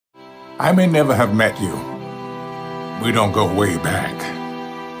I may never have met you. We don't go way back.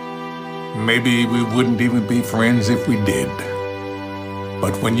 Maybe we wouldn't even be friends if we did.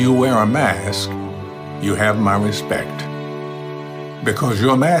 But when you wear a mask, you have my respect. Because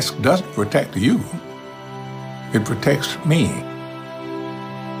your mask doesn't protect you. It protects me.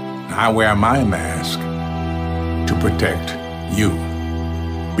 I wear my mask to protect you.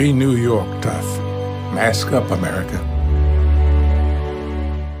 Be New York tough. Mask up, America.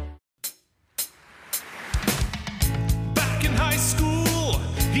 Back in high school,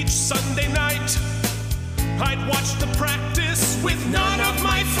 each Sunday night, I'd watch the practice with none of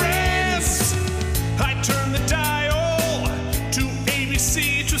my friends. I'd turn the dial to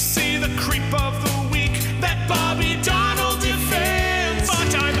ABC to see the creep of the week that Bobby Donald defends.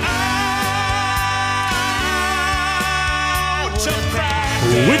 But I'm out of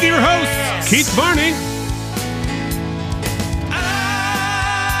practice. With your host, Keith Barney.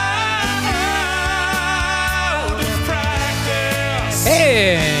 Out of practice.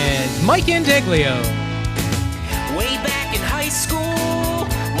 And Mike Andaglio. Way back in high school,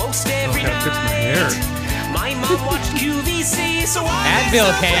 most every gotta fix my hair. night, my mom watched QVC, so I Advil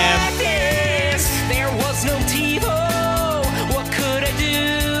missed the cam. practice. There was no TiVo. What could I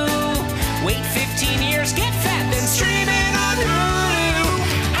do? Wait 15 years, get fat, then stream it on Hulu.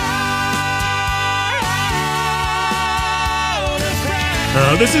 Out of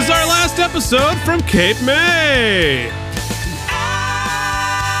practice. This is our last episode from Cape May.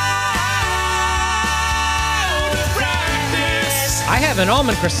 Out of practice. I have an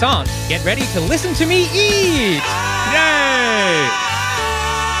almond croissant. Get ready to listen to me eat. Yay!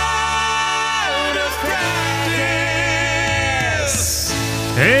 Out of practice.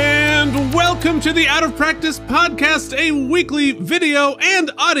 And welcome to the Out of Practice Podcast, a weekly video and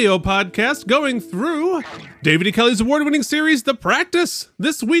audio podcast going through David E. Kelly's award-winning series, The Practice.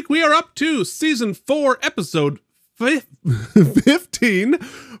 This week we are up to Season 4, Episode 15,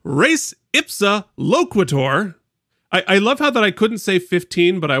 Res Ipsa Loquitur. I love how that I couldn't say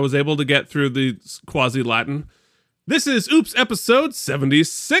 15, but I was able to get through the quasi-Latin. This is Oops, Episode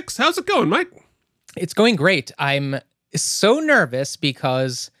 76. How's it going, Mike? It's going great. I'm so nervous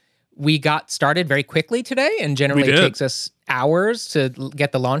because we got started very quickly today, and generally We it did. takes us hours to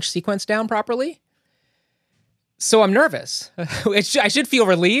get the launch sequence down properly. So I'm nervous. I should feel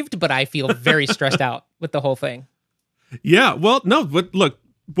relieved, but I feel very stressed out with the whole thing. Yeah, well, no, but look,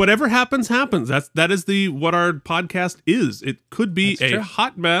 whatever happens, happens. That is what our podcast is. It could be That's a true.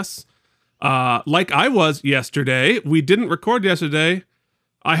 hot mess, like I was yesterday. We didn't record yesterday.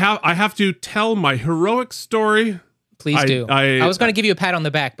 I have to tell my heroic story. Please do. I was going to give you a pat on the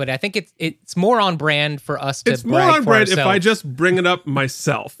back, but I think it's more on brand for us to It's more brag on for brand if I ourselves. just bring it up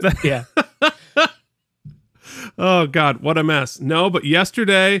myself. Yeah. Oh, God, what a mess. No, but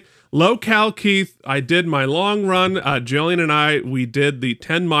yesterday, Low-Cal Keith, I did my long run. Jillian and I, we did the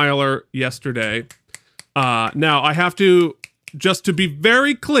 10-miler yesterday. Now, I have to, just to be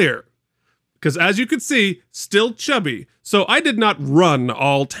very clear, because as you can see, still chubby. So I did not run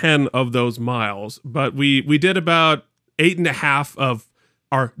all 10 of those miles, but we did about 8.5 of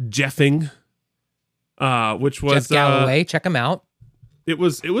our Jeffing, which was... Jeff Galloway, check him out. It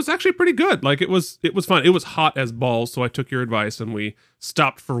was actually pretty good. Like it was fun. It was hot as balls, so I took your advice and we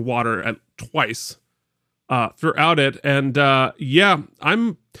stopped for water twice throughout it. And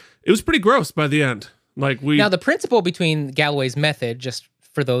it was pretty gross by the end. Now, the principle between Galloway's method, just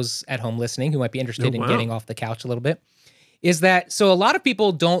for those at home listening who might be interested in wow. getting off the couch a little bit, is that so a lot of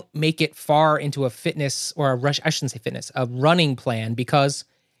people don't make it far into a fitness or a running plan because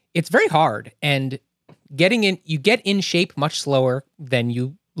it's very hard, and you get in shape much slower than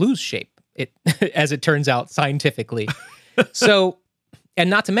you lose shape, as it turns out scientifically. So, and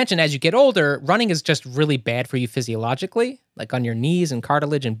not to mention, as you get older, running is just really bad for you physiologically, like on your knees and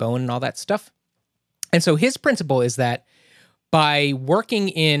cartilage and bone and all that stuff. And so his principle is that by working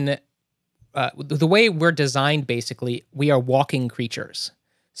in the way we're designed, basically, we are walking creatures.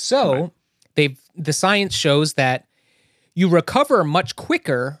 So the science shows that you recover much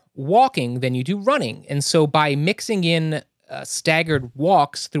quicker walking than you do running. And so by mixing in staggered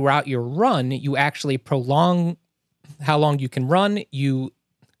walks throughout your run, you actually prolong how long you can run, you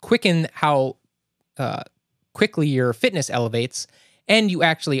quicken how quickly your fitness elevates, and you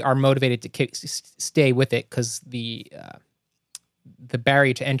actually are motivated to stay with it because the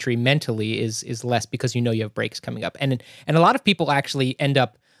barrier to entry mentally is less because you know you have breaks coming up. And a lot of people actually end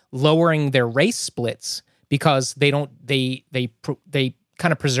up lowering their race splits because they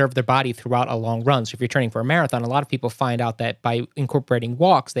kind of preserve their body throughout a long run. So if you're training for a marathon, a lot of people find out that by incorporating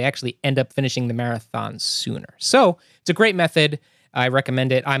walks, they actually end up finishing the marathon sooner. So it's a great method. I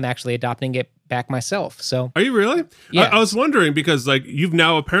recommend it. I'm actually adopting it back myself. So Are you really? Yeah. I was wondering because like you've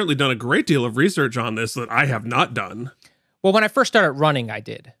now apparently done a great deal of research on this that I have not done. well, when I first started running, I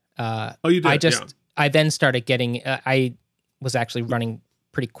did. Oh, you did? I just Yeah. I then started getting. I was actually running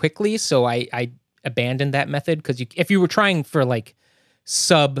pretty quickly, so I abandoned that method because if you were trying for like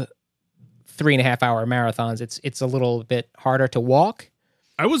sub 3.5 hour marathons, it's a little bit harder to walk.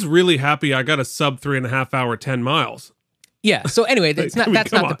 I was really happy I got a sub 3.5 hour 10 miles. Yeah. So anyway, that's not that's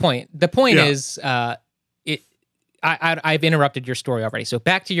come not the on. point. The point Yeah. is, I've interrupted your story already. So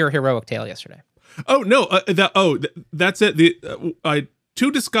back to your heroic tale yesterday. Oh no! That's it. Two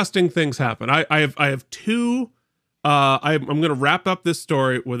disgusting things happen. I have two. I'm going to wrap up this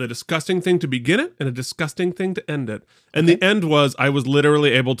story with a disgusting thing to begin it and a disgusting thing to end it. And the end was I was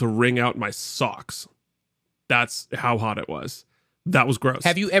literally able to wring out my socks. That's how hot it was. That was gross.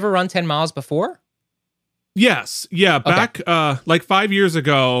 Have you ever run 10 miles before? Yes. Yeah. Back like 5 years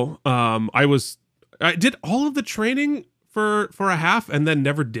ago, I did all of the training for a half and then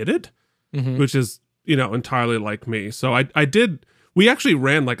never did it, which is, entirely like me. So I did, we actually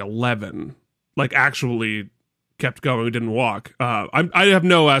ran like 11, like actually kept going. We didn't walk. I have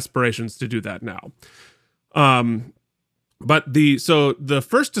no aspirations to do that now. But the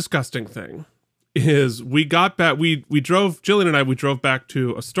first disgusting thing is we got back, Jillian and I drove back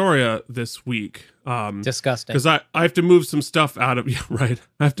to Astoria this week. Disgusting. Because I have to move some stuff out of, yeah, right.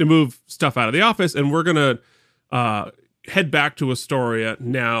 I have to move stuff out of the office and we're going to head back to Astoria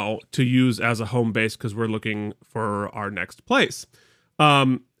now to use as a home base because we're looking for our next place.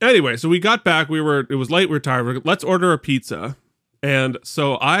 Anyway, so we got back, it was late, we were tired, let's order a pizza. And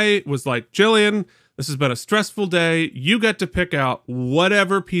so I was like, Jillian, this has been a stressful day. You get to pick out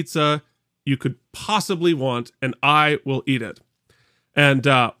whatever pizza you could possibly want and I will eat it. And,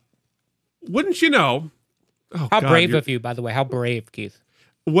 wouldn't you know? Oh, How God, brave of you, by the way. How brave, Keith.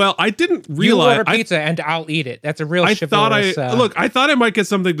 Well, I didn't You realize. order pizza and I'll eat it. That's a real I chivalrous. I thought I might get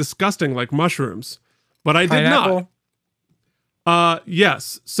something disgusting like mushrooms, but I did pineapple, not.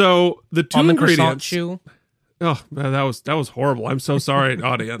 Yes. So the two almond croissant ingredients. chew. Oh, man, that was horrible. I'm so sorry,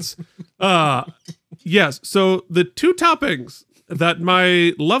 audience. Yes. So the two toppings that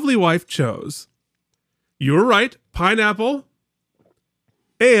my lovely wife chose, you were right, pineapple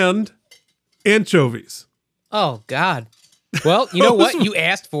and anchovies. Oh God. Well, you know what? You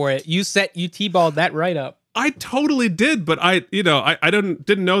asked for it. You T-balled that right up. I totally did, but I didn't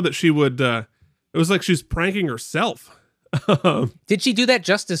know that she would. It was like she's pranking herself. Did she do that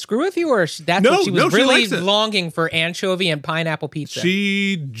just to screw with you, or that's No, what she was no, she really likes it. longing for anchovy and pineapple pizza?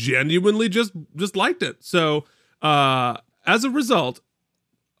 She genuinely just liked it. So as a result,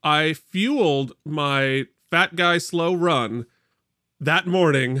 I fueled my fat guy slow run that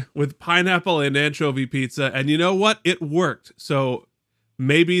morning with pineapple and anchovy pizza, and you know what? It worked. So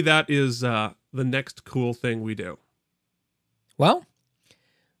maybe that is the next cool thing we do. Well,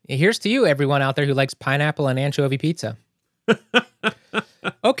 here's to you, everyone out there who likes pineapple and anchovy pizza.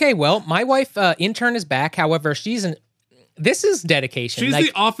 Okay, well, my wife intern is back. However, this is dedication. She's Like,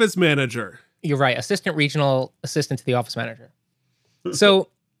 the office manager. You're right, regional assistant to the office manager. So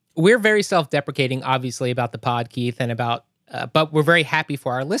we're very self-deprecating, obviously, about the pod, Keith, and about, but we're very happy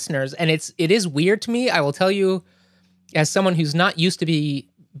for our listeners. And it is weird to me. I will tell you, as someone who's not used to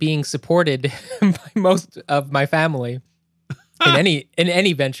being supported by most of my family in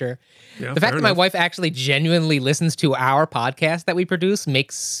any venture, Yeah, the fact fair that my enough. wife actually genuinely listens to our podcast that we produce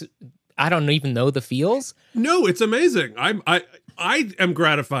makes, I don't even know the feels. No, it's amazing. I am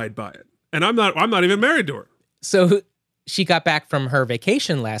gratified by it, and I'm not even married to her. So she got back from her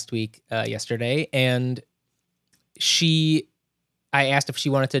vacation last week, yesterday, and I asked if she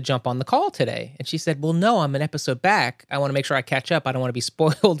wanted to jump on the call today. And she said, well, no, I'm an episode back. I want to make sure I catch up. I don't want to be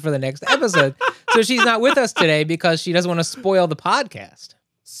spoiled for the next episode. So she's not with us today because she doesn't want to spoil the podcast.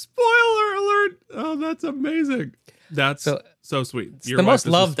 Spoiler alert! Oh, that's amazing. That's so sweet. It's the most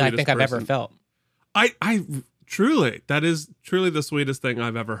loved I think I've ever felt. I truly, that is truly the sweetest thing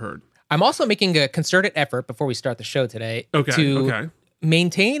I've ever heard. I'm also making a concerted effort before we start the show today to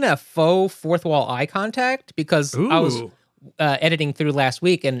maintain a faux fourth wall eye contact because I was Ooh. editing through last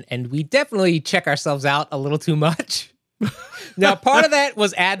week and we definitely check ourselves out a little too much. Now, part of that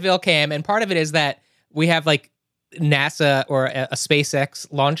was Advil Cam, and part of it is that we have like NASA or a SpaceX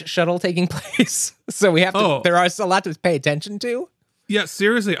launch shuttle taking place. So we have to, there is a lot to pay attention to. Yeah,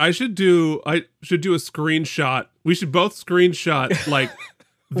 seriously, I should do a screenshot. We should both screenshot like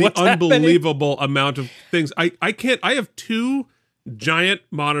the What's happening? unbelievable amount of things. I have two giant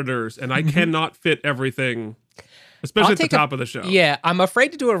monitors and I cannot fit everything, especially at the top of the show. Yeah, I'm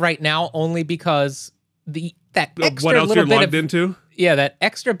afraid to do it right now only because that extra What else little you're bit logged of into? that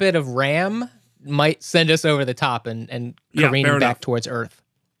extra bit of RAM might send us over the top and Yeah, careening fair back enough. towards Earth.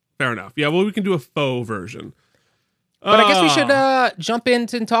 Fair enough. Yeah, well, we can do a faux version. But I guess we should jump in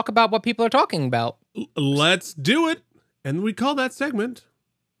and talk about what people are talking about. Let's do it. And we call that segment.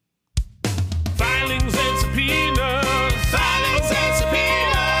 Filings and subpoenas. Filings and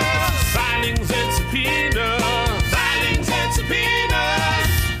subpoenas. Filings and subpoenas. Filings and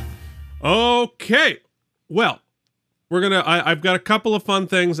subpoenas. Okay. Well, we're going to, I've got a couple of fun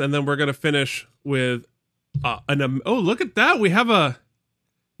things, and then we're going to finish with oh, look at that. We have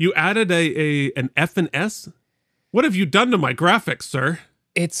you added an F and S. What have you done to my graphics, sir?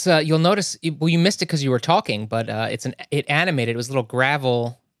 It's you'll notice. Well, you missed it because you were talking, but it animated. It was a little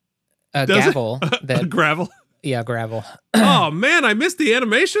gavel. That Gravel. yeah, gravel. Oh man, I missed the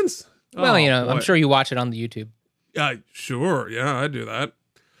animations. Well, Oh, I'm boy. sure you watch it on the YouTube. Sure. Yeah, I do that.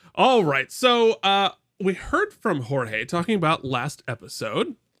 All right. So we heard from Jorge talking about last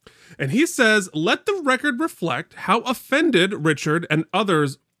episode, and he says, let the record reflect how offended Richard and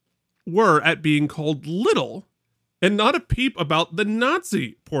others were at being called little and not a peep about the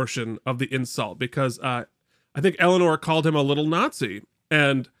Nazi portion of the insult, because I think Eleanor called him a little Nazi.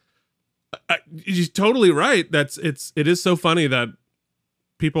 And he's totally right. It is so funny that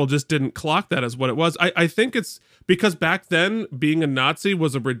people just didn't clock that as what it was. I think it's because back then being a Nazi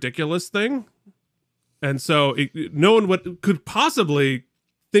was a ridiculous thing. And so no one could possibly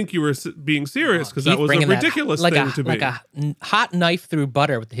think you were being serious, because that Keith was a bringing ridiculous thing to be. Like a hot knife through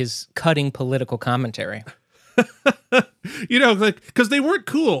butter with his cutting political commentary. Like, because they weren't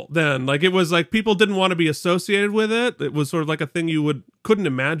cool then. Like, it was like people didn't want to be associated with it. It was sort of like a thing you couldn't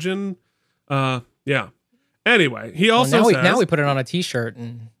imagine. Yeah. Anyway, he also says, now we put it on a T-shirt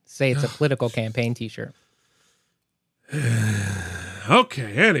and say it's a political campaign T-shirt.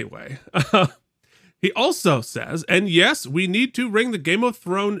 Okay, anyway. He also says, and yes, we need to ring the Game of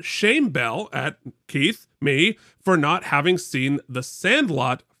Thrones shame bell at Keith, me, for not having seen The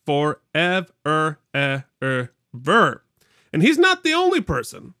Sandlot forever. And he's not the only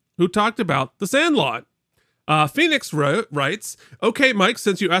person who talked about The Sandlot. Phoenix writes, okay, Mike,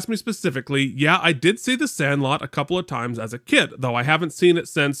 since you asked me specifically, yeah, I did see The Sandlot a couple of times as a kid, though I haven't seen it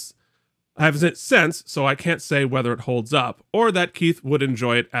since, so I can't say whether it holds up, or that Keith would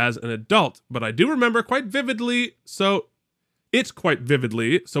enjoy it as an adult. But I do remember quite vividly, so it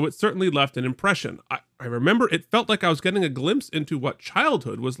certainly left an impression. I remember it felt like I was getting a glimpse into what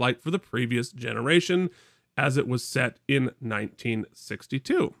childhood was like for the previous generation, as it was set in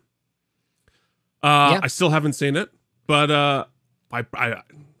 1962. I still haven't seen it, but I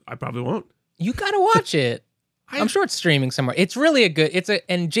probably won't. You gotta watch it. I'm sure it's streaming somewhere. It's really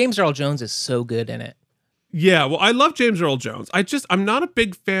and James Earl Jones is so good in it. Yeah, well, I love James Earl Jones. I'm not a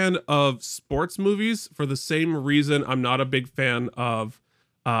big fan of sports movies for the same reason I'm not a big fan of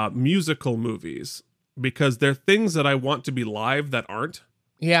musical movies, because they're things that I want to be live that aren't.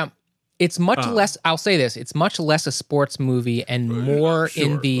 Yeah. It's much less, I'll say this, it's much less a sports movie and more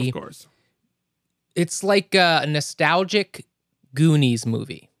in the, of course. It's like a nostalgic Goonies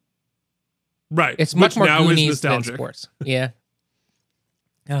movie. Right. It's much more now is Goonies than nostalgic. sports. Yeah.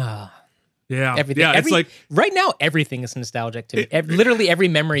 Yeah. Everything. Yeah, it's like, right now, everything is nostalgic to me. Literally every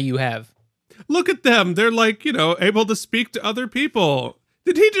memory you have. look at them. They're like, able to speak to other people.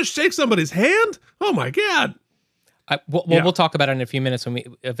 Did he just shake somebody's hand? Oh my God. We'll talk about it in a few minutes when we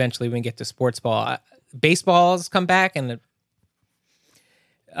get to sports ball. Baseball's come back, and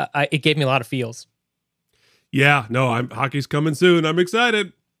it gave me a lot of feels. Yeah, no, hockey's coming soon. I'm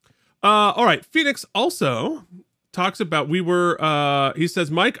excited. All right. Phoenix also talks about, he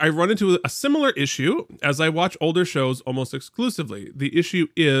says, Mike, I run into a similar issue as I watch older shows almost exclusively. The issue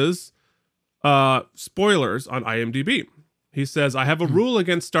is spoilers on IMDb. He says, I have a rule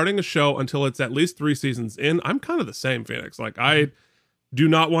against starting a show until it's at least 3 seasons in. I'm kind of the same, Phoenix. Like, I do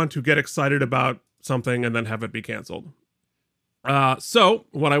not want to get excited about something and then have it be canceled. So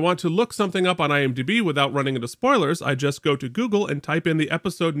when I want to look something up on IMDb without running into spoilers, I just go to Google and type in the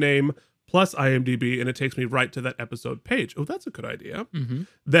episode name plus IMDb, and it takes me right to that episode page. Oh, that's a good idea. Mm-hmm.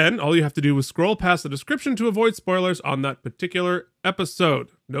 Then all you have to do is scroll past the description to avoid spoilers on that particular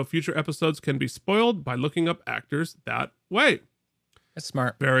episode. No future episodes can be spoiled by looking up actors that way. That's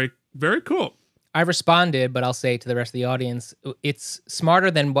smart. Very, very cool. I responded, but I'll say to the rest of the audience, it's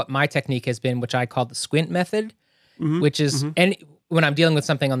smarter than what my technique has been, which I call the squint method, which is, and when I'm dealing with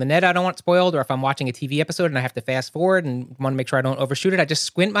something on the net I don't want spoiled, or if I'm watching a TV episode and I have to fast forward and want to make sure I don't overshoot it, I just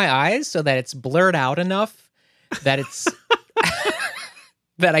squint my eyes so that it's blurred out enough that it's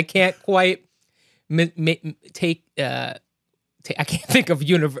that I can't quite take I can't think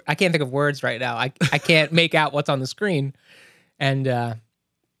of words right now. I can't make out what's on the screen. And yeah.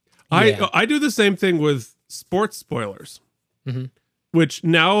 I do the same thing with sports spoilers, which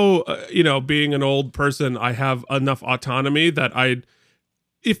now, being an old person, I have enough autonomy that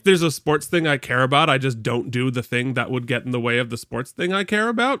if there's a sports thing I care about, I just don't do the thing that would get in the way of the sports thing I care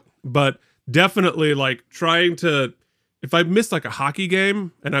about. But definitely like trying to, if I miss like a hockey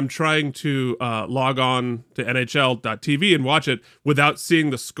game and I'm trying to log on to NHL.tv and watch it without seeing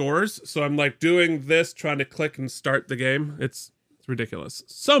the scores. So I'm like doing this, trying to click and start the game. It's ridiculous.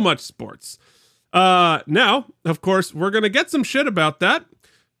 So much sports. Now, of course, we're going to get some shit about that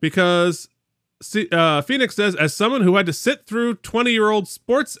because Phoenix says, as someone who had to sit through 20-year-old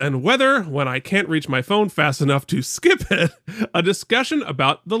sports and weather when I can't reach my phone fast enough to skip it, a discussion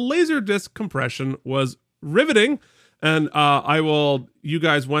about the Laserdisc compression was riveting. And you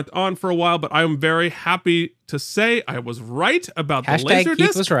guys went on for a while, but I'm very happy to say I was right about the Laserdisc.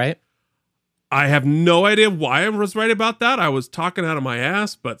 Keith was right. I have no idea why I was right about that. I was talking out of my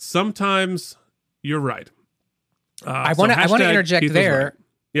ass, but sometimes you're right. I want to interject Keith there.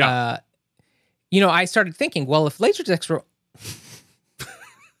 Right. Yeah. I started thinking, well, if Laserdiscs were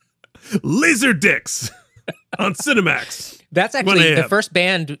Laserdiscs on Cinemax. That's actually the first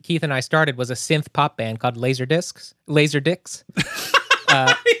band Keith and I started was a synth pop band called Laserdiscs.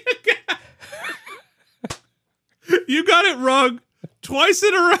 You got it wrong twice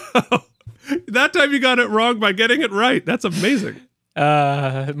in a row. That time you got it wrong by getting it right. That's amazing.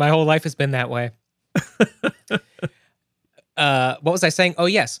 My whole life has been that way. What was I saying? Oh,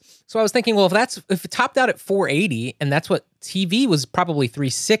 yes. So I was thinking, well, if it topped out at 480, and that's what TV was probably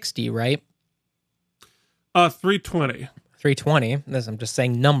 360, right? 320. 320. I'm just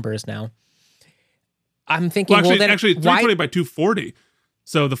saying numbers now. I'm thinking, actually, then 320 by 240.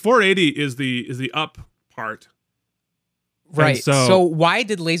 So the 480 is the up part. Right. And so why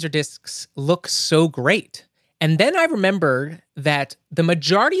did Laserdiscs look so great? And then I remembered that the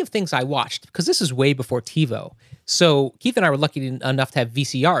majority of things I watched, because this is way before TiVo. So Keith and I were lucky enough to have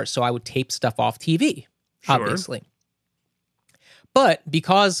VCRs, so I would tape stuff off TV, obviously. But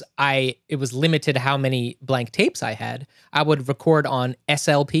because it was limited how many blank tapes I had, I would record on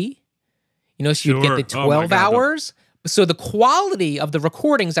SLP. So you'd get the 12 hours. So the quality of the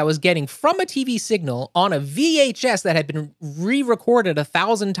recordings I was getting from a TV signal on a VHS that had been re-recorded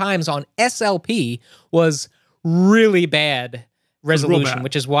 1,000 times on SLP was really bad resolution,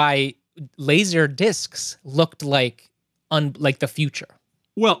 which is why laser discs looked like the future.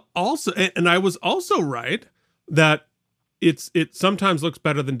 Well, also, and I was also right that it sometimes looks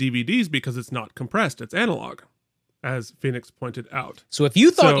better than DVDs because it's not compressed; it's analog, as Phoenix pointed out. So if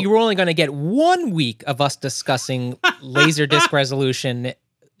you thought you were only going to get 1 week of us discussing Laserdisc resolution,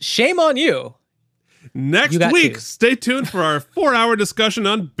 shame on you. Next week, stay tuned for our 4-hour discussion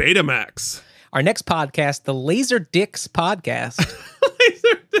on Betamax. Our next podcast, the Laserdisc podcast.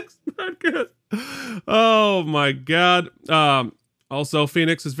 Laserdisc podcast. Oh my God. Also,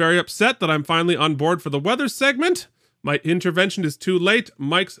 Phoenix is very upset that I'm finally on board for the weather segment. My intervention is too late.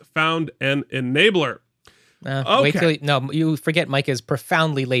 Mike's found an enabler. Okay. You forget Mike is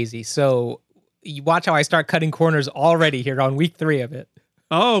profoundly lazy. So you watch how I start cutting corners already here on week 3 of it.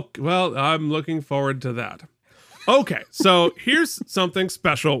 Oh, well, I'm looking forward to that. Okay, so here's something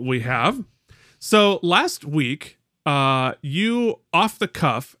special we have. So last week, you off the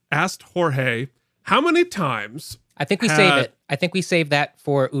cuff asked Jorge how many times. I think we save it. I think we save that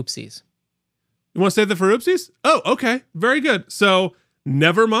for oopsies. You want to save that for oopsies? Oh, okay. Very good. So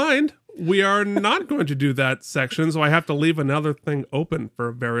never mind. We are not going to do that section, so I have to leave another thing open for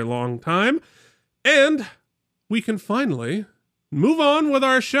a very long time. And we can finally move on with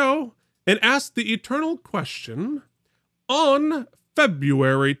our show and ask the eternal question. On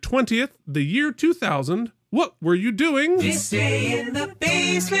February 20th, the year 2000, what were you doing? This day in the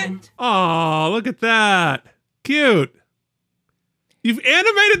basement. Aw, look at that. Cute. You've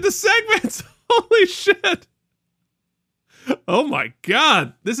animated the segments. Holy shit. Oh my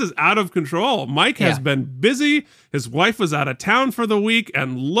God. This is out of control. Mike has been busy. His wife was out of town for the week.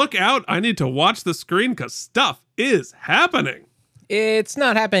 And look out. I need to watch the screen because stuff is happening. It's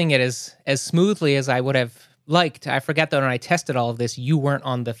not happening as smoothly as I would have liked. I forgot that when I tested all of this, you weren't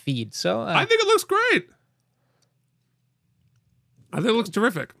on the feed. So I think it looks great. I think it looks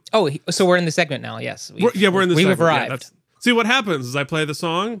terrific. Oh, so we're in the segment now. Yes. We're in the segment. We've arrived. Yeah, see, what happens is I play the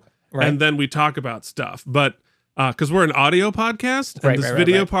song and then we talk about stuff. But because we're an audio podcast and this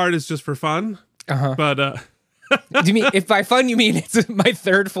video part is just for fun. Uh-huh. But do you mean, if by fun you mean it's my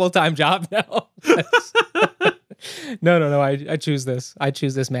third full-time job now? No. I choose this. I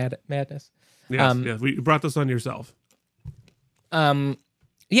choose this madness. Yes, yes. You brought this on yourself.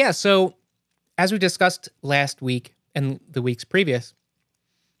 Yeah, so as we discussed last week and the weeks previous,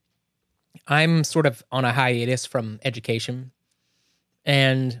 I'm sort of on a hiatus from education.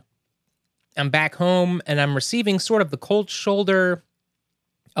 And I'm back home and I'm receiving sort of the cold shoulder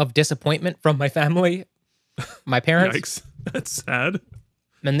of disappointment from my family, my parents. Yikes. That's sad.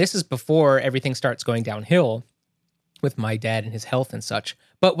 And this is before everything starts going downhill with my dad and his health and such.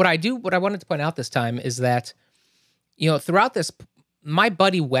 But what I wanted to point out this time is that, throughout this, my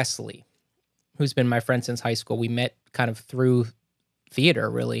buddy Wesley, who's been my friend since high school, we met kind of through theater,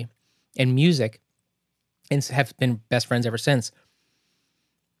 really, and music, and have been best friends ever since.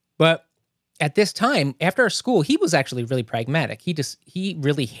 But at this time, after our school, he was actually really pragmatic. He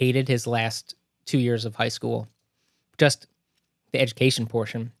really hated his last 2 years of high school, just the education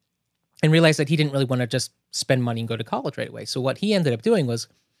portion, and realized that he didn't really want to just spend money and go to college right away. So what he ended up doing was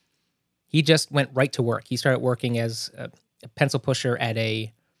he just went right to work. He started working as a pencil pusher at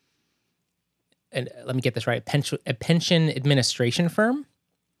and let me get this right, a pension administration firm.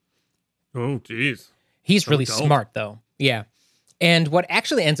 Oh, geez. He's So really dope. smart, though. Yeah. And what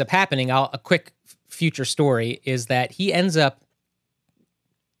actually ends up happening, a quick future story, is that he ends up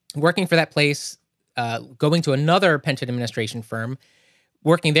working for that place, going to another pension administration firm,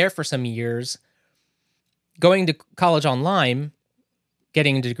 working there for some years, going to college online,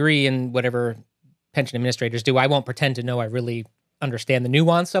 getting a degree in whatever pension administrators do. I won't pretend to know I really understand the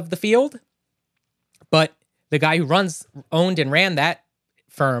nuance of the field, but the guy who owned and ran that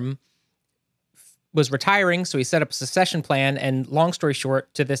firm was retiring, so he set up a succession plan. And long story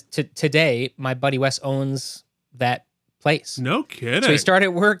short, to today, my buddy Wes owns that place. No kidding. So he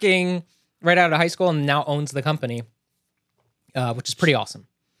started working right out of high school and now owns the company, which is pretty awesome.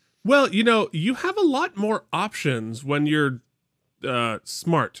 Well, you have a lot more options when you're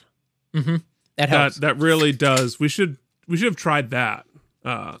smart. That helps. That really does. We should have tried that.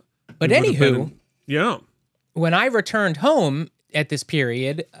 But We would have anywho, been- yeah. when I returned home at this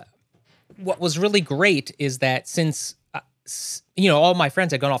period, what was really great is that since all my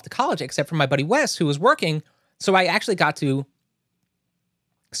friends had gone off to college except for my buddy Wes, who was working, so I actually got to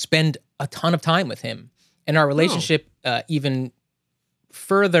spend a ton of time with him, and our relationship even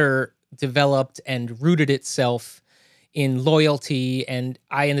further developed and rooted itself in loyalty. And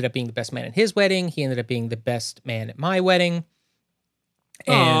I ended up being the best man at his wedding. He ended up being the best man at my wedding.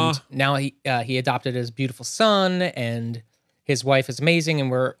 And Aw. now he adopted his beautiful son, and his wife is amazing,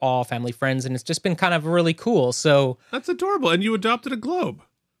 and we're all family friends, and it's just been kind of really cool. So That's adorable. And you adopted a globe.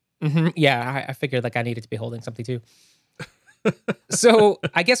 yeah, I figured I needed to be holding something too. So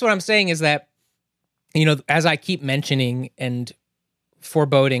I guess what I'm saying is that, as I keep mentioning and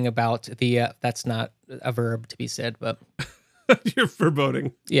foreboding about that's not a verb to be said, but You're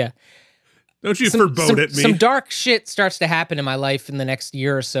foreboding. yeah. Don't you forebode at me. Some dark shit starts to happen in my life in the next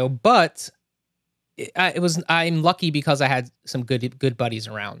year or so, but I'm lucky because I had some good buddies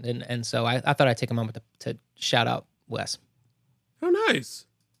around, and so I thought I'd take a moment to shout out Wes. Oh, nice.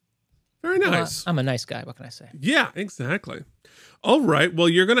 Very nice. I'm a nice guy. What can I say? Yeah, exactly. All right. Well,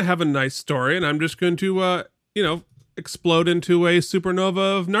 you're going to have a nice story, and I'm just going to, explode into a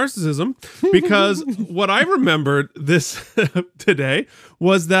supernova of narcissism, because what I remembered this today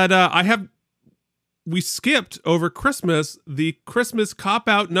was that we skipped over Christmas the Christmas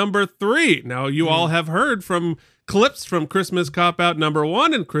Cop-Out number 3. Now, you all have heard from clips from Christmas Cop-Out number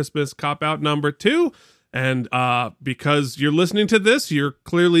 1 and Christmas Cop-Out number 2. And because you're listening to this, you're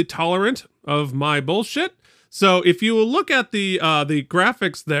clearly tolerant of my bullshit. So if you will look at the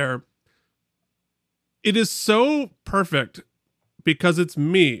graphics there, it is so perfect because it's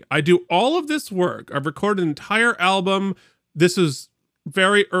me. I do all of this work. I've recorded an entire album. This is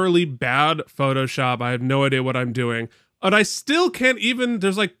very early bad Photoshop. I have no idea what I'm doing. But I still can't even,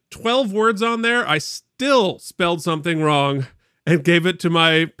 there's 12 words on there. I still spelled something wrong and gave it to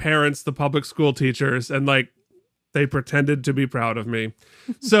my parents, the public school teachers, and they pretended to be proud of me.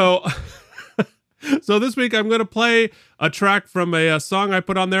 So this week I'm going to play a track from a song I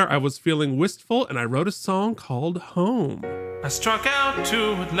put on there. I was feeling wistful, and I wrote a song called Home. I struck out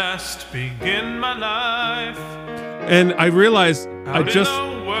to at last begin my life. And I realized I Out in just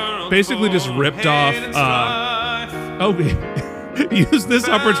a world basically just full ripped hate off, and strife. use this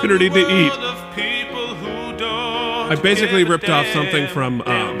opportunity to eat. World of people who don't I basically give a ripped off damn something from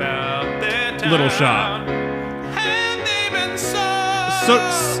about their Little town. Shop. And they've been So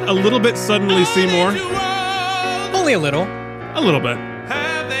a little bit Suddenly Seymour. Only a little. A little bit.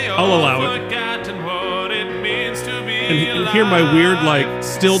 I'll allow it. And hear my weird,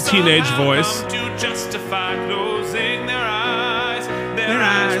 still teenage voice. To justify closing their eyes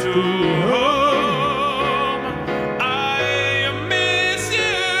to to home. I am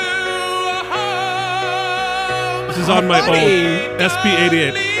on my funny. old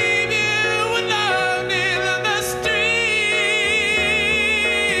SP88. Leave you alone in the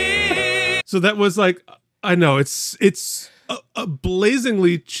street. So that was like, I know it's a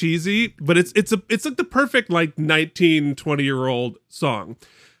blazingly cheesy, but it's like the perfect like 19, 20-year-old song.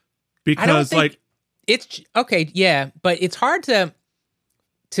 Because think- like It's okay, yeah, but it's hard to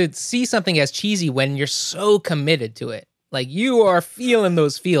see something as cheesy when you're so committed to it. Like you are feeling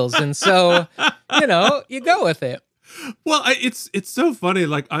those feels, and so you go with it. well, it's so funny.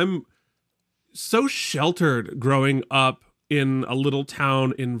 Like I'm so sheltered growing up in a little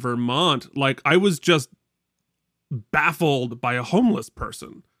town in Vermont. Like I was just baffled by a homeless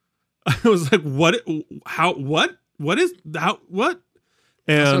person. I was like, what? How? What? What is how? What?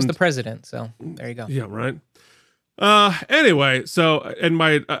 And So it's the president. So there you go. yeah, right. Anyway, so and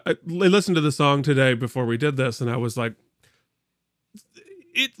I listened to the song today before we did this, and I was like,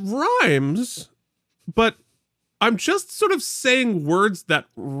 it rhymes, but I'm just sort of saying words that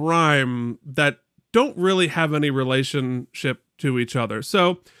rhyme that don't really have any relationship to each other.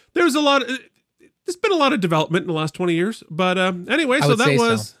 So there's been a lot of development in the last 20 years. But anyway, I so would that say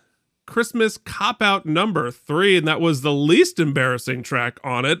was so. Christmas Cop Out number 3, and that was the least embarrassing track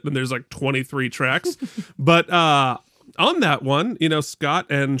on it. And there's like 23 tracks. But on that one, Scott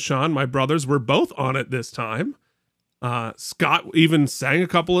and Sean, my brothers, were both on it this time. Scott even sang a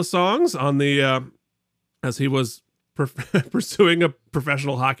couple of songs on the as he was pursuing a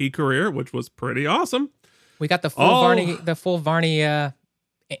professional hockey career, which was pretty awesome. We got the full Varney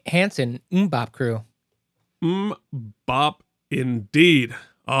Hansen Bop crew. Bop indeed.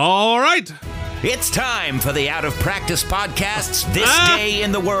 All right. It's time for the Out of Practice Podcast's This Day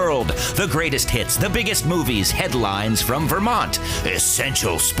in the World. The greatest hits, the biggest movies, headlines from Vermont,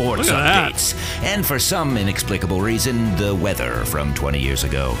 essential sports Look at updates, and for some inexplicable reason, the weather from 20 years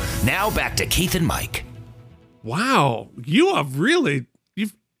ago. Now back to Keith and Mike. Wow. You have really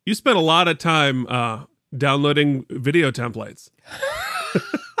you spent a lot of time downloading video templates.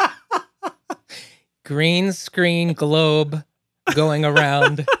 Green screen globe going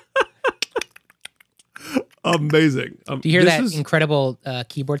around. Amazing. Do you hear that incredible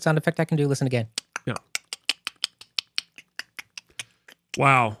keyboard sound effect I can do? Listen again. Yeah.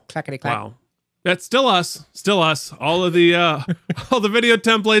 Wow. Clackety clack. Wow. That's still us. Still us. All of the all the video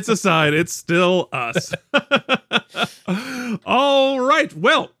templates aside, it's still us. All right.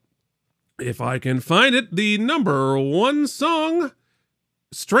 Well, if I can find it, the number 1 song,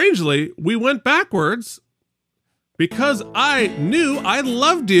 strangely, we went backwards because I Knew I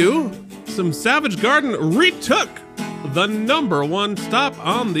Loved You. Some Savage Garden retook the number 1 stop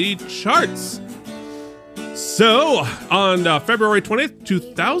on the charts. So, on February 20th,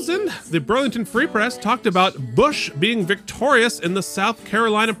 2000, the Burlington Free Press talked about Bush being victorious in the South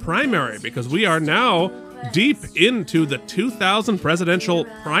Carolina primary because we are now deep into the 2000 presidential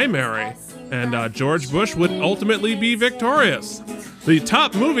primary, and George Bush would ultimately be victorious. The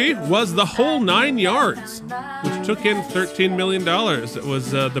top movie was The Whole 9 Yards, which took in $13 million. It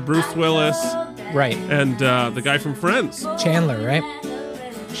was the Bruce Willis Right. and the guy from Friends. Chandler, right?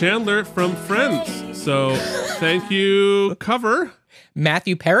 Chandler from Friends. So thank you, cover.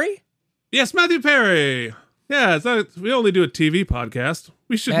 Matthew Perry? Yes, Matthew Perry. Yeah, we only do a TV podcast.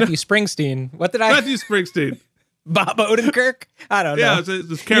 We should Matthew Springsteen. What did I... Matthew Springsteen. Bob Odenkirk? I don't know. Yeah, it's You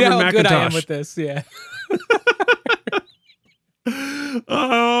know Cameron how good I am McIntosh. with this, yeah.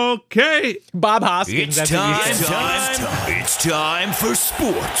 Okay. Bob Hoskins. It's that's what you time said. for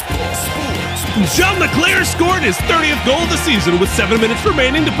sports. John LeClaire scored his 30th goal of the season with 7 minutes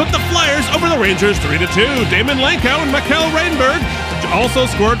remaining to put the Flyers over the Rangers 3-2. Damon Lankow and Mikael Rainberg also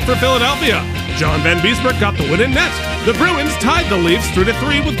scored for Philadelphia. John Van Biesbroek got the win in net. The Bruins tied the Leafs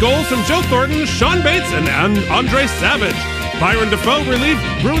 3-3 with goals from Joe Thornton, Sean Bates, and Andre Savage. Byron Dafoe relieved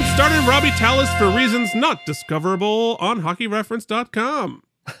Bruins starter Robbie Tallis for reasons not discoverable on hockeyreference.com.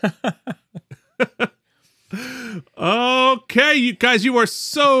 Okay, you guys, you are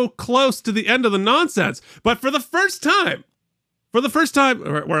so close to the end of the nonsense. But for the first time,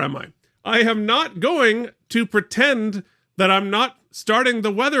 where am I? I am not going to pretend that I'm not starting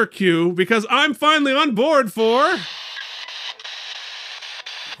the weather cue because I'm finally on board for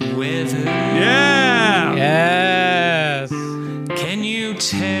Weather. yeah. Yes. Can you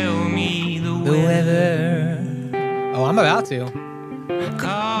tell me the The weather? weather. Oh, I'm about to.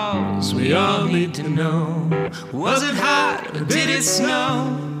 Cause we all need to know. Was it hot or did it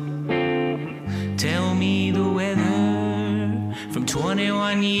snow? Tell me the weather from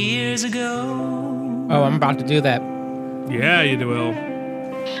 21 years ago. Oh, I'm about to do that. Yeah, you will.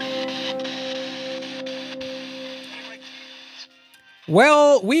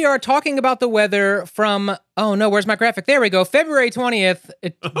 Well, we are talking about the weather from, oh no, where's my graphic? There we go. February 20th,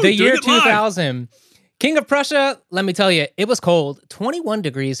 the year 2000. King of Prussia, let me tell you, it was cold. 21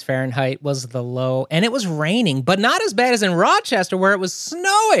 degrees Fahrenheit was the low, and it was raining, but not as bad as in Rochester where it was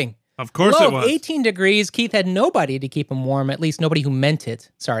snowing. Of course low it was. 18 degrees. Keith had nobody to keep him warm, at least nobody who meant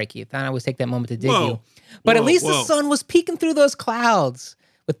it. Sorry, Keith. I always take that moment to dig you. But at least the sun was peeking through those clouds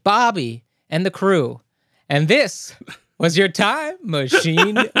with Bobby and the crew. And this was your time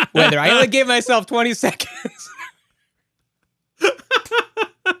machine weather. I only gave myself 20 seconds.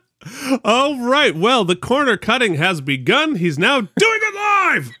 All right. Well, the corner cutting has begun. He's now doing it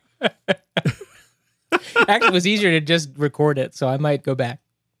live. Actually, it was easier to just record it, so I might go back.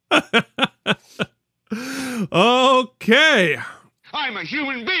 Okay. I'm a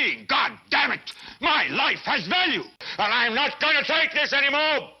human being. God damn it. My life has value, and I'm not going to take this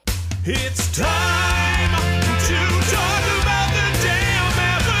anymore. It's time to talk about the damn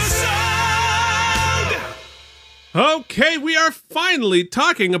episode. Okay, we are finally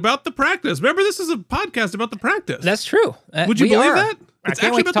talking about the practice. Remember, this is a podcast about the practice. That's true. Would you believe that? I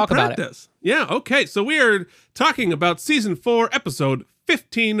can't wait to talk about it. Yeah, okay. So we are talking about Season 4, Episode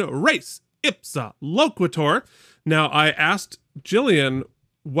 15, Race Ipsa Loquitur. Now, I asked Jillian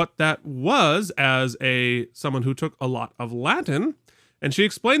what that was as someone who took a lot of Latin, and she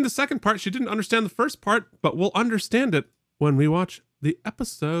explained the second part. She didn't understand the first part, but we'll understand it when we watch the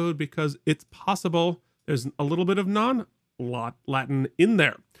episode because it's possible there's a little bit of non-Latin in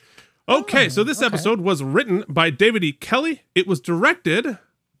there. Okay, so this episode was written by David E. Kelly. It was directed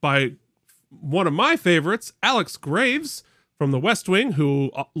by one of my favorites, Alex Graves from The West Wing,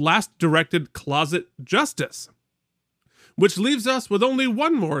 who last directed Closet Justice. Which leaves us with only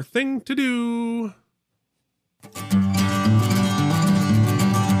one more thing to do.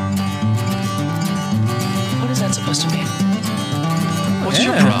 What is that supposed to mean? What's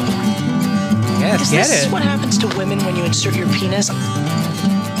your problem? Yes, Is get this it. what happens to women when you insert your penis?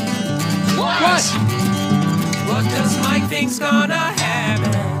 What does Mike think's gonna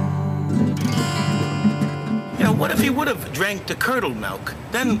happen? You know, what if he would have drank the curdled milk?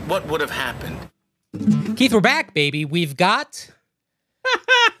 Then what would have happened? Keith, we're back, baby. We've got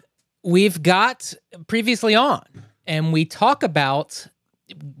previously on, and we talk about,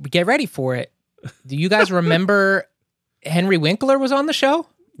 get ready for it. Do you guys remember Henry Winkler was on the show?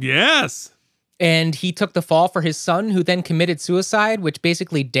 Yes. And he took the fall for his son, who then committed suicide, which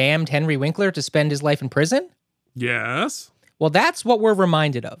basically damned Henry Winkler to spend his life in prison? Yes. Well, that's what we're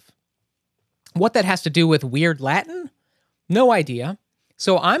reminded of. What that has to do with weird Latin? No idea.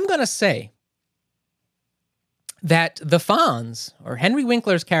 So I'm going to say that the Fonz, or Henry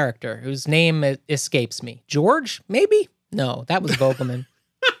Winkler's character, whose name escapes me, George, maybe? No, that was Vogelman.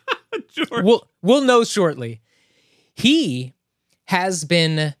 George. We'll know shortly. He has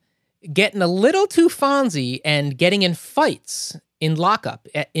been getting a little too Fonzie and getting in fights in lockup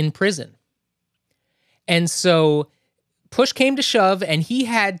in prison. And so push came to shove, and he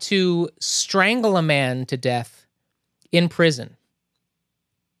had to strangle a man to death in prison.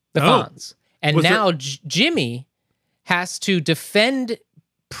 The Fonz. And Was now Jimmy has to defend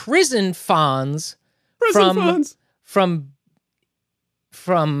prison Fonz from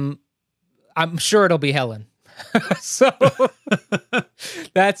I'm sure it'll be Helen. So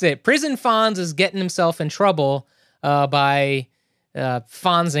that's it. Prison Fonz is getting himself in trouble by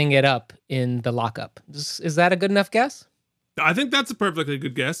Fonzing it up in the lockup. Is that a good enough guess? I think that's a perfectly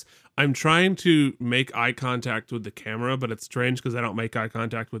good guess. I'm trying to make eye contact with the camera, but it's strange because I don't make eye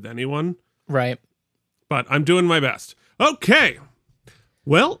contact with anyone. Right. But I'm doing my best. Okay.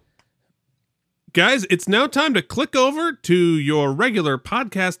 Well, guys, it's now time to click over to your regular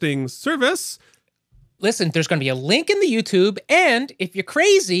podcasting service. Listen, there's going to be a link in the YouTube, and if you're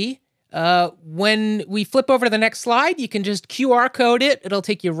crazy, when we flip over to the next slide, you can just QR code it. It'll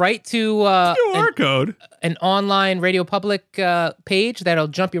take you right to QR code? An online Radio Public page that'll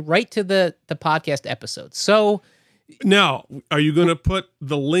jump you right to the podcast episode. So now, are you going to put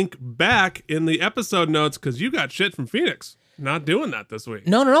the link back in the episode notes? Because you got shit from Phoenix. Not doing that this week.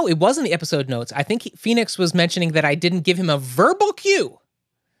 No. It wasn't the episode notes. I think Phoenix was mentioning that I didn't give him a verbal cue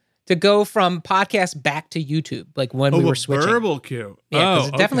to go from podcast back to YouTube, like when we were switching. Verbal cue. Yeah,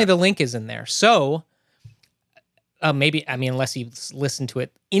 because definitely the link is in there. So maybe, unless you listen to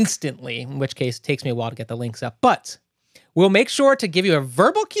it instantly, in which case it takes me a while to get the links up. But we'll make sure to give you a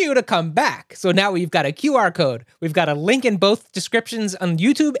verbal cue to come back. So now we've got a QR code. We've got a link in both descriptions on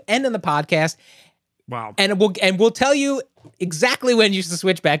YouTube and in the podcast. Wow. And we'll tell you exactly when you should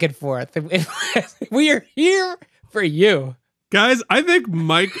switch back and forth. We are here for you. Guys, I think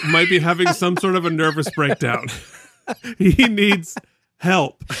Mike might be having some sort of a nervous breakdown. He needs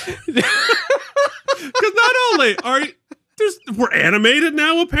help. Because not only we're animated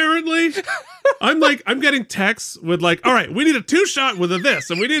now, apparently. I'm getting texts with like, all right, we need a 2-shot with a this,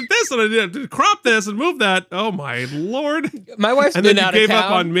 and we need this, and I need to crop this and move that. Oh my Lord. My wife's and been then out you of gave town.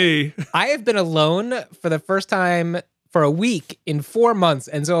 up on me. I have been alone for the first time for a week in 4 months.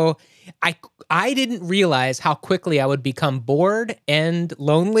 And so I didn't realize how quickly I would become bored and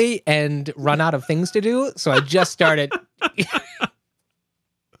lonely and run out of things to do. So I just started.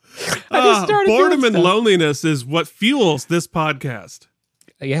 Boredom and stuff. loneliness is what fuels this podcast.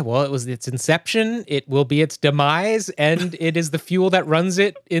 Yeah, well, it was its inception. It will be its demise, and it is the fuel that runs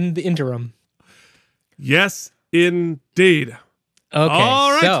it in the interim. Yes, indeed. Okay,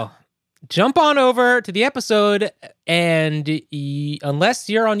 All right. so jump on over to the episode, and unless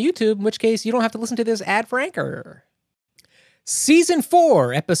you're on YouTube, in which case you don't have to listen to this ad for Anchor. Season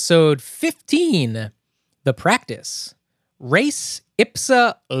 4, episode 15, The Practice. Res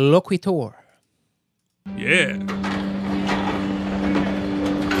ipsa loquitur. Yeah.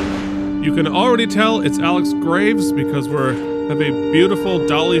 You can already tell it's Alex Graves because we have a beautiful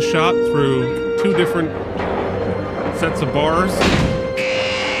dolly shot through 2 different sets of bars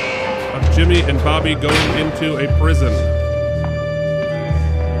of Jimmy and Bobby going into a prison.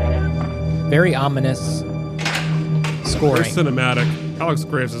 Very ominous scoring. Very cinematic. Alex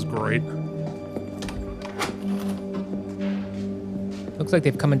Graves is great. Looks like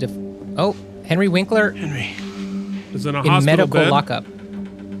they've come into... Oh, Henry Winkler Henry. Is in a in hospital medical bed. lockup.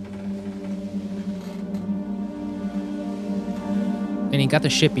 And he got the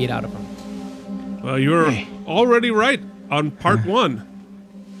shit beat out of him. Well, you were already right on part 1.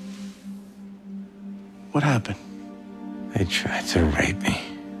 What happened? They tried to rape me.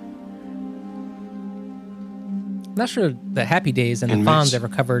 I'm not sure that Happy Days and the Inmates? Fonz ever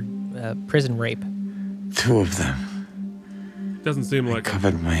covered prison rape. 2 of them. Doesn't seem like it.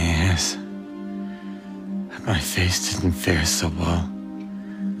 Covered my ass. My face didn't fare so well.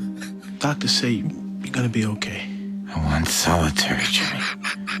 Doctors say you're gonna be okay. I want solitary, Jimmy.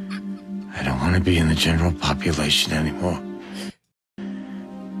 I don't want to be in the general population anymore.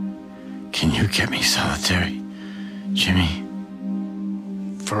 Can you get me solitary, Jimmy?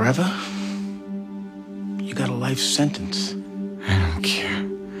 Forever? You got a life sentence. I don't care.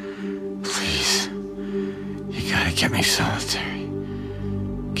 Please. You gotta get me solitary.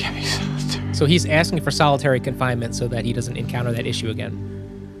 Get me solitary. So he's asking for solitary confinement so that he doesn't encounter that issue again.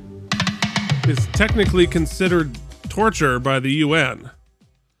 It's technically considered torture by the UN.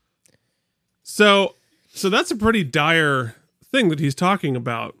 So that's a pretty dire thing that he's talking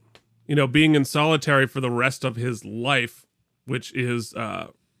about. You know, being in solitary for the rest of his life, which is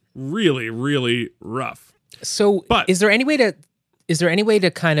really, really rough. So But- is there any way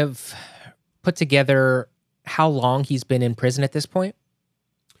to kind of put together how long he's been in prison at this point?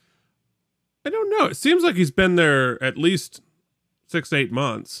 I don't know. It seems like he's been there at least 6 to 8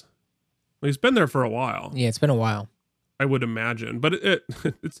 months. Well, he's been there for a while, Yeah, it's been a while. I would imagine. But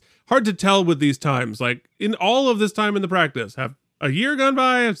it's hard to tell with these times. Like, in all of this time in the practice, have a year gone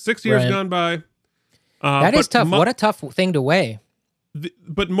by, have 6 years Right. gone by. That is but tough. What a tough thing to weigh.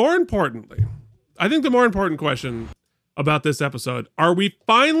 But more importantly, I think the more important question about this episode, are we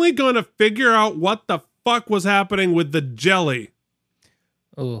finally going to figure out what the fuck was happening with the jelly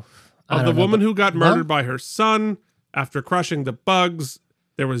Ooh, of the woman who got murdered by her son after crushing the bugs?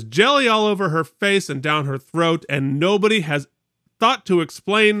 There was jelly all over her face and down her throat, and nobody has thought to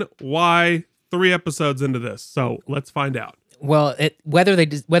explain why 3 episodes into this. So let's find out. Well, whether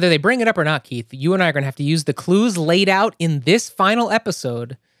they bring it up or not, Keith, you and I are going to have to use the clues laid out in this final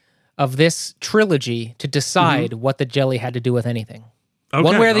episode of this trilogy to decide what the jelly had to do with anything. Okay,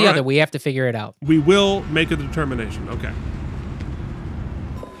 One way or the all other, right. we have to figure it out. We will make a determination. Okay.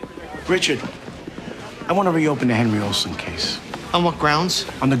 Richard, I want to reopen the Henry Olsen case. On what grounds?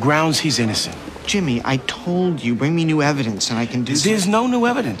 On the grounds he's innocent. Jimmy, I told you, bring me new evidence and I can do There's no new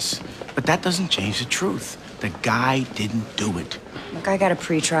evidence. But that doesn't change the truth. The guy didn't do it. Look, I got a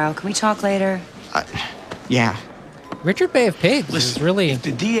pretrial. Can we talk later? Yeah. Richard Bay of Pigs is really... If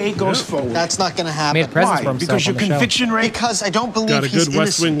the DA goes forward... That's not going to happen. Made a presence Why? for himself Because your on the show. conviction rate... Because I don't believe Got a he's good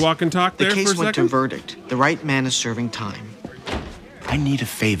West Wing innocent. walk and talk there The for a case went to second? verdict. The right man is serving time. I need a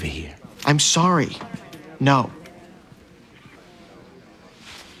favor here. I'm sorry. No.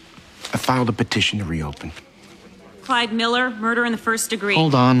 I filed a petition to reopen. Clyde Miller, murder in the first degree.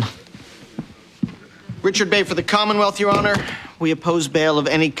 Hold on. Richard Bay for the Commonwealth, Your Honor. We oppose bail of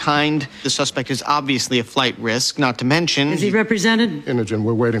any kind. The suspect is obviously a flight risk, not to mention... Is he represented? Inogen,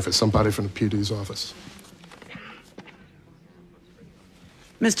 we're waiting for somebody from the PD's office.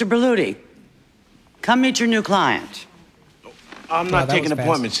 Mr. Berluti, come meet your new client. I'm not taking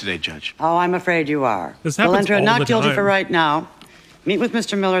appointments today, Judge. Oh, I'm afraid you are. This We'll happens enter a all not the guilty time. for right now. Meet with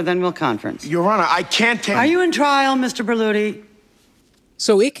Mr. Miller, then we'll conference. Your Honor, I can't take... Are you in trial, Mr. Berluti?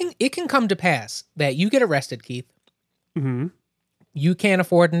 So it can come to pass that you get arrested, Keith. Mm-hmm. You can't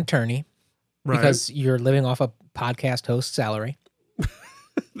afford an attorney Right. because you're living off a podcast host salary.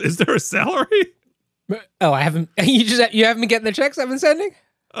 Is there a salary? Oh, I haven't. You haven't been getting the checks I've been sending.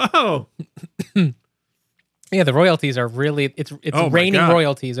 Oh, yeah. The royalties are really it's Oh my raining God.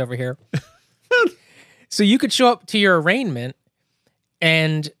 royalties over here. So you could show up to your arraignment,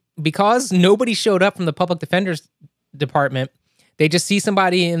 and because nobody showed up from the public defender's department, they just see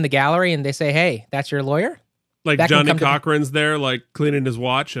somebody in the gallery and they say, "Hey, that's your lawyer." like That can Johnny come to- Cochran's there, like cleaning his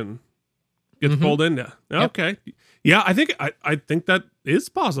watch and gets Mm-hmm. pulled into. Okay, yeah, I think that is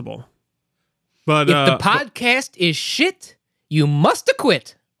possible. But If the podcast is shit, you must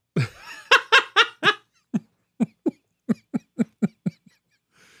acquit.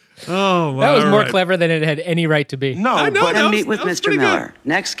 oh, That was all more right. clever than it had any right to be. No, I know, but... that Then was- meet with that was Mr. pretty good. Miller.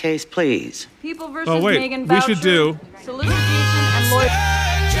 Next case, please. People versus Oh wait, Megan we Voucher, should do. Solicitation and Lloyd.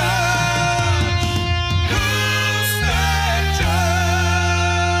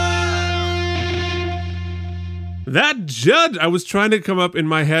 That judge, I was trying to come up in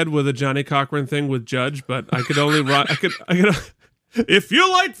my head with a Johnny Cochran thing with judge, but I could only run. I could. If you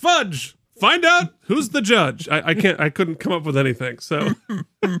like fudge, find out who's the judge. I can't. I couldn't come up with anything. So,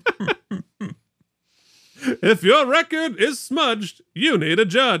 if your record is smudged, you need a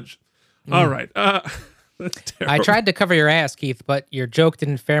judge. All right. That's terrible. I tried to cover your ass, Keith, but your joke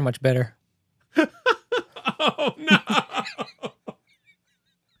didn't fare much better. Oh no.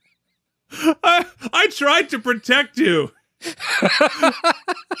 I tried to protect you.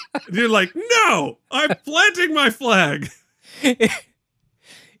 You're like, no, I'm planting my flag.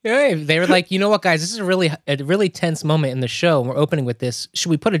 Yeah, they were like, you know what, guys, this is a really tense moment in the show. And we're opening with this. Should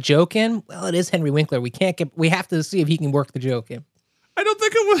we put a joke in? Well, it is Henry Winkler. We have to see if he can work the joke in. I don't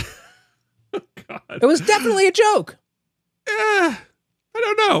think it was. Oh, God. It was definitely a joke. I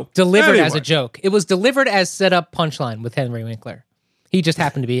don't know. Delivered as Anyway. a joke. It was delivered as set up punchline with Henry Winkler. He just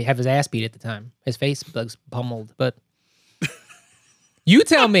happened to have his ass beat at the time. His face was pummeled. But you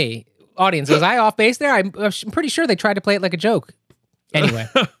tell me, audience, was I off base there? I'm pretty sure they tried to play it like a joke. Anyway.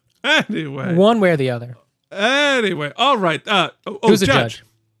 Anyway. One way or the other. Anyway. All right. Who's the judge?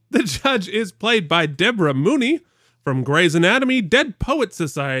 The judge is played by Deborah Mooney from Grey's Anatomy, Dead Poet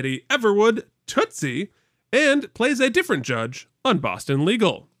Society, Everwood, Tootsie, and plays a different judge on Boston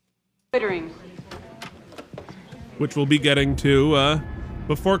Legal, which we'll be getting to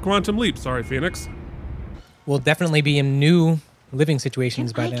before Quantum Leap. Sorry, Phoenix. We'll definitely be in new living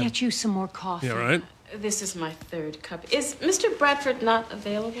situations by I then. get you some more coffee? Yeah, right. This is my third cup. Is Mr. Bradford not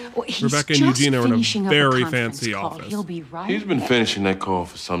available? Well, he's Rebecca and just Eugene are in a finishing up very conference fancy call. office. He'll be right. He's been finishing that call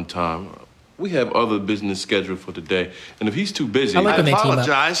for some time. We have other business scheduled for today, and if he's too busy... I like when they team up.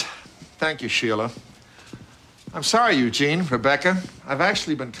 apologize. Thank you, Sheila. I'm sorry, Eugene, Rebecca. I've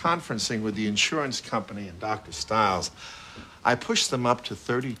actually been conferencing with the insurance company and Dr. Stiles. I pushed them up to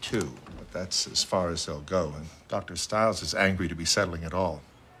 32, but that's as far as they'll go. And Dr. Stiles is angry to be settling it all.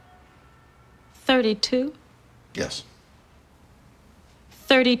 32? Yes.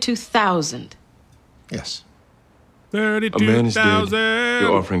 32,000. Yes. A man is dead. 32,000.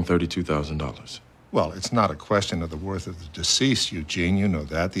 You're offering $32,000. Well, it's not a question of the worth of the deceased, Eugene. You know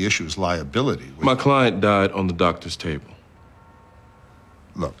that. The issue is liability. My client died on the doctor's table.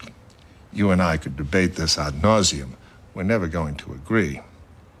 Look, you and I could debate this ad nauseum. We're never going to agree.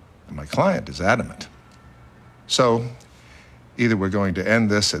 And my client is adamant. So, either we're going to end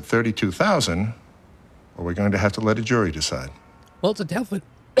this at 32,000, or we're going to have to let a jury decide. Well, it's a Delphin.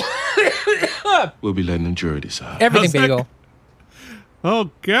 We'll be letting the jury decide. Everything, How's that? bagel.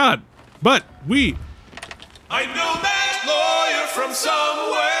 Oh, God. But I know that lawyer from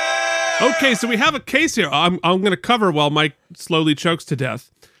somewhere. Okay, so we have a case here. I'm going to cover while Mike slowly chokes to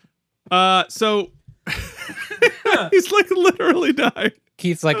death. So he's like literally dying.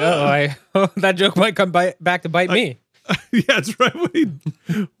 Keith's like, that joke might come back to bite me. Yeah, that's right.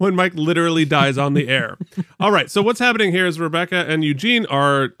 When Mike literally dies on the air. All right. So what's happening here is Rebecca and Eugene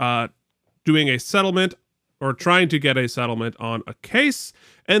are doing a settlement or trying to get a settlement on a case.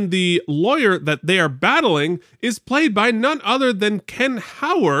 And the lawyer that they are battling is played by none other than Ken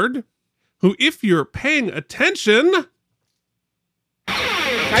Howard, who, if you're paying attention...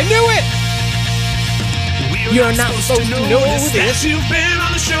 I knew it! You're not supposed to know this. You've been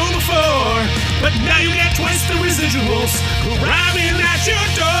on the show before, but now you get twice the residuals arriving at your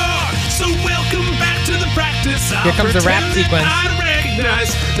door. So welcome back to the practice. Here comes the rap sequence. I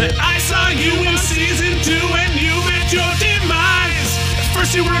recognize that I saw you in season 2 and you met your demise.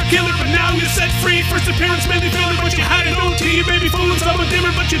 First you were a killer, but now you're set free. First appearance made me feel it, but you had it OT. You may be fooling someone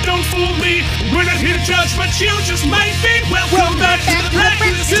different, but you don't fool me. We're not here to judge, but you just might be. Welcome back to the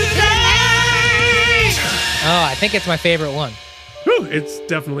practice today. Oh, I think it's my favorite one. Whew, it's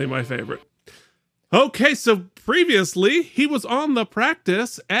definitely my favorite. Okay, so previously he was on The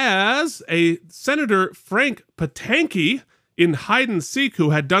Practice as a Senator Frank Patanke in Hide and Seek,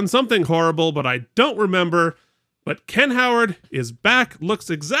 who had done something horrible, but I don't remember. But Ken Howard is back, looks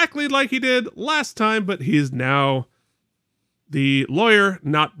exactly like he did last time, but he's now the lawyer,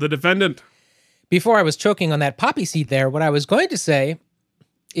 not the defendant. Before I was choking on that poppy seed there, what I was going to say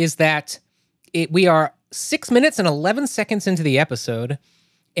is that we are 6 minutes and 11 seconds into the episode,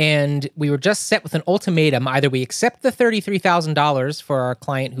 and we were just set with an ultimatum. Either we accept the $33,000 for our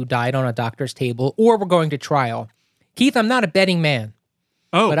client who died on a doctor's table, or we're going to trial. Keith, I'm not a betting man.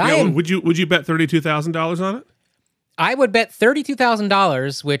 Oh, but yeah, would you bet $32,000 on it? I would bet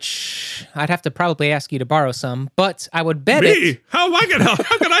 $32,000, which I'd have to probably ask you to borrow some, but I would bet it. How am I gonna help?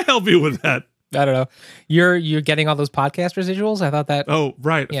 How can I help you with that? I don't know. You're getting all those podcast residuals? I thought that. Oh,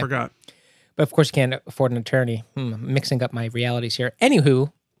 right. I forgot. But of course you can't afford an attorney. Mixing up my realities here.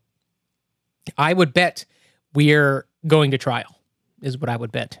 Anywho, I would bet we're going to trial is what I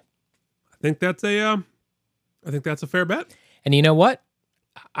would bet. I think that's a fair bet. And you know what?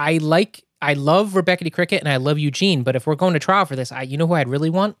 I love Rebecca D. Cricket and I love Eugene, but if we're going to trial for this, you know who I'd really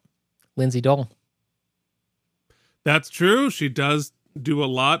want? Lindsay Dole. That's true. She does do a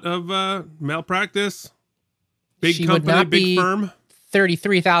lot of malpractice. Big She company, would not big be- firm.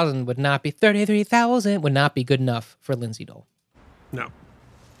 33,000 would not be 33,000 would not be good enough for Lindsay Dole. No.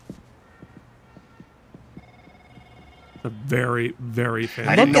 A very, very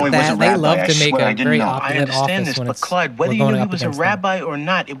famous. I didn't know he was a rabbi. They love I to make swear I a didn't very know. opulent I understand office this, when but it's- Clyde, whether we're you going knew he up was a against them. rabbi or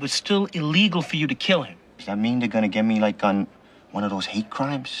not, it was still illegal for you to kill him. Does that mean they're gonna get me like on one of those hate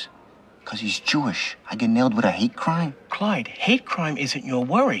crimes? Because he's Jewish. I get nailed with a hate crime? Clyde, hate crime isn't your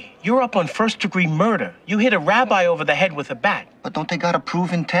worry. You're up on first-degree murder. You hit a rabbi over the head with a bat. But don't they gotta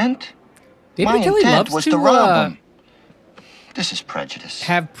prove intent? David My McKinley intent loves was to to rob him. This is prejudice.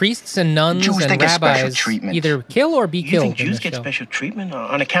 have priests and nuns Jews, they and get special rabbis treatment. either kill or be You killed. think in Jews this get show. special treatment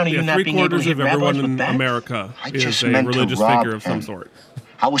on account of you Yeah, not being able to 3/4 hit of rabbis everyone with in bats? America I is just a meant to religious rob figure of some him. sort.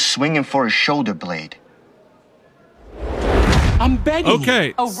 I was swinging for his shoulder blade. I'm begging Okay,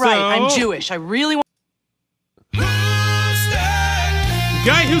 you. Oh, right. I'm so- Jewish. I really want.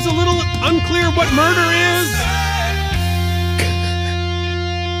 Guy who's a little unclear what murder is.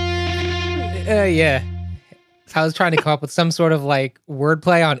 Yeah. I was trying to come up with some sort of like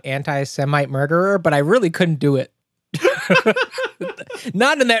wordplay on anti-Semite murderer, but I really couldn't do it.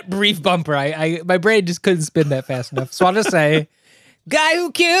 Not in that brief bumper. My brain just couldn't spin that fast enough. So I'll just say, guy who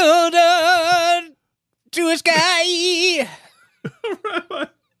killed a Jewish guy.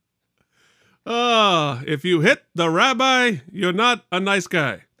 If you hit the rabbi, you're not a nice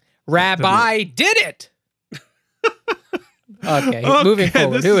guy. Rabbi did it. Okay, moving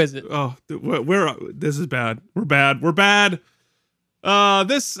forward. Who is it? Oh, this is bad. We're bad.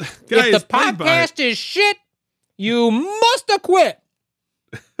 This guy If is the played by- podcast is shit, you must have quit.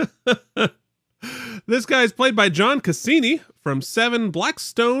 This guy is played by John Cassini from Seven,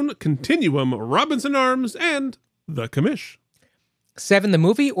 Blackstone, Continuum, Robinson Arms, and The Commish. Seven the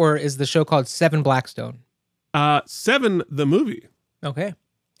movie, or is the show called Seven Blackstone? Seven the movie. Okay.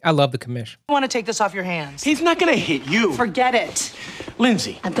 I love The Commish. I want to take this off your hands. He's not gonna hit you. Forget it.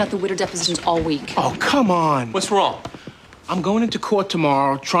 Lindsay. I've got the Witter depositions all week. Oh, come on. What's wrong? I'm going into court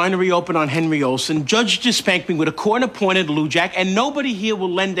tomorrow, trying to reopen on Henry Olsen. Judge just spanked me with a court-appointed Lujack, and nobody here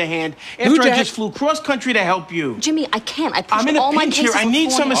will lend a hand after I Lujack? just flew cross-country to help you. Jimmy, I can't. I I'm pushed in a all my pinch here. cases I need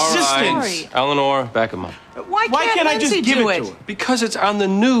before some now. assistance. Eleanor, back him up. Why can't I just Lindsay give do it to her? Because it's on the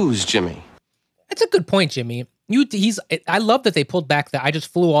news, Jimmy. That's a good point, Jimmy. I love that they pulled back that I just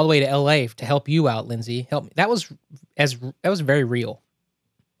flew all the way to LA to help you out, Lindsay. Help me. That was very real.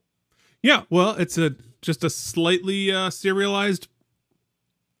 Yeah, well, it's just a slightly serialized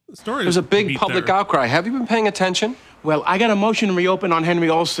story. There's a big beat public there. outcry. Have you been paying attention? Well, I got a motion to reopen on Henry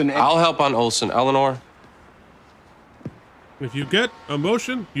Olsen. I'll help on Olsen. Eleanor? If you get a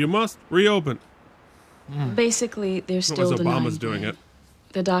motion, you must reopen. Basically, they're It still was denying Obama's doing it.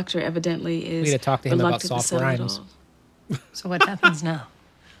 The doctor evidently is We had to talk to him about reluctant soft to sell it rhymes. all. So what happens now?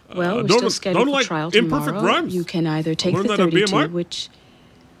 Well, we're don't- still scheduled don't for like trial imperfect tomorrow. rhymes. You can either take learned the that on 32, BMI. which...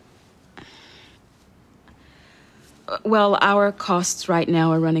 Well, our costs right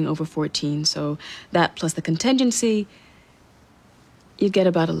now are running over 14, so that plus the contingency, you get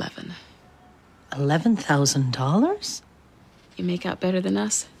about 11. $11,000? You make out better than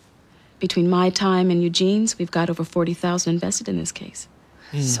us. Between my time and Eugene's, we've got over 40,000 invested in this case.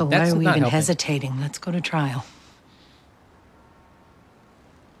 So why That's are we not even helping. hesitating? Let's go to trial.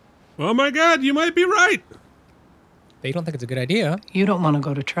 Oh my God, you might be right. They don't think it's a good idea. You don't want to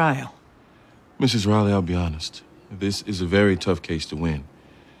go to trial. Mrs. Riley, I'll be honest. This is a very tough case to win.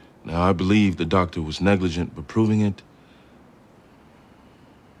 Now, I believe the doctor was negligent, but proving it...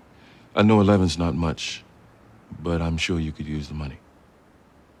 I know 11's not much, but I'm sure you could use the money.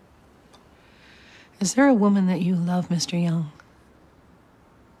 Is there a woman that you love, Mr. Young?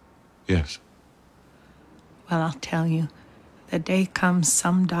 Yes. Well, I'll tell you. The day comes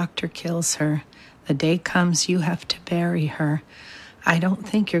some doctor kills her. The day comes you have to bury her. I don't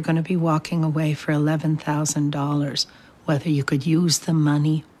think you're going to be walking away for $11,000, whether you could use the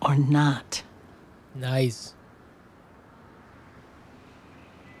money or not. Nice.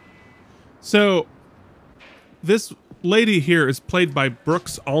 So, this lady here is played by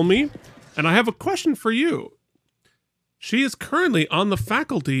Brooks Almy, and I have a question for you. She is currently on the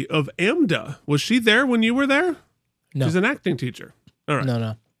faculty of AMDA. Was she there when you were there? No. She's an acting teacher. All right.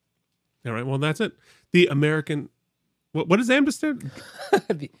 No. All right, well, that's it. The American... What does AMDA stand?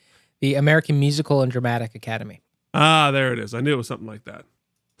 The American Musical and Dramatic Academy. Ah, there it is. I knew it was something like that.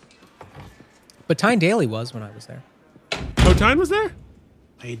 But Tyne Daly was when I was there. Oh, Tyne was there?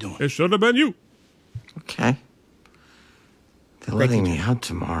 How you doing? It should have been you. Okay. They're letting me out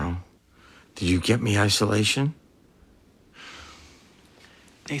tomorrow. Did you get me isolation?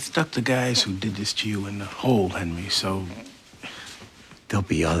 They stuck the guys who did this to you in the hole, Henry, so... There'll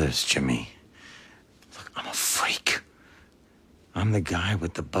be others, Jimmy. Look, I'm a freak. I'm the guy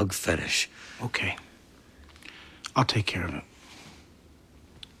with the bug fetish. Okay. I'll take care of it.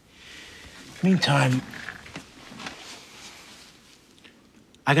 Meantime,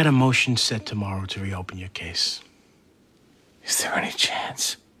 I got a motion set tomorrow to reopen your case. Is there any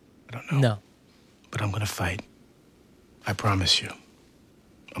chance? I don't know. No. But I'm gonna fight. I promise you.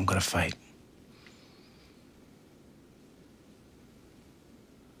 I'm gonna fight.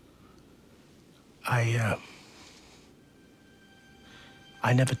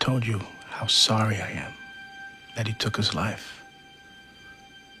 I never told you how sorry I am that he took his life.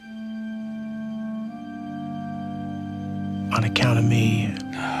 On account of me.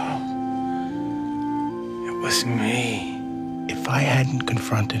 No. It was me. If I hadn't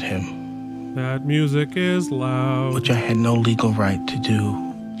confronted him, that music is loud. Which I had no legal right to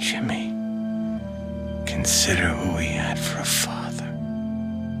do. Jimmy, consider who we had for a father.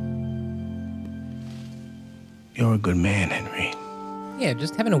 You're a good man, Henry. Yeah,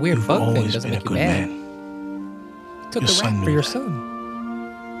 just having a weird You've bug thing always doesn't been make a you good bad. man. You took Your the son rap for knew your that. son.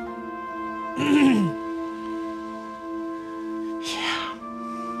 Yeah.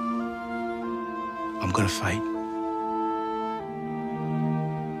 I'm gonna fight.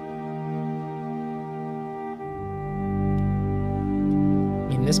 I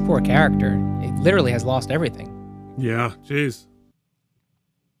mean, this poor character, it literally has lost everything. Yeah, jeez.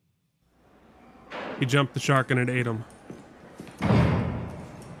 He jumped the shark and it ate him.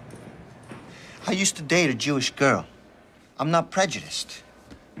 I used to date a Jewish girl. I'm not prejudiced.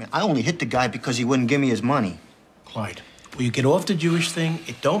 I mean, I only hit the guy because he wouldn't give me his money. Clyde, will you get off the Jewish thing?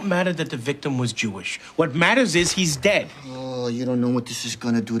 It don't matter that the victim was Jewish. What matters is he's dead. Oh, you don't know what this is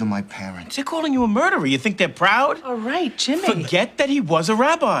gonna do to my parents. They're calling you a murderer. You think they're proud? All right, Jimmy. Forget that he was a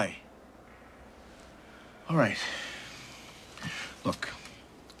rabbi. All right. Look,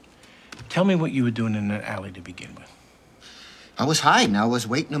 tell me what you were doing in that alley to begin with. I was hiding. I was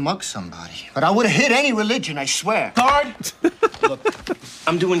waiting to mug somebody. But I would have hit any religion, I swear. Guard! Look,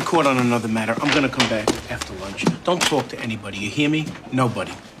 I'm doing court on another matter. I'm gonna come back after lunch. Don't talk to anybody. You hear me?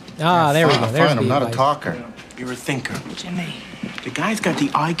 Nobody. Ah, there we go. There's Fine, I'm the not a advice. talker. You're a thinker. Jimmy. The guy's got the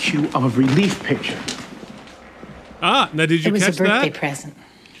IQ of a relief pitcher. Ah, now did you It was catch a birthday that? present.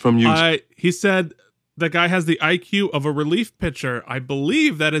 From you. He said the guy has the IQ of a relief pitcher. I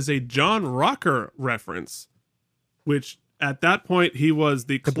believe that is a John Rocker reference, which at that point he was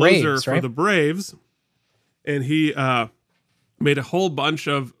the closer Braves, for right? the Braves, and he made a whole bunch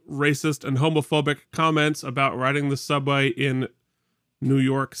of racist and homophobic comments about riding the subway in New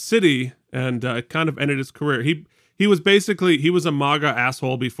York City, and it kind of ended his career. He was basically, he was a MAGA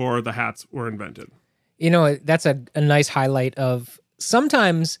asshole before the hats were invented. You know, that's a nice highlight of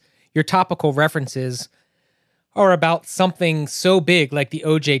sometimes your topical references are about something so big like the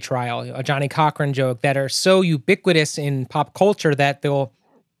OJ trial, a Johnny Cochran joke, that are so ubiquitous in pop culture that they'll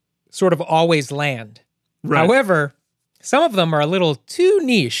sort of always land. Right. However, some of them are a little too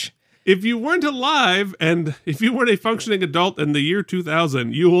niche. If you weren't alive and if you weren't a functioning adult in the year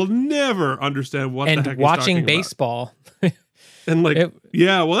 2000, you will never understand what the heck And he's watching talking baseball. And like,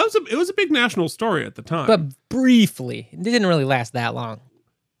 yeah, well, it was a big national story at the time. But briefly. It didn't really last that long.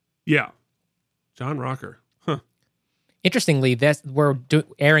 Yeah. John Rocker. Huh. Interestingly, we're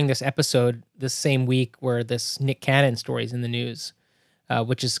airing this episode the same week where this Nick Cannon story is in the news,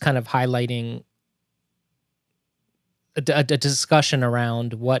 which is kind of highlighting a discussion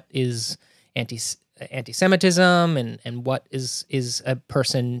around what is anti-Semitism and what is a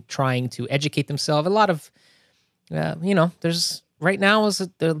person trying to educate themselves. A lot of, there's right now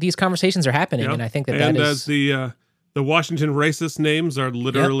these conversations are happening, and I think that is as the Washington racist names are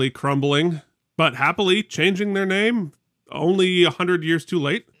literally crumbling, but happily changing their name only 100 years too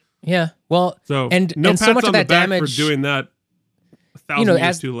late. Yeah, well, so and no so pats much on of that the back damage for doing that. 1,000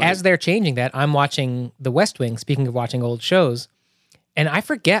 years too late. As they're changing that, I'm watching The West Wing. Speaking of watching old shows, and I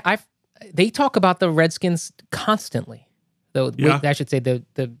forget they talk about the Redskins constantly. Though I should say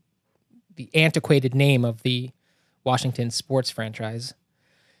the antiquated name of the Washington sports franchise.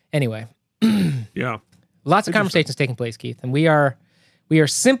 Anyway, yeah, lots of conversations taking place, Keith, and we are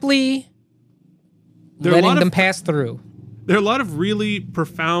simply letting them pass through. There are a lot of really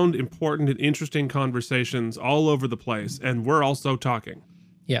profound, important, and interesting conversations all over the place, and we're also talking.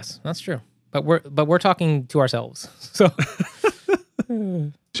 Yes, that's true. But we're talking to ourselves. So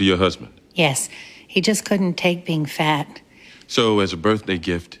To your husband. Yes, he just couldn't take being fat. So as a birthday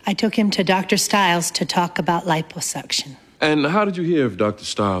gift. I took him to Dr. Stiles to talk about liposuction. And how did you hear of Dr.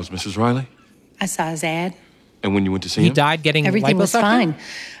 Stiles, Mrs. Riley? I saw his ad. And when you went to see him? He died getting Everything was liposuction? fine.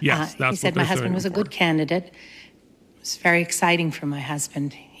 Yes, he said my husband was a good candidate. It was very exciting for my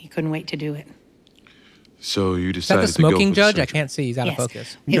husband. He couldn't wait to do it. So you Is that decided the smoking to go for judge? the I can't see. He's out of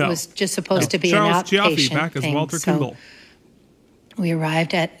focus. It was just supposed to be Charles an outpatient Chiaffi back as thing. Walter So Kimball. we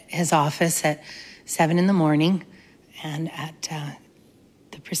arrived at his office at 7 in the morning, and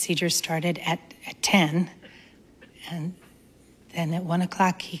the procedure started at 10, and then at 1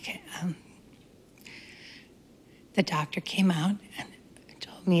 o'clock the doctor came out and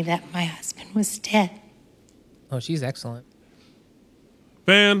told me that my husband was dead. Oh, she's excellent.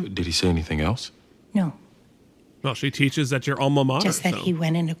 Bam. Did he say anything else? No, Well, she teaches at your alma mater. just that so. he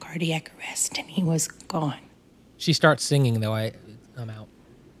went into cardiac arrest and he was gone. She starts singing though. I'm out.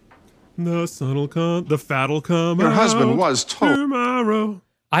 The sun'll come, the fat'll come Your out husband was told. tomorrow.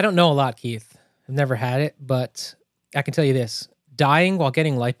 I don't know a lot, Keith. I've never had it, but I can tell you this: dying while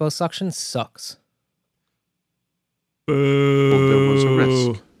getting liposuction sucks. Boo. Well, there was a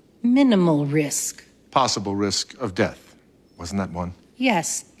risk. Minimal risk. Possible risk of death. Wasn't that one?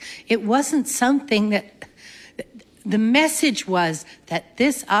 Yes, it wasn't something that. The message was that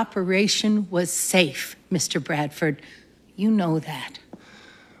this operation was safe, Mr. Bradford. You know that.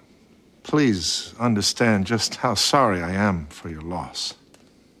 Please understand just how sorry I am for your loss.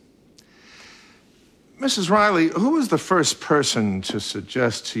 Mrs. Riley, who was the first person to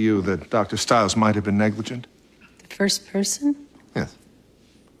suggest to you that Dr. Stiles might have been negligent? The first person? Yes.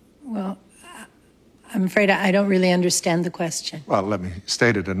 Well, I'm afraid I don't really understand the question. Well, let me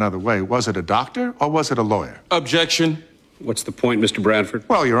state it another way. Was it a doctor or was it a lawyer? Objection. What's the point, Mr. Bradford?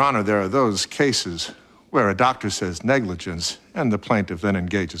 Well, Your Honor, there are those cases where a doctor says negligence and the plaintiff then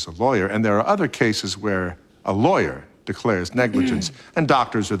engages a lawyer, and there are other cases where a lawyer declares negligence and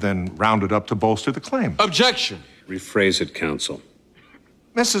doctors are then rounded up to bolster the claim. Objection. Rephrase it, counsel.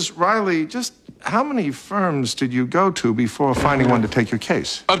 Mrs. Riley, just how many firms did you go to before finding one to take your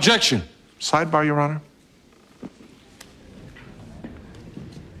case? Objection. Sidebar, Your Honor.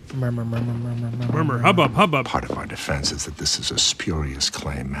 Murmur, hubbub, hubbub. Part of our defense is that this is a spurious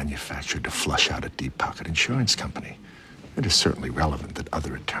claim manufactured to flush out a deep-pocket insurance company. It is certainly relevant that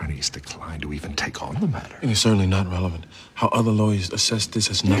other attorneys declined to even take on the matter. It is certainly not relevant. How other lawyers assess this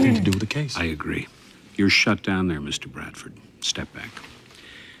has nothing to do with the case. I agree. You're shut down there, Mr. Bradford. Step back.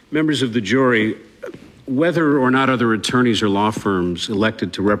 Members of the jury, whether or not other attorneys or law firms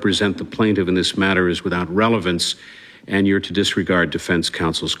elected to represent the plaintiff in this matter is without relevance, and you're to disregard defense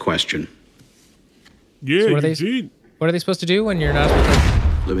counsel's question. Yeah, So what are they supposed to do when you're not supposed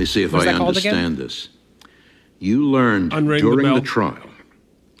to? Let me see if What's I that called again? understand this. You learned Unring the during bell. the trial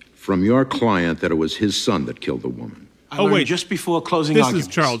from your client that it was his son that killed the woman. I learned just before closing This arguments.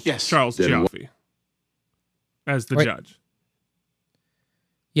 is Charles Then Chiaffi as the Wait. judge.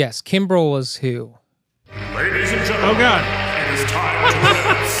 Yes, Kimbrel was who? Ladies and gentlemen, Oh God! it is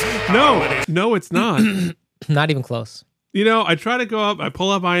time to No, it's not. Not even close. You know, I try to go up. I pull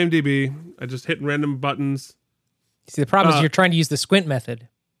up IMDb. I just hit random buttons. See, the problem is you're trying to use the squint method.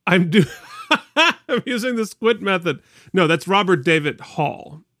 I'm using the squint method. No, that's Robert David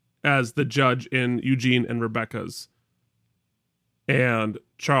Hall as the judge in Eugene and Rebecca's, and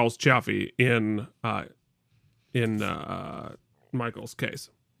Charles Chiaffi in Michael's case.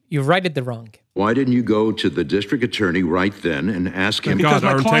 You righted the wrong. Why didn't you go to the district attorney right then and ask him? God,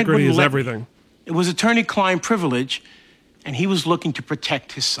 our integrity is let me. everything. It was attorney-client privilege, and he was looking to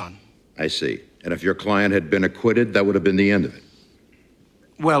protect his son. I see. And if your client had been acquitted, that would have been the end of it.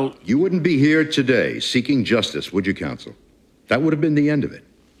 Well, you wouldn't be here today seeking justice, would you, counsel? That would have been the end of it.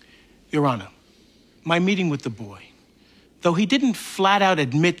 Your Honor, my meeting with the boy, though he didn't flat out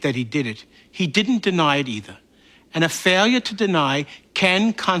admit that he did it, he didn't deny it either. And a failure to deny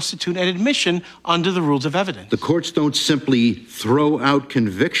can constitute an admission under the rules of evidence. The courts don't simply throw out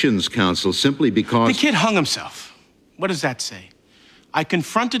convictions, counsel, simply because... The kid hung himself. What does that say? I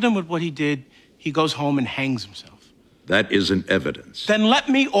confronted him with what he did. He goes home and hangs himself. That isn't evidence. Then let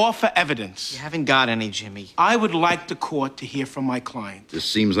me offer evidence. You haven't got any, Jimmy. I would like the court to hear from my client. This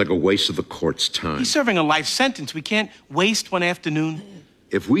seems like a waste of the court's time. He's serving a life sentence. We can't waste one afternoon.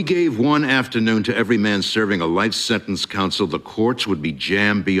 If we gave one afternoon to every man serving a life sentence, counsel, the courts would be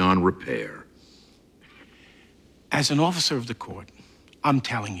jammed beyond repair. As an officer of the court, I'm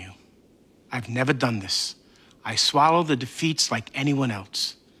telling you, I've never done this. I swallow the defeats like anyone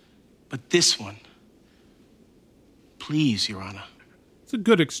else. But this one, please, Your Honor. It's a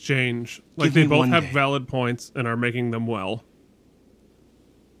good exchange. Like, Give they me both one have day. valid points and are making them well.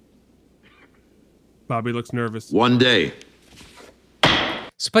 Bobby looks nervous. One day.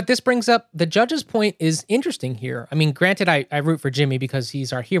 So, but this brings up the judge's point is interesting here. I mean, granted, I root for Jimmy because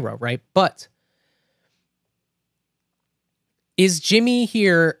he's our hero, right? But is Jimmy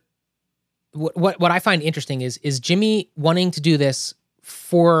here? What I find interesting is Jimmy wanting to do this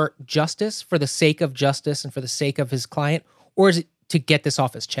for justice, for the sake of justice and for the sake of his client, or is it to get this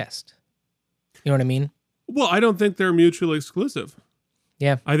off his chest? You know what I mean? Well, I don't think they're mutually exclusive.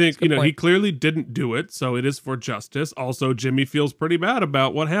 Yeah. I think, he he clearly didn't do it, so it is for justice. Also, Jimmy feels pretty bad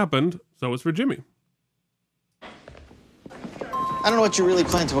about what happened, so it's for Jimmy. I don't know what you really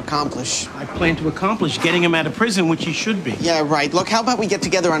plan to accomplish. I plan to accomplish getting him out of prison, which he should be. Yeah, right. Look, how about we get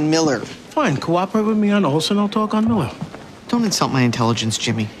together on Miller? Fine, cooperate with me on Olson, I'll talk on Miller. Don't insult my intelligence,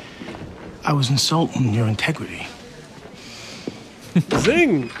 Jimmy. I was insulting your integrity.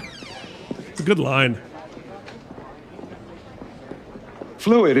 Zing! It's a good line.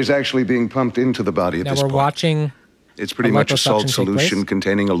 Fluid is actually being pumped into the body at Now this we're point. watching. It's pretty a much a liposuction salt take solution place.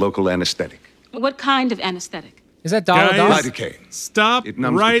 containing a local anesthetic. What kind of anesthetic? Is that Donald Guys, Duck? Lidocaine. Stop It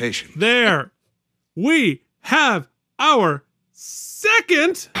numbs the right patient. there. We have our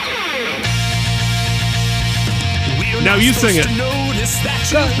second. Now you sing it. Oh,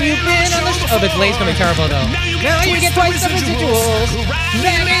 the delay's gonna be terrible though. Now you get twice the residuals.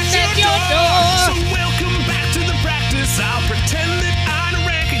 Banging at your door. So welcome back to the practice. I'll pretend that I don't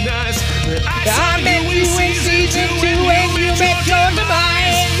recognize that I met you in season 2 and you met your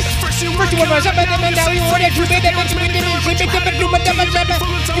demise. First you were something and now you wanted to be the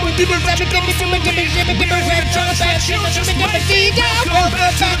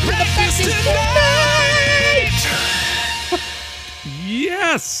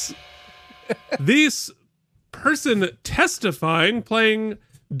Yes. This person testifying, playing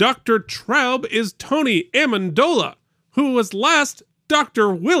Dr. Traub, is Tony Amendola, who was last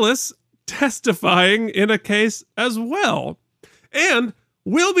Dr. Willis testifying in a case as well. And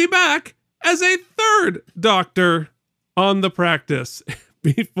will be back as a third doctor on the practice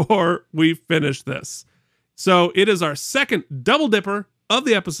before we finish this. So it is our second double dipper of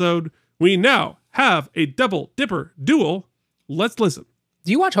the episode. We now have a double dipper duel. Let's listen.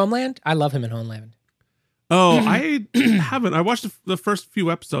 Do you watch Homeland? I love him in Homeland. Oh, I haven't. I watched the first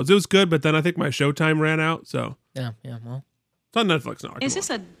few episodes. It was good, but then I think my Showtime ran out. So Yeah, well. It's on Netflix now. Is this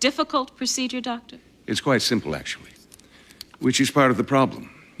a difficult procedure, Doctor? It's quite simple, actually, which is part of the problem.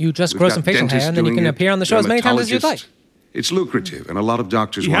 You just We've grow got some facial dentists hair and then you doing can it, appear on the show as many times as you'd like. dermatologists. It's lucrative, and a lot of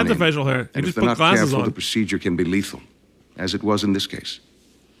doctors He want had the in. facial hair. He And just if they're put not glasses careful, on. the procedure can be lethal, as it was in this case.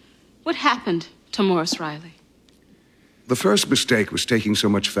 What happened to Morris Riley? The first mistake was taking so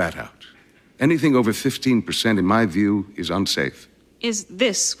much fat out. Anything over 15%, in my view, is unsafe. Is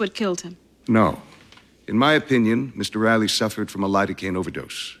this what killed him? No. In my opinion, Mr. Riley suffered from a lidocaine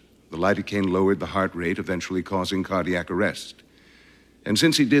overdose. The lidocaine lowered the heart rate, eventually causing cardiac arrest. And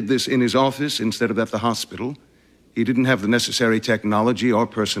since he did this in his office instead of at the hospital, he didn't have the necessary technology or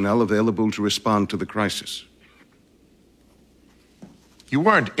personnel available to respond to the crisis. You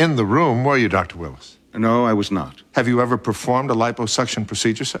weren't in the room, were you, Dr. Willis? No, I was not. Have you ever performed a liposuction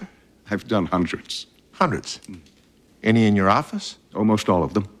procedure, sir? I've done hundreds. Hundreds. Any in your office? Almost all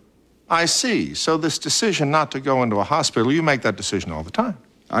of them. I see. So this decision not to go into a hospital, you make that decision all the time.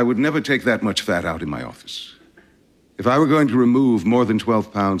 I would never take that much fat out in my office. If I were going to remove more than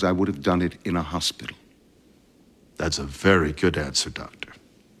 12 pounds, I would have done it in a hospital. That's a very good answer, Doctor.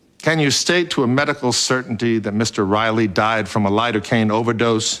 Can you state to a medical certainty that Mr. Riley died from a lidocaine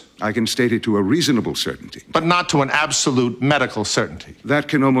overdose? I can state it to a reasonable certainty. But not to an absolute medical certainty. That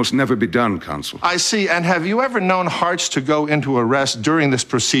can almost never be done, Counsel. I see. And have you ever known hearts to go into arrest during this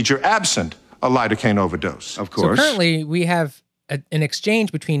procedure absent a lidocaine overdose? Of course. So currently, we have an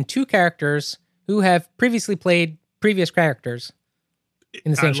exchange between two characters who have previously played previous characters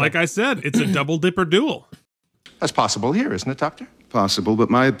in the same show. Like I said, it's a double dipper duel. That's possible here, isn't it, Doctor? Possible, but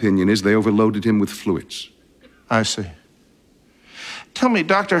my opinion is they overloaded him with fluids. I see. Tell me,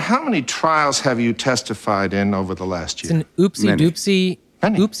 Doctor, how many trials have you testified in over the last year? It's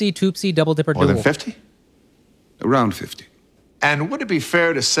an oopsie-doopsie double dipper duel. More than 50? Around 50. And would it be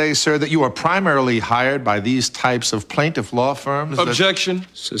fair to say, sir, that you are primarily hired by these types of plaintiff law firms? Objection.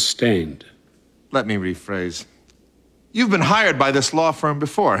 Sustained. Let me rephrase. You've been hired by this law firm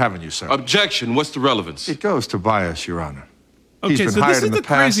before, haven't you, sir? Objection. What's the relevance? It goes to bias, Your Honor. Okay, He's been so hired this is in the the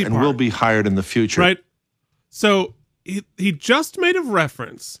past crazy and part. will be hired in the future. Right. So he just made a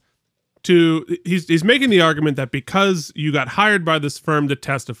reference to, he's making the argument that because you got hired by this firm to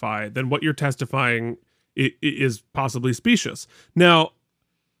testify, then what you're testifying is possibly specious. Now,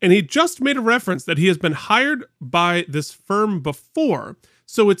 and he just made a reference that he has been hired by this firm before.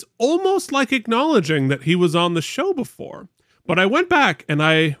 So it's almost like acknowledging that he was on the show before. But I went back and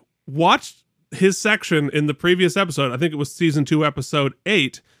I watched his section in the previous episode. I think it was season 2, episode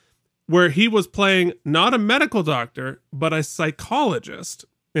 8, where he was playing not a medical doctor, but a psychologist.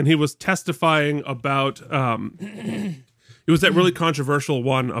 And he was testifying about, it was that really controversial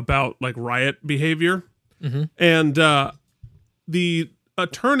one about like riot behavior. Mm-hmm. And the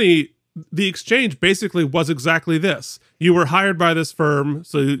attorney, the exchange basically was exactly this. You were hired by this firm,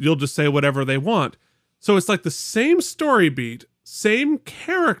 so you'll just say whatever they want. So it's like the same story beat, same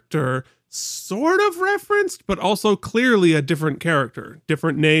character, sort of referenced, but also clearly a different character,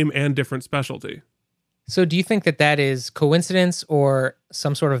 different name, and different specialty. So do you think that that is coincidence or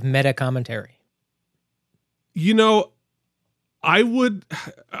some sort of meta commentary? You know, I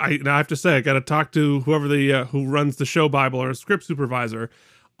have to say, I got to talk to whoever who runs the show Bible or a script supervisor.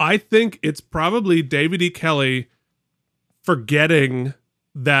 I think it's probably David E. Kelley forgetting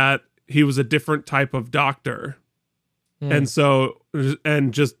that he was a different type of doctor. And so,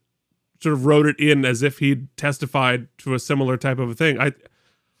 and just sort of wrote it in as if he'd testified to a similar type of a thing.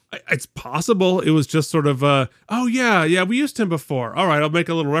 It's possible it was just sort of oh yeah, we used him before. All right, I'll make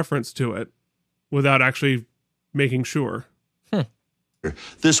a little reference to it without actually making sure.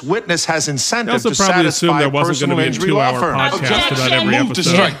 This witness has incentive I also to probably assumed satisfy there wasn't going to be a personal injury law 2-hour firms. podcast about every Move episode. to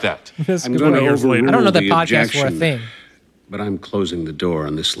strike that. I'm going to overrule I don't know that the podcasts were a objection, thing. but I'm closing the door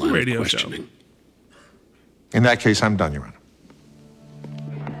on this line Radio of show. questioning. In that case, I'm done, Your Honor.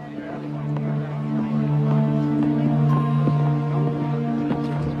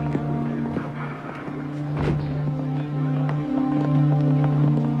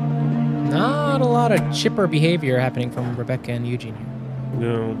 Not a lot of chipper behavior happening from Rebecca and Eugene here.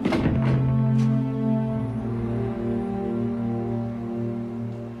 No.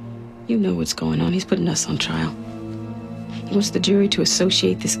 You know what's going on. He's putting us on trial. He wants the jury to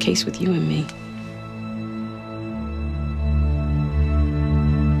associate this case with you and me.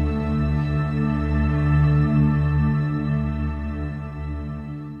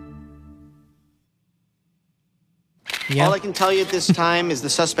 Yeah. All I can tell you at this time is the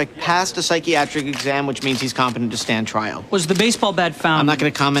suspect passed a psychiatric exam, which means he's competent to stand trial. Was the baseball bat found? I'm not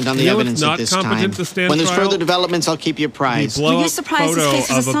going to comment on the You know evidence it's at not this competent time. to stand When there's trial? further developments, I'll keep you apprised. The blow-up Were you surprised this photo case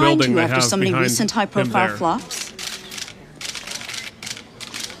was of a assigned to building you they after have so many behind recent him high-profile there. flops?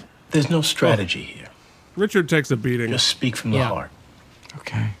 There's no strategy here. Richard takes a beating. Just speak from the Yeah. heart.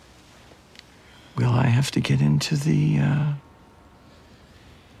 Okay. Will I have to get into the,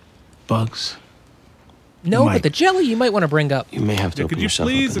 Bugs. No, might- but the jelly you might want to bring up. You may have to Yeah, open could you yourself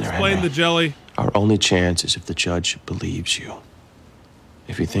please up in there, explain Henry. the jelly? Our only chance is if the judge believes you.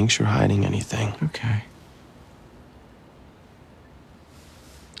 If he thinks you're hiding anything, Okay.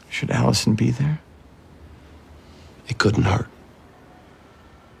 Should Allison be there? it couldn't hurt.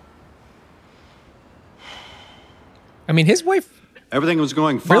 I mean, his wife Everything was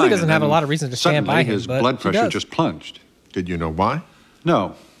going fine. really doesn't and have a then lot of reason to stand by suddenly him, his but blood she pressure does. just plunged. Did you know why?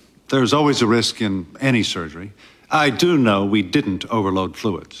 No, there's always a risk in any surgery. I do know we didn't overload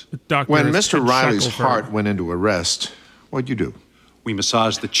fluids. Doctor When is Mr. Ted Riley's Shackelford. heart went into arrest, what'd you do? We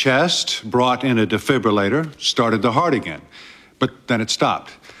massaged the chest, brought in a defibrillator, started the heart again. But then it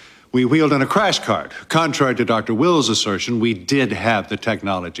stopped. We wheeled in a crash cart. Contrary to Dr. Will's assertion, we did have the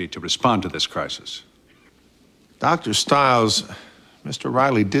technology to respond to this crisis. Dr. Stiles, Mr.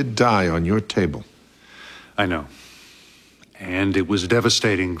 Riley did die on your table. I know. And it was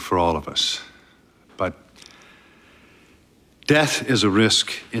devastating for all of us. But death is a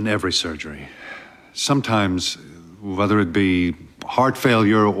risk in every surgery. Sometimes, whether it be heart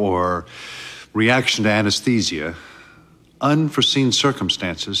failure or reaction to anesthesia, unforeseen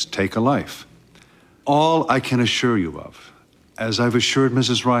circumstances take a life. All I can assure you of, as I've assured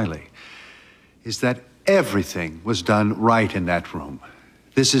Mrs. Riley, is that everything was done right in that room.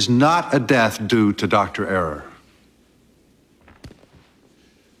 This is not a death due to doctor error.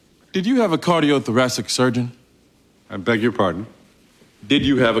 Did you have a cardiothoracic surgeon? I beg your pardon? Did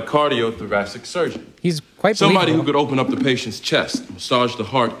you have a cardiothoracic surgeon? He's quite Somebody believable. who could open up the patient's chest, massage the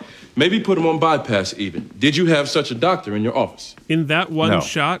heart, maybe put him on bypass even. Did you have such a doctor in your office? In that one No.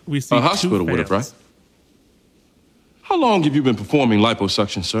 shot, we see A hospital two would have, fans. right? How long have you been performing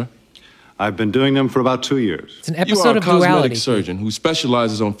liposuction, sir? I've been doing them for about 2 years. It's an You are episode a of cosmetic Duality. surgeon who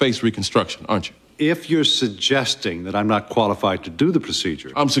specializes on face reconstruction, aren't you? If you're suggesting that I'm not qualified to do the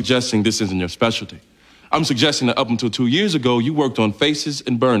procedure, I'm suggesting this isn't your specialty. I'm suggesting that up until 2 years ago, you worked on faces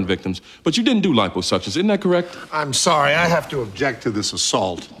and burn victims, but you didn't do liposuctions. Isn't that correct? I'm sorry, I have to object to this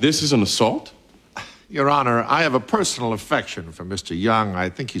assault. This is an assault? Your Honor, I have a personal affection for Mr. Young. I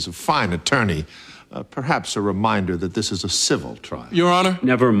think he's a fine attorney. Perhaps a reminder that this is a civil trial. Your Honor?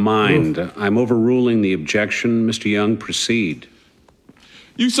 Never mind. I'm overruling the objection. Mr. Young, proceed.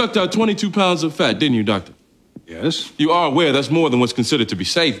 You sucked out 22 pounds of fat, didn't you, Doctor? yes? You are aware that's more than what's considered to be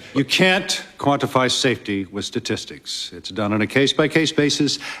safe. You can't quantify safety with statistics. It's done on a case-by-case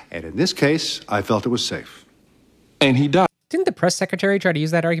basis, and in this case, I felt it was safe. And he died. Didn't the press secretary try to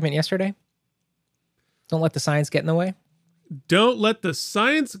use that argument yesterday? Don't let the science get in the way. Don't let the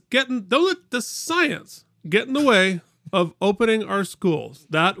science get in the way of opening our schools.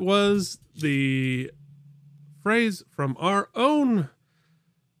 That was the phrase from our own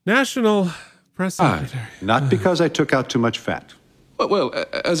national press secretary. Not because I took out too much fat. Well,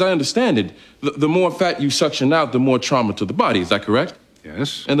 as I understand it, the more fat you suction out, the more trauma to the body. Is that correct?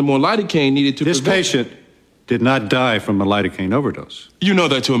 Yes. And the more lidocaine needed to This prevent... patient did not die from a lidocaine overdose. You know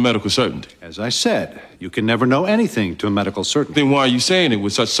that to a medical certainty. As I said, you can never know anything to a medical certainty. Then why are you saying it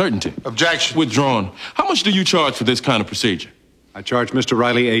with such certainty? Objection. Withdrawn. How much do you charge for this kind of procedure? I charged Mr.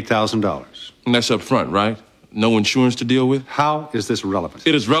 Riley $8,000. And that's up front, right? No insurance to deal with? How is this relevant?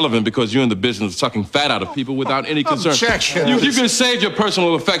 It is relevant because you're in the business of sucking fat out of people without any concern. Objection. You can save your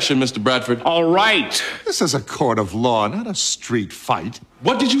personal affection, Mr. Bradford. All right. This is a court of law, not a street fight.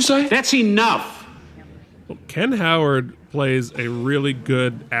 What did you say? That's enough. Ken Howard plays a really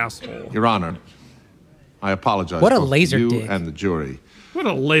good asshole. Your Honor, I apologize What a both to laser you dick. and the jury What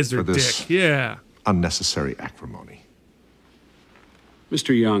a laser for this dick. Yeah. unnecessary acrimony.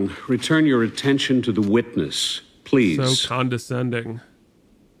 Mr. Young, return your attention to the witness, please. So condescending.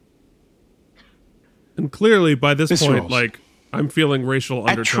 And clearly, by this Mr. point, Rolls. like, I'm feeling racial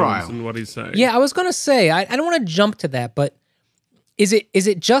At undertones trial. in what he's saying. Yeah, I was gonna say I don't want to jump to that, but is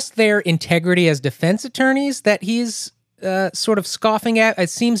it just their integrity as defense attorneys that he's sort of scoffing at?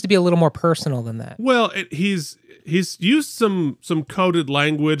 It seems to be a little more personal than that. Well, he's used some coded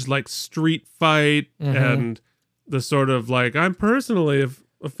language like street fight and the sort of like, I'm personally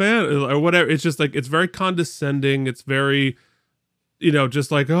a fan or whatever. It's just like, it's very condescending. It's very, just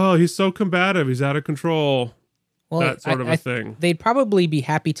like, oh, he's so combative. He's out of control. Well, that sort of a thing. They'd probably be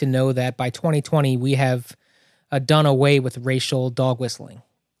happy to know that by 2020 we have done away with racial dog whistling.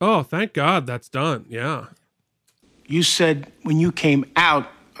 Oh, thank God that's done. Yeah. You said when you came out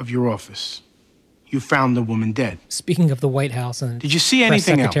of your office, you found the woman dead. Speaking of the White House and Did you see press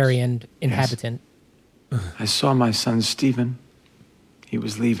anything else? secretary and inhabitant. I saw my son, Stephen. He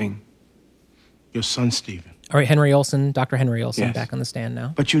was leaving. Your son, Stephen. All right, Henry Olsen, Dr. Henry Olsen, Yes. back on the stand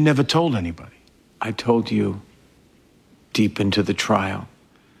now. But you never told anybody. I told you deep into the trial.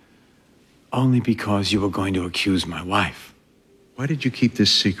 Only because you were going to accuse my wife. Why did you keep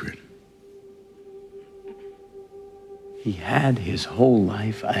this secret? He had his whole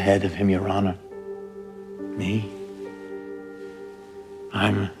life ahead of him, Your Honor. Me?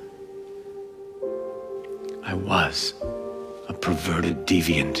 I was a perverted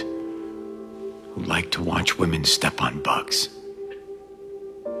deviant who liked to watch women step on bugs.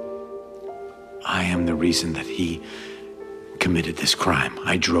 I am the reason that he committed this crime.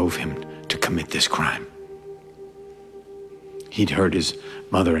 I drove him to commit this crime. He'd heard his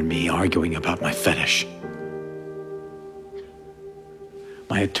mother and me arguing about my fetish.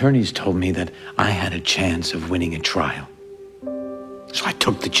 My attorneys told me that I had a chance of winning a trial. So I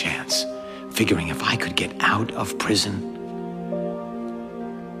took the chance, figuring if I could get out of prison,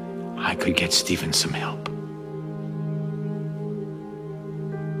 I could get Stephen some help.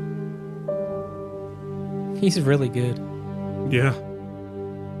 He's really good. Yeah.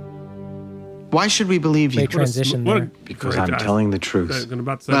 Why should we believe you? Great transition there. Because I'm telling the truth.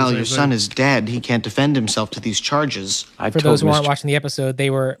 Well, your son is dead. He can't defend himself to these charges. For those who aren't watching the episode,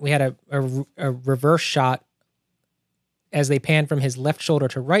 we had a reverse shot as they panned from his left shoulder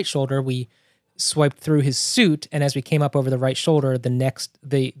to right shoulder. We swiped through his suit, and as we came up over the right shoulder,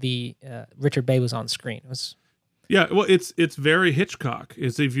 the Richard Bay was on screen. It was well, it's very Hitchcock.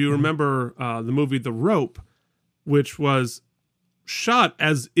 If you remember the movie The Rope, which was shot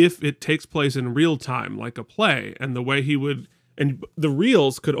as if it takes place in real time, like a play, and the way the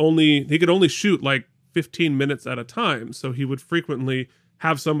reels could only shoot like 15 minutes at a time, so he would frequently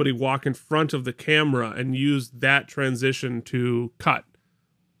have somebody walk in front of the camera and use that transition to cut.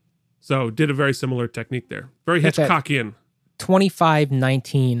 So did a very similar technique there. Very Hitchcockian.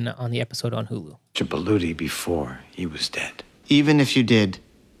 2519 on the episode on Hulu. Beluti before he was dead. Even if you did,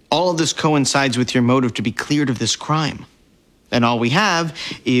 all of this coincides with your motive to be cleared of this crime. And all we have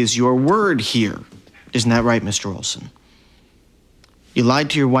is your word here. Isn't that right, Mr. Olson? You lied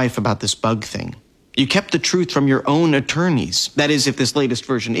to your wife about this bug thing. You kept the truth from your own attorneys. That is, if this latest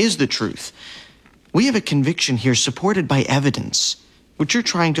version is the truth. We have a conviction here supported by evidence, which you're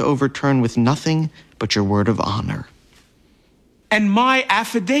trying to overturn with nothing but your word of honor. And my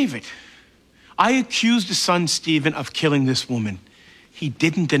affidavit. I accused the son, Stephen, of killing this woman. He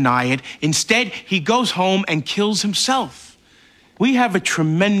didn't deny it. Instead, he goes home and kills himself. We have a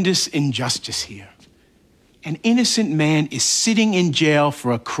tremendous injustice here. An innocent man is sitting in jail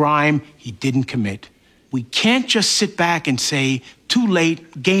for a crime he didn't commit. We can't just sit back and say, too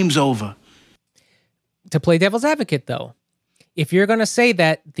late, game's over. To play devil's advocate, though, if you're going to say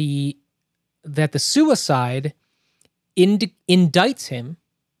that the suicide indicts him,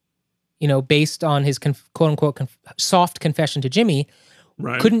 based on his quote unquote soft confession to Jimmy,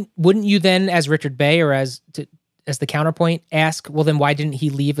 right? Wouldn't you then, as Richard Bay or as the counterpoint, ask, well, then why didn't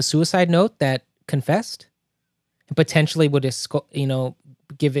he leave a suicide note that confessed and potentially would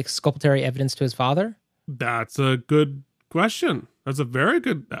give exculpatory evidence to his father? That's a good question. That's a very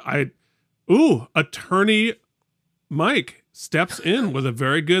good. Attorney Mike steps in with a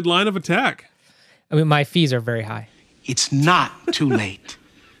very good line of attack. I mean, my fees are very high. It's not too late.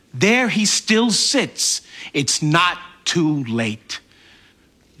 There he still sits. It's not too late.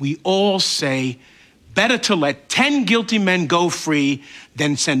 We all say, better to let 10 guilty men go free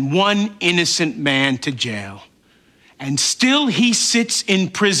than send one innocent man to jail. And still he sits in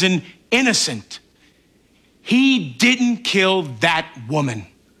prison innocent. He didn't kill that woman.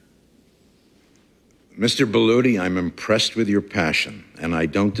 Mr. Beluti, I'm impressed with your passion, and I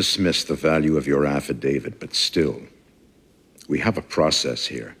don't dismiss the value of your affidavit, but still, we have a process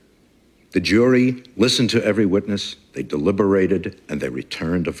here. The jury listened to every witness, they deliberated, and they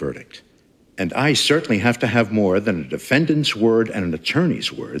returned a verdict. And I certainly have to have more than a defendant's word and an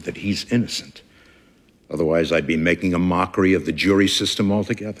attorney's word that he's innocent. Otherwise, I'd be making a mockery of the jury system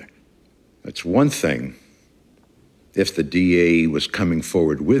altogether. That's one thing if the DA was coming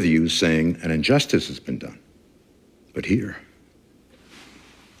forward with you saying an injustice has been done. But here,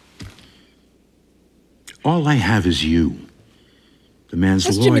 all I have is you, the man's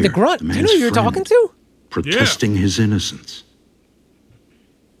That's lawyer. Jimmy the Grunt. The Do you man's know who you're friend, talking to? protesting his innocence.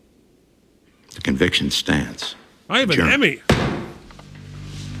 The conviction stands. I have an Adjourned. Emmy.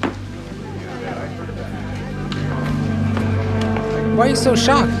 Why are you so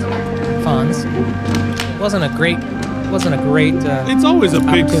shocked, Fonz? Wasn't a great. It's always a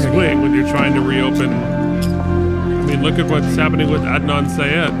big opportunity. swing when you're trying to reopen. I mean, look at what's happening with Adnan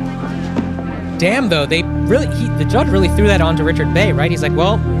Syed. Damn, though, the judge really threw that onto Richard Bay, right? He's like,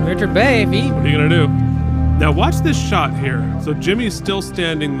 well, Richard Bay, What are you gonna do? Now watch this shot here. So Jimmy's still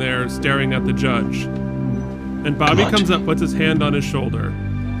standing there staring at the judge. And Bobby comes up, puts his hand on his shoulder.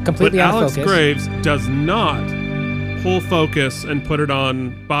 Completely but out of Alex focus. Graves does not pull focus and put it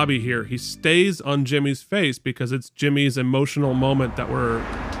on Bobby here. He stays on Jimmy's face because it's Jimmy's emotional moment that we're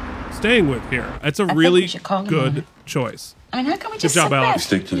staying with here. It's a really good choice. I mean, how can we Good just job, sit back? Alex.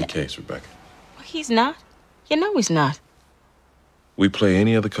 Stick to the case, Rebecca. Well, he's not. You know he's not. We play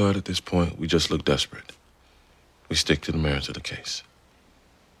any other card at this point, we just look desperate. We stick to the merits of the case.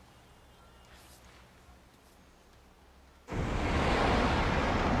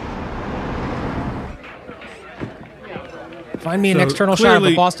 Find me an So external shot of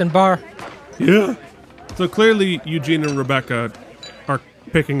clearly- a Boston bar. Yeah. So clearly Eugene and Rebecca are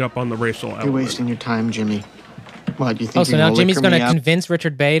picking up on the racial You're element. wasting your time, Jimmy. What, you think Oh, so you're now gonna Jimmy's liquor going me to up? convince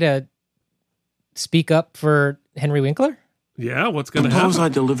Richard Bay to speak up for Henry Winkler? Yeah, what's going to Suppose happen? I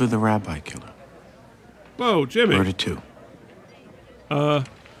deliver the rabbi killer. Whoa, Jimmy. Murder 2.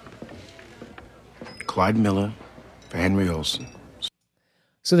 Clyde Miller, for Henry Olson.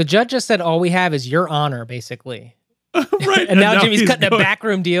 So the judge just said, all we have is your honor, basically. Right. And now Jimmy's cutting a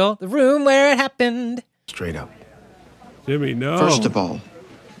backroom deal. The room where it happened. Straight up. Jimmy, no. First of all,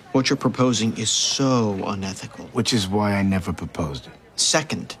 what you're proposing is so unethical. Which is why I never proposed it.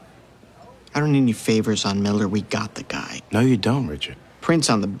 Second, I don't need any favors on Miller. We got the guy. No, you don't, Richard. Prints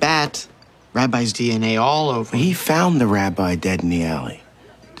on the bat, Rabbi's DNA all over him. He found the rabbi dead in the alley.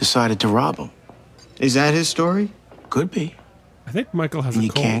 Decided to rob him. Is that his story? Could be. I think Michael has a You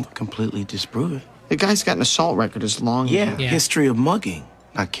cold. can't completely disprove it. The guy's got an assault record as long as... Yeah, history of mugging,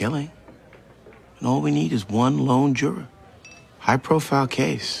 not killing. And all we need is one lone juror. High-profile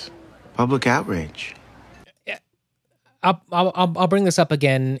case. Public outrage. I'll bring this up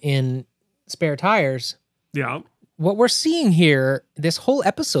again in Spare Tires. Yeah. What we're seeing here, this whole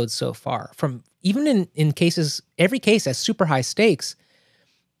episode so far, from even in cases, every case has super high stakes.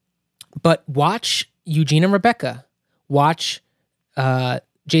 But watch Eugene and Rebecca. Watch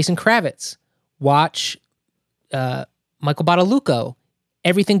Jason Kravitz. Watch Michael Badalucco.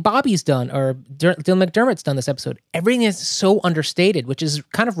 Everything Bobby's done, or Dylan McDermott's done this episode, everything is so understated, which is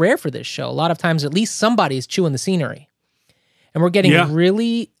kind of rare for this show. A lot of times, at least somebody's chewing the scenery. And we're getting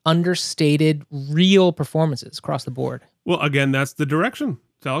really understated, real performances across the board. Well, again, that's the direction.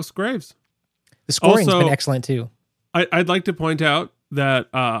 It's Alex Graves. The scoring's been excellent, too. I'd like to point out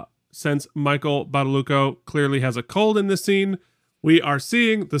that since Michael Badalucco clearly has a cold in this scene, we are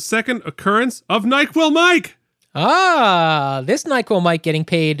seeing the second occurrence of NyQuil Mike. This NyQuil Mike getting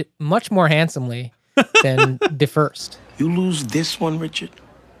paid much more handsomely than the first. You lose this one, Richard?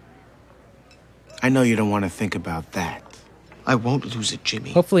 I know you don't want to think about that. I won't lose it,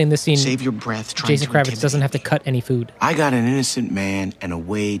 Jimmy. Hopefully in this scene, save your breath. Jason Kravitz doesn't have to cut any food. I got an innocent man and a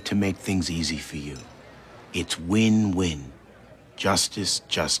way to make things easy for you. It's win-win. Justice,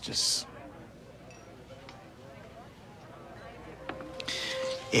 justice.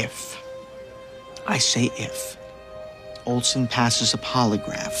 If, I say if, Olson passes a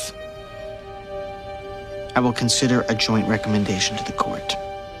polygraph, I will consider a joint recommendation to the court.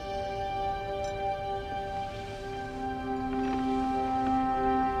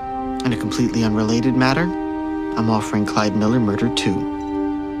 In a completely unrelated matter, I'm offering Clyde Miller murder too.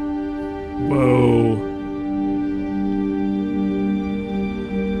 Whoa.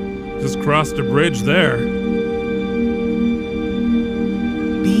 Just crossed a bridge there.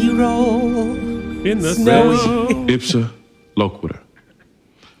 B-roll. In the snow. Ipsa loquitur.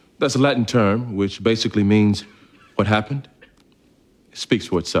 That's a Latin term which basically means what happened. It speaks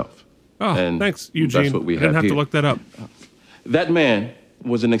for itself. Oh, and thanks, Eugene. That's what we I didn't have here. to look that up. That man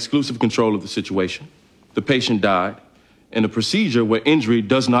was in exclusive control of the situation. The patient died in a procedure where injury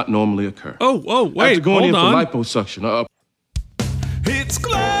does not normally occur. Oh, wait, After going in hold on. for liposuction, It's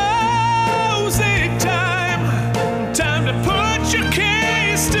closing time. Time to put your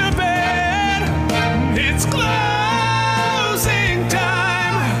case to bed. It's closing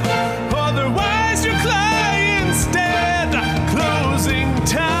time. Otherwise, your client's dead. Closing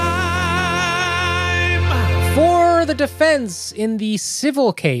time. For the defense in the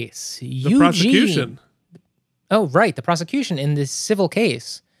civil case, The prosecution. Oh, right. The prosecution in this civil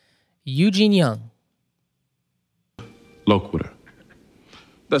case, Eugene Young. loquitur.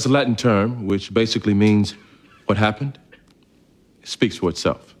 That's a Latin term which basically means what happened. It speaks for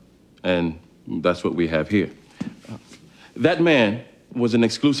itself. And that's what we have here. That man was in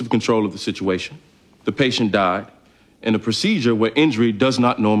exclusive control of the situation. The patient died in a procedure where injury does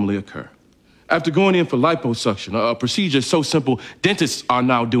not normally occur. After going in for liposuction, a procedure so simple, dentists are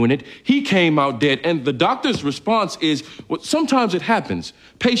now doing it, he came out dead. And the doctor's response is, well, sometimes it happens.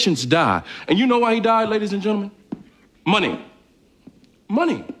 Patients die. And you know why he died, ladies and gentlemen? Money.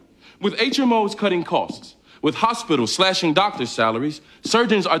 Money. With HMOs cutting costs, with hospitals slashing doctors' salaries,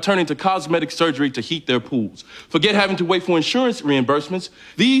 surgeons are turning to cosmetic surgery to heat their pools. Forget having to wait for insurance reimbursements.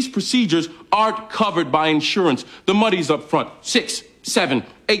 These procedures aren't covered by insurance. The money's up front. $6,000, $7,000,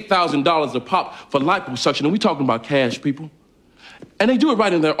 $8,000 a pop for liposuction. And we're talking about cash, people. And they do it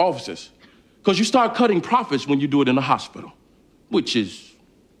right in their offices. Because you start cutting profits when you do it in a hospital. Which is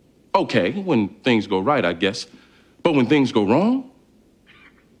okay when things go right, I guess. But when things go wrong,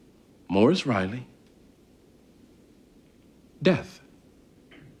 Morris Riley, death.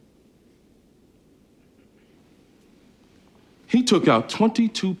 He took out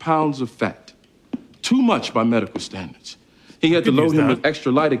 22 pounds of fat. Too much by medical standards. He had to load him with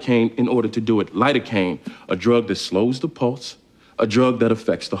extra lidocaine in order to do it. Lidocaine, a drug that slows the pulse, a drug that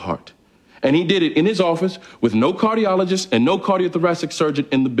affects the heart. And he did it in his office with no cardiologist and no cardiothoracic surgeon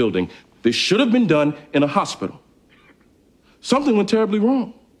in the building. This should have been done in a hospital. Something went terribly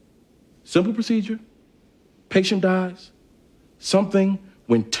wrong. Simple procedure, patient dies, something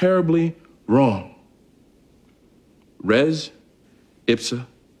went terribly wrong. Res ipsa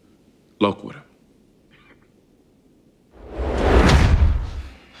loquitur.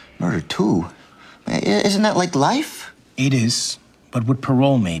 Murder 2? Isn't that like life? It is, but with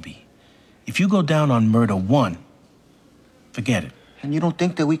parole, maybe. If you go down on murder 1, forget it. And you don't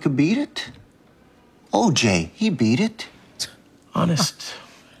think that we could beat it? OJ, he beat it. Honest.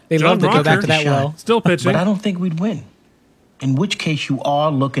 They love to go back to that well. Still pitching. But I don't think we'd win. In which case, you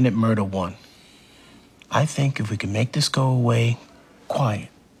are looking at murder 1. I think if we can make this go away quiet,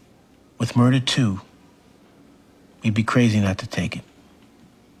 with murder 2, we'd be crazy not to take it.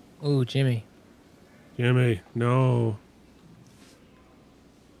 Ooh, Jimmy. Jimmy, no.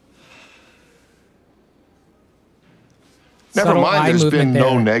 Never Subtle mind, eye there's been movement no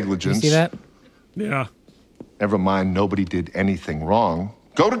there. negligence. You see that? Yeah. Never mind, nobody did anything wrong.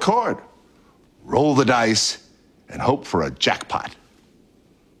 Go to court, roll the dice, and hope for a jackpot.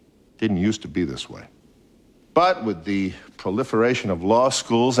 Didn't used to be this way. But with the proliferation of law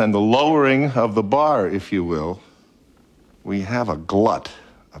schools and the lowering of the bar, if you will, we have a glut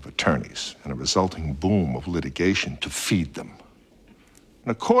of attorneys and a resulting boom of litigation to feed them.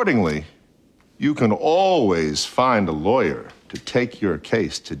 And accordingly, you can always find a lawyer to take your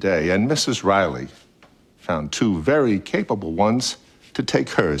case today. And Mrs. Riley found 2 very capable ones to take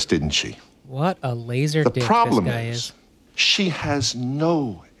hers, didn't she? What a laser The dick problem this guy is, she has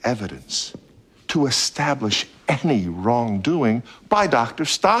no evidence to establish any wrongdoing by Dr.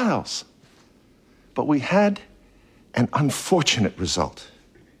 Stiles. But we had an unfortunate result.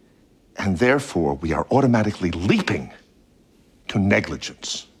 And therefore, we are automatically leaping to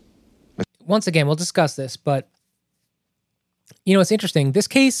negligence. Once again, we'll discuss this, but you know, it's interesting. This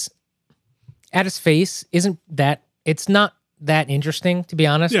case, at its face, it's not that interesting, to be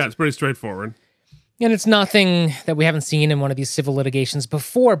honest. Yeah, it's pretty straightforward. And it's nothing that we haven't seen in one of these civil litigations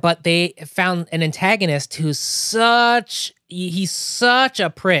before, but they found an antagonist who's he's such a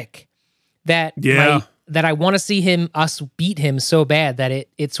prick that that I want to see us beat him so bad that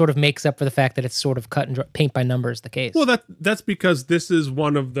it sort of makes up for the fact that it's sort of cut and paint by numbers the case. Well, that's because this is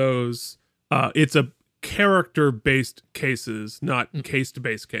one of those, it's a character-based cases, not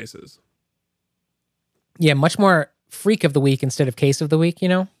case-based cases. Yeah, much more freak of the week instead of case of the week, you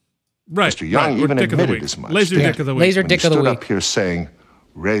know? Right. Mr. Young even admitted as much. Laser dick of the week. Laser When dick he of the stood week. up here saying,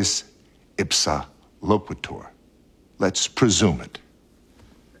 res ipsa loquitur. Let's presume it.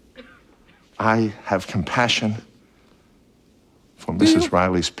 I have compassion for Mrs.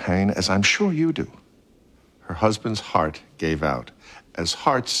 Riley's pain, as I'm sure you do. Her husband's heart gave out, as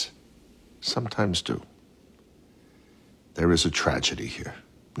hearts sometimes do. There is a tragedy here,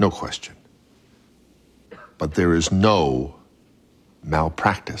 no question. But there is no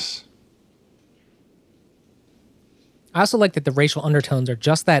malpractice. I also like that the racial undertones are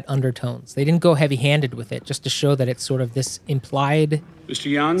just that, undertones. They didn't go heavy-handed with it, just to show that it's sort of this implied Mr.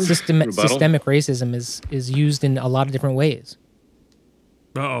 Young, systemic racism is used in a lot of different ways.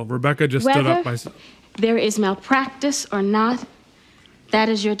 Uh-oh, Rebecca just stood up. Whether there is malpractice or not, that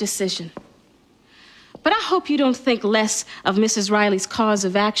is your decision. But I hope you don't think less of Mrs. Riley's cause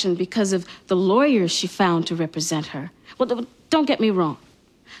of action because of the lawyers she found to represent her. Well, don't get me wrong.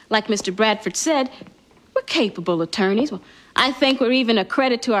 Like Mr. Bradford said, we're capable attorneys. Well, I think we're even a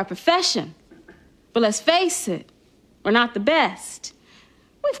credit to our profession. But let's face it, we're not the best.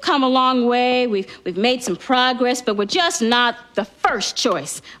 We've come a long way, we've made some progress, but we're just not the first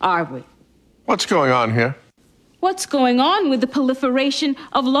choice, are we? What's going on here? What's going on with the proliferation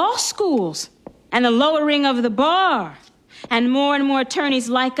of law schools and the lowering of the bar? And more attorneys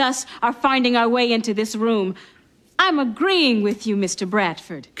like us are finding our way into this room. I'm agreeing with you, Mr.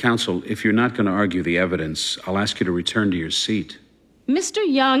 Bradford. Counsel, if you're not going to argue the evidence, I'll ask you to return to your seat. Mr.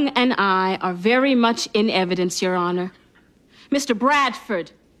 Young and I are very much in evidence, Your Honor. Mr.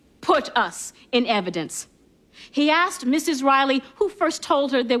 Bradford put us in evidence. He asked Mrs. Riley who first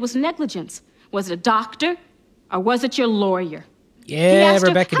told her there was negligence. Was it a doctor or was it your lawyer? He asked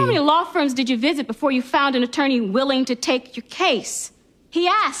Rebecca. her, how many law firms did you visit before you found an attorney willing to take your case? He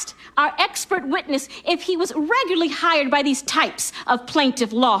asked our expert witness if he was regularly hired by these types of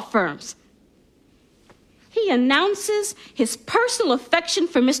plaintiff law firms. He announces his personal affection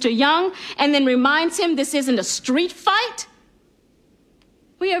for Mr. Young and then reminds him this isn't a street fight?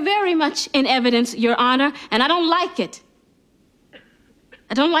 We are very much in evidence, Your Honor, and I don't like it.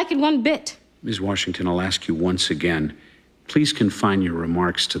 I don't like it one bit. Ms. Washington, I'll ask you once again, please confine your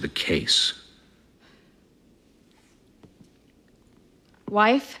remarks to the case.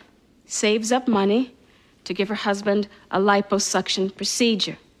 Wife saves up money to give her husband a liposuction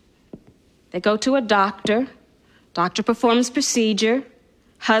procedure. They go to a doctor Doctor performs procedure.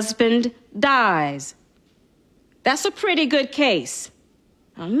 Husband dies. That's a pretty good case.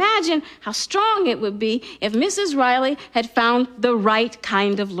 Now imagine how strong it would be if Mrs. Riley had found the right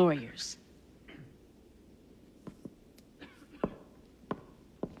kind of lawyers.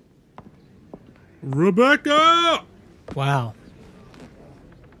 Rebecca! Wow.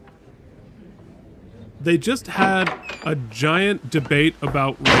 They just had a giant debate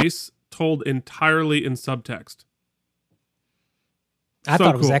about race told entirely in subtext. I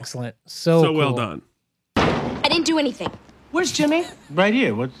thought it was excellent. So well cool. done. I didn't do anything. Where's Jimmy? Right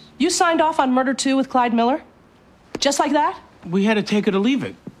here. What's... You signed off on Murder 2 with Clyde Miller? Just like that? We had to take it or leave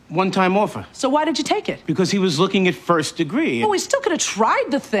it. One-time offer. So why did you take it? Because he was looking at first degree. Oh, he still could have tried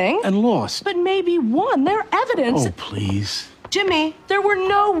the thing. And lost. But maybe won. Their evidence. Oh, please. Jimmy, there were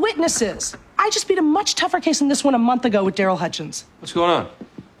no witnesses. I just beat a much tougher case than this one a month ago with Daryl Hutchins. What's going on?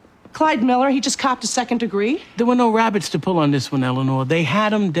 Clyde Miller, he just copped a second degree. There were no rabbits to pull on this one, Eleanor. They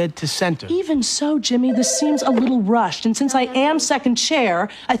had him dead to center. Even so, Jimmy, this seems a little rushed. And since I am second chair,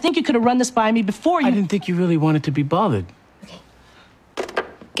 I think you could have run this by me before you... I didn't think you really wanted to be bothered.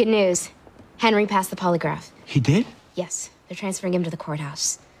 Good news. Henry passed the polygraph. He did? Yes. They're transferring him to the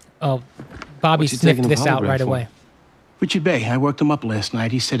courthouse. Oh, Bobby What's he taking sniffed the this out polygraph right for? away. Richard Bay, I worked him up last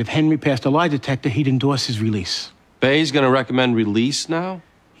night. He said if Henry passed a lie detector, he'd endorse his release. Bay's gonna recommend release now?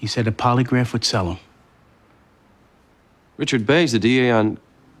 He said a polygraph would sell him. Richard Bay's the DA on...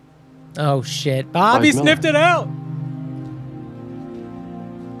 Oh, shit. Bobby Miller. sniffed it out.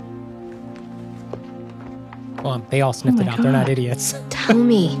 Well, they all sniffed it out. They're not idiots. Tell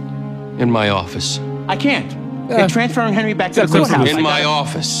me. In my office. I can't. They're transferring Henry back to the That's courthouse. In my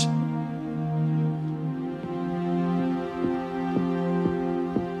office.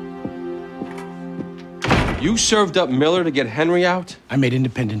 You served up Miller to get Henry out? I made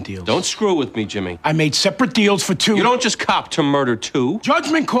independent deals. Don't screw with me, Jimmy. I made separate deals for two. You don't just cop to Murder 2.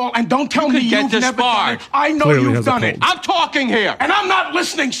 Judgment call, and don't tell You me could get you've never done disbarred. it. I know Clearly you've has a done it. cold. I'm talking here. And I'm not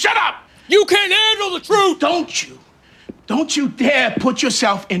listening. Shut up! You can't handle the truth. Don't you dare put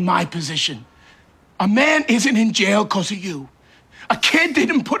yourself in my position. A man isn't in jail because of you. A kid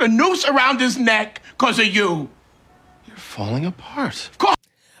didn't put a noose around his neck because of you. You're falling apart.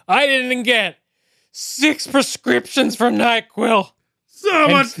 I didn't get 6 prescriptions for NyQuil. So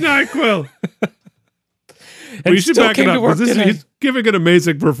much NyQuil. And We should still back it came to up. work 'Cause today. He's giving an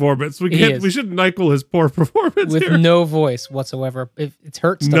amazing performance. We He can't. is. We shouldn't NyQuil his poor performance With here. no voice whatsoever. It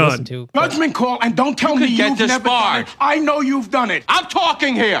hurts to None. listen to. Judgment call, and don't tell me could get you've never done disbarred. it. I know you've done it. I'm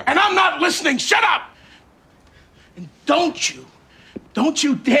talking here. And I'm not listening. Shut up! And don't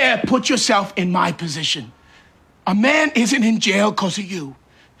you dare put yourself in my position. A man isn't in jail because of you.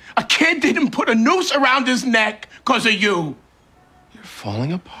 A kid didn't put a noose around his neck because of you. You're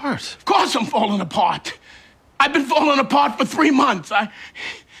falling apart. Of course I'm falling apart. I've been falling apart for 3 months.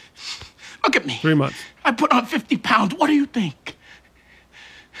 Look at me. 3 months. I put on 50 pounds. What do you think?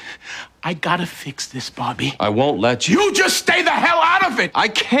 I gotta fix this, Bobby. I won't let you. You just stay the hell out of it. I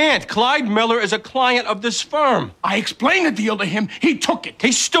can't. Clyde Miller is a client of this firm. I explained the deal to him. He took it.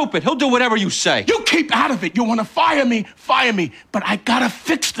 He's stupid. He'll do whatever you say. You keep out of it. You want to fire me, fire me. But I gotta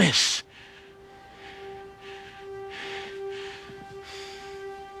fix this.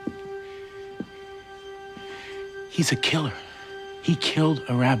 He's a killer. He killed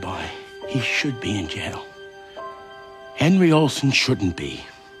a rabbi. He should be in jail. Henry Olsen shouldn't be.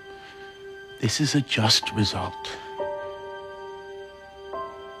 This is a just result.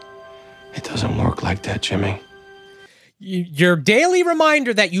 It doesn't work like that, Jimmy. Your daily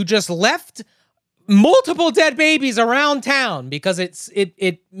reminder that you just left multiple dead babies around town because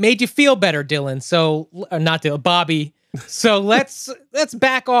it made you feel better, Dylan. So not Dylan, Bobby. So let's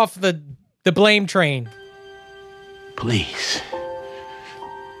back off the blame train. Please.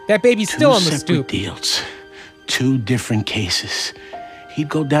 That baby's still on the Two stoop. separate deals. 2 different cases. He'd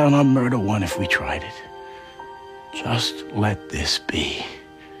go down on murder 1 if we tried it. Just let this be.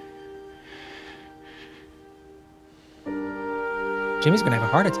 Jimmy's gonna have a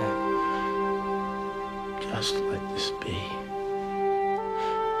heart attack. Just let this be.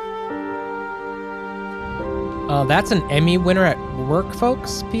 That's an Emmy winner at work,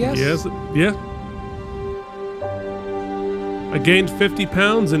 folks. P.S. Yes. Yeah. I gained 50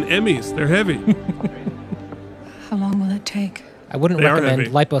 pounds in Emmys. They're heavy. How long will it take? I wouldn't They are recommend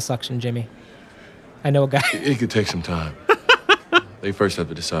heavy. liposuction, Jimmy. I know a guy. It could take some time. They first have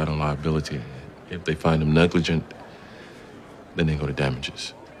to decide on liability. If they find him negligent, then they go to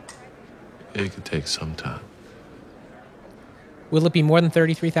damages. It could take some time. Will it be more than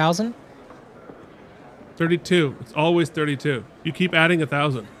 33,000? 32. It's always 32. You keep adding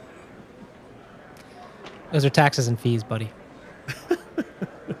 1,000. Those are taxes and fees, buddy.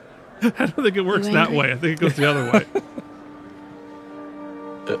 I don't think it works that way. I think it goes the other way.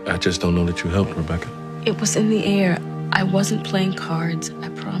 I just don't know that you helped, Rebecca. It was in the air. I wasn't playing cards, I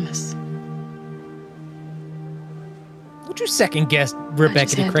promise. Would you second guess I Rebecca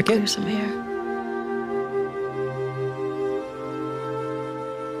just had to Cricket? clear some air.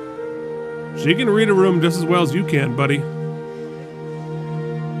 She can read a room just as well as you can, buddy.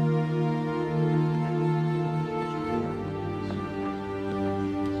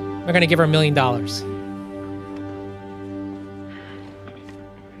 We're going to give her $1 million.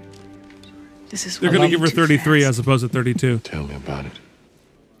 They're going to give her 33 as opposed to 32. Tell me about it.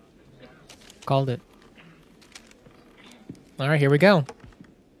 Called it. All right, here we go.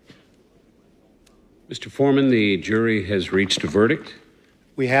 Mr. Foreman, the jury has reached a verdict.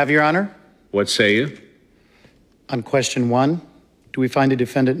 We have, Your Honor. What say you? On question 1, do we find a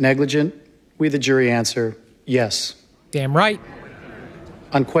defendant negligent? We, the jury, answer yes. Damn right.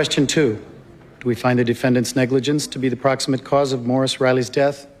 On question 2, do we find the defendant's negligence to be the proximate cause of Morris Riley's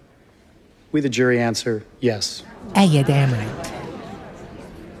death? We, the jury, answer yes. Hey, you damn right.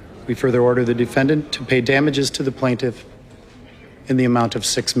 We further order the defendant to pay damages to the plaintiff in the amount of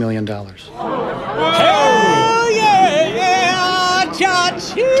 $6 million. What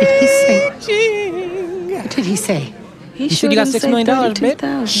did he say? He said you got $6 million,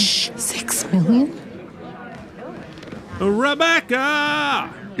 bitch. Shh, $6 million?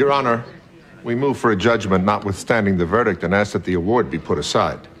 Rebecca! Your Honor, we move for a judgment notwithstanding the verdict and ask that the award be put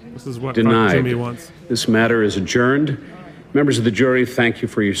aside. This is what Denied. Jimmy wants. This matter is adjourned. Members of the jury, thank you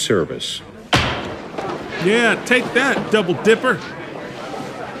for your service. Yeah, take that, double dipper.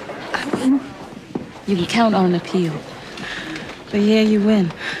 You can count on an appeal. But yeah, you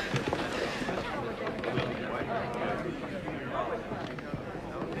win.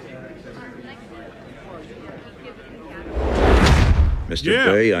 Mr.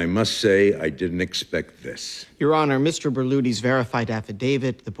 Bay, I must say I didn't expect this. Your Honor, Mr. Berluti's verified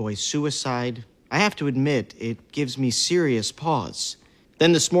affidavit, the boy's suicide, I have to admit, it gives me serious pause.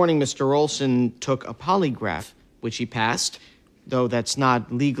 Then this morning, Mr. Olson took a polygraph, which he passed. Though that's not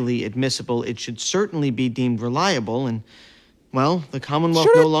legally admissible, it should certainly be deemed reliable, and, well, the Commonwealth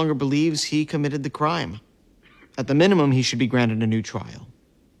no longer believes he committed the crime. At the minimum, he should be granted a new trial.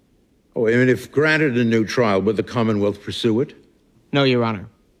 Oh, and if granted a new trial, would the Commonwealth pursue it? No, Your Honor.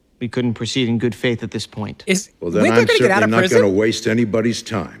 We couldn't proceed in good faith at this point. Well, then I'm certainly not going to waste anybody's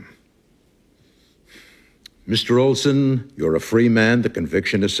time. Mr. Olson, you're a free man. The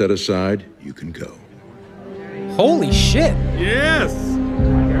conviction is set aside. You can go. Holy shit. Yes.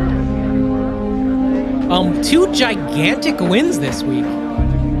 2 gigantic wins this week.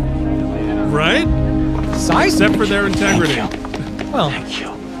 Right? Size. Except for their integrity. Well,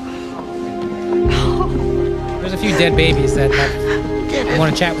 there's a few dead babies that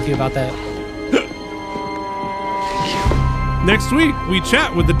want to chat with you about that. Next week, we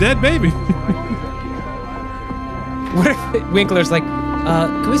chat with the dead baby. What if Winkler's like,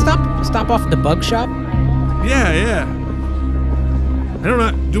 can we stop off at the bug shop? Yeah. I don't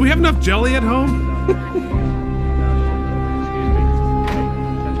know. Do we have enough jelly at home?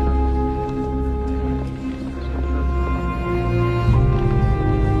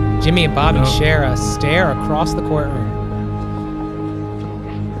 Jimmy and Bobby share a stare across the courtroom.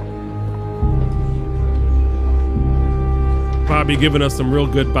 Bobby giving us some real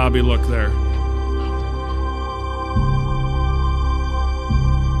good Bobby look there.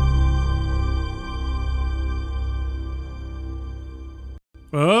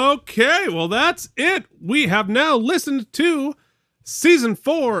 Okay, well, that's it. We have now listened to Season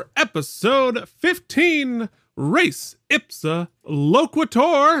 4, Episode 15, Race Ipsa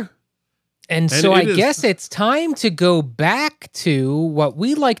Loquitur. And so I guess it's time to go back to what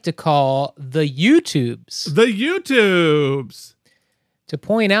we like to call the YouTubes. The YouTubes. To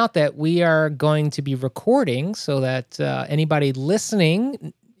point out that we are going to be recording so that anybody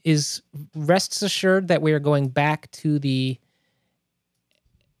listening rests assured that we are going back to the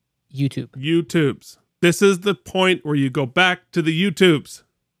YouTubes. This is the point where you go back to the YouTubes.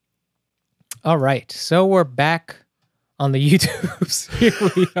 All right. So we're back on the YouTubes. Here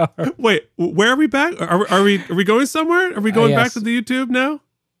we are. Wait, where are we back? Are we going somewhere? Are we going back to the YouTube now?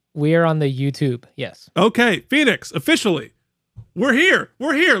 We are on the YouTube. Yes. Okay, Phoenix, officially. We're here.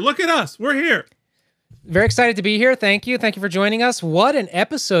 We're here. Look at us. We're here. Very excited to be here. Thank you. Thank you for joining us. What an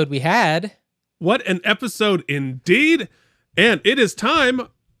episode we had. What an episode indeed. And it is time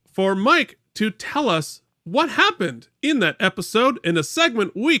for Mike to tell us what happened in that episode in a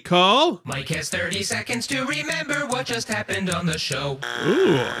segment we call... Mike has 30 seconds to remember what just happened on the show.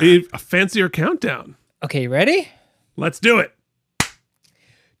 Ooh, a fancier countdown. Okay, ready? Let's do it.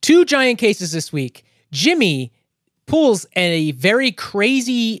 2 giant cases this week. Jimmy pulls a very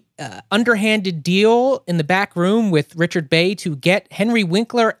crazy, underhanded deal in the back room with Richard Bay to get Henry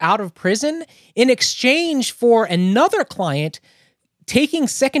Winkler out of prison in exchange for another client taking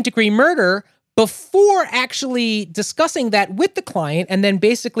second-degree murder before actually discussing that with the client and then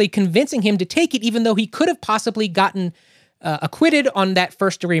basically convincing him to take it, even though he could have possibly gotten acquitted on that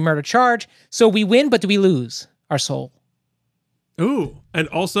first-degree murder charge. So we win, but do we lose our soul? Ooh, and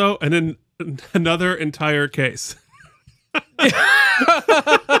also another entire case.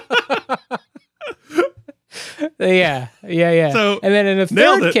 Yeah. So, and then in a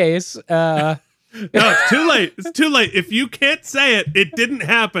third case, no, it's too late. It's too late. If you can't say it, it didn't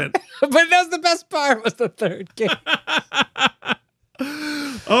happen. But that's the best part, was the third case.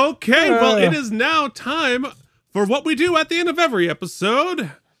 Okay, well, it is now time for what we do at the end of every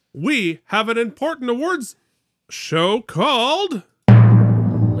episode. We have an important awards show called...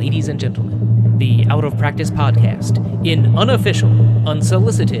 Ladies and gentlemen, the Out of Practice podcast, in unofficial,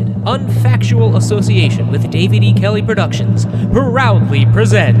 unsolicited, unfactual association with David E. Kelly Productions, proudly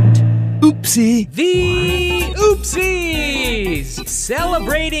present... Oopsie. The Oopsies!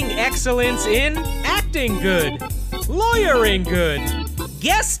 Celebrating excellence in acting good, lawyering good,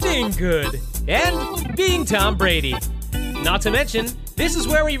 guesting good, and being Tom Brady. Not to mention, this is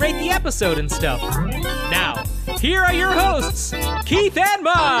where we rate the episode and stuff. Now, here are your hosts, Keith and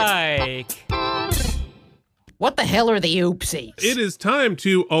Mike. What the hell are the oopsies? It is time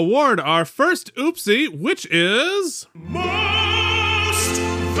to award our first oopsie, which is... Most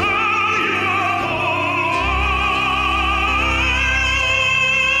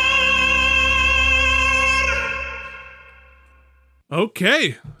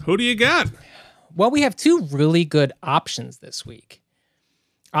Okay, who do you got? Well, we have 2 really good options this week.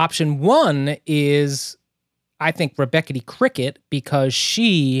 Option 1 is, I think, Rebecca D. Cricket, because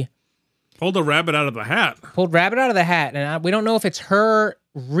she... Pulled a rabbit out of the hat. Pulled rabbit out of the hat, and we don't know if it's her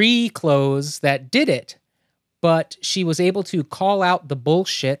reclose that did it, but she was able to call out the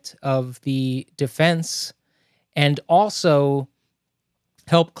bullshit of the defense and also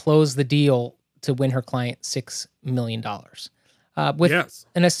help close the deal to win her client $6 million. With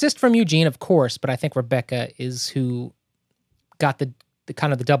an assist from Eugene, of course, but I think Rebecca is who got the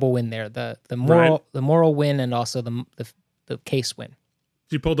kind of the double win there, the moral win and also the case win.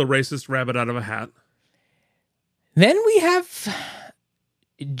 She pulled a racist rabbit out of a hat. Then we have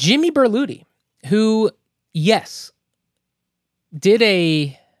Jimmy Berluti, who, yes, did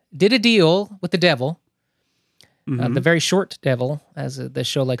a deal with the devil, the very short devil, as the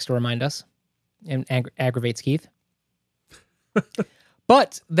show likes to remind us, and aggravates Keith.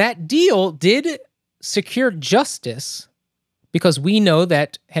 But that deal did secure justice because we know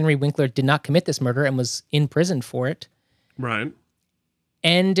that Henry Winkler did not commit this murder and was in prison for it. Right.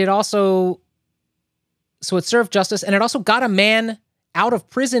 And it also, so it served justice, and it also got a man out of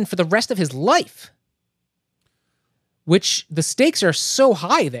prison for the rest of his life, which the stakes are so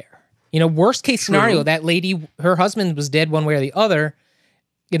high there. You know, worst case scenario, that lady, her husband was dead one way or the other.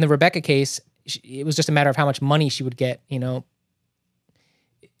 In the Rebecca case, it was just a matter of how much money she would get, you know.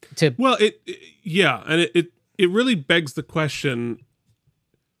 Well, it really begs the question,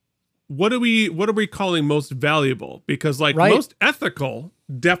 what are we calling most valuable? Because most ethical,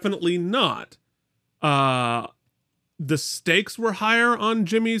 definitely not. The stakes were higher on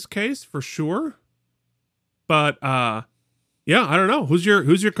Jimmy's case for sure. But I don't know. Who's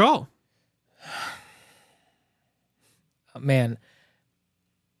your call? Man.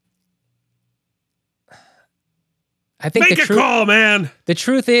 I think Make a call, man. The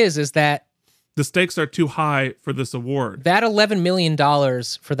truth is that the stakes are too high for this award. That $11 million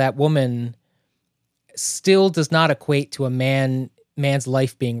for that woman still does not equate to a man's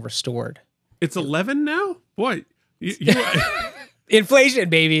life being restored. It's 11 now? Boy, you inflation,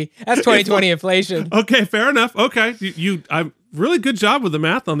 baby. That's 2020 inflation. Okay, fair enough. Okay, I'm really good job with the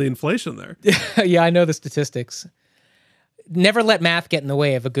math on the inflation there. Yeah, I know the statistics. Never let math get in the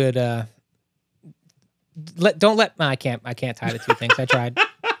way of a good. I can't tie the 2 things. I tried.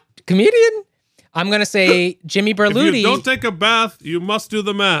 Comedian. I'm gonna say Jimmy Berluti. If you don't take a bath, you must do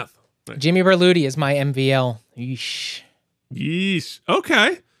the math. Jimmy Berluti is my MVL. Yeesh.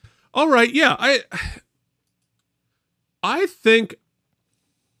 Okay. All right. Yeah. I think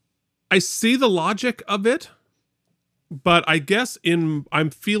I see the logic of it, but I guess I'm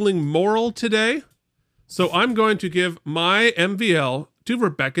feeling moral today, so I'm going to give my MVL to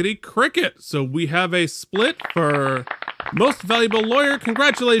Rebecca D. Cricket. So we have a split for most valuable lawyer.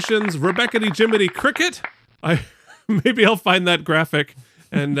 Congratulations, Rebecca D. Jiminy Cricket. Maybe I'll find that graphic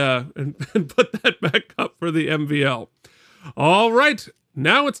and put that back up for the MVL. All right,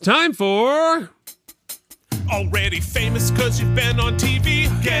 now it's time for... Already famous cause you've been on TV,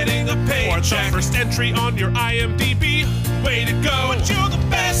 getting a paycheck, or the first entry on your IMDb. Way to go, but you're the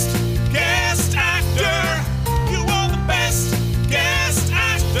best guest actor. You are the best guest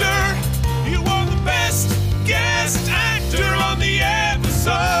actor. You are the best guest actor on the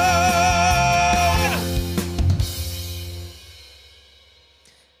episode.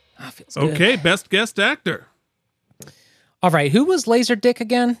 Feels good. Okay, best guest actor. All right, who was Laserdick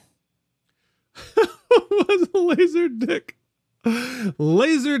again? Was Laserdick?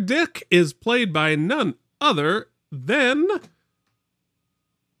 Laserdick is played by none other than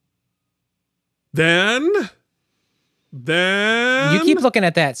You keep looking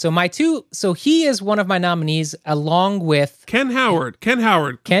at that. So he is one of my nominees along with Ken Howard,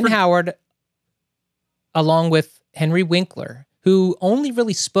 along with Henry Winkler, who only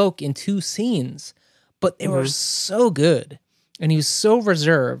really spoke in 2 scenes, but they were so good. And he was so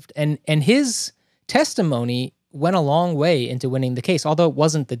reserved, and his testimony went a long way into winning the case, although it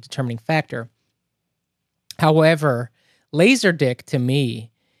wasn't the determining factor. However, Laserdick to me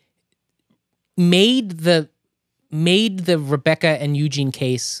made the Rebecca and Eugene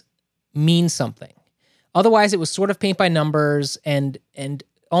case mean something. Otherwise, it was sort of paint by numbers and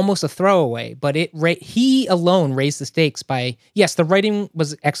almost a throwaway. But he alone raised the stakes by, yes, the writing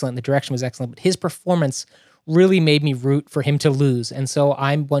was excellent, the direction was excellent, but his performance really made me root for him to lose. And so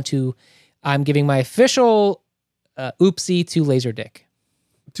I'm giving my official oopsie to Laserdick.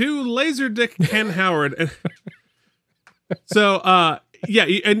 To Laserdick Ken Howard. So, yeah,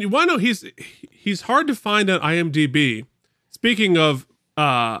 and you want to know, he's hard to find on IMDb. Speaking of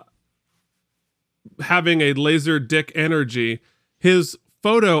having a Laserdick energy, his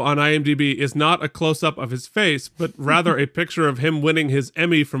photo on IMDb is not a close-up of his face, but rather a picture of him winning his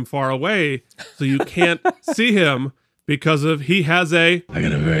Emmy from far away, so you can't see him because he has I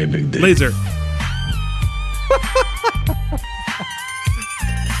got a very big dick. Laser.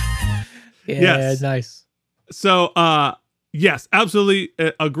 Yes. Nice. So, yes, absolutely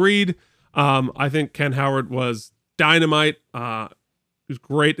agreed. I think Ken Howard was dynamite. He was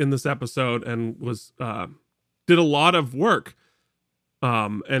great in this episode and did a lot of work.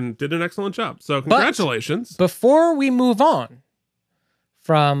 And did an excellent job. So congratulations. But before we move on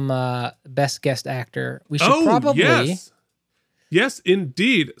from best guest actor, we should probably... Yes,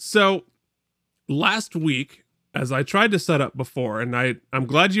 indeed. So last week, as I tried to set up before, and I'm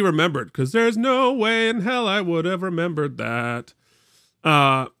glad you remembered, because there's no way in hell I would have remembered that.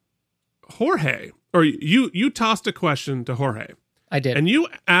 Jorge, or you tossed a question to Jorge. I did. And you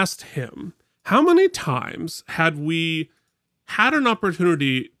asked him, how many times had we had an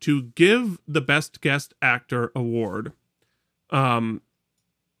opportunity to give the Best Guest Actor award out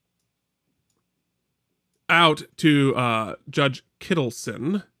to Judge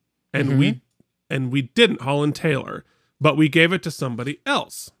Kittleson, and we didn't, Holland Taylor, but we gave it to somebody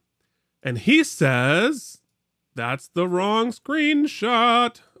else. And he says, that's the wrong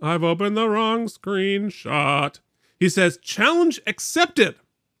screenshot. I've opened the wrong screenshot. He says, challenge accepted.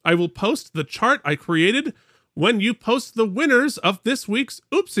 I will post the chart I created when you post the winners of this week's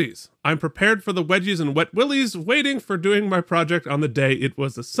Oopsies. I'm prepared for the wedgies and wet willies, waiting for doing my project on the day it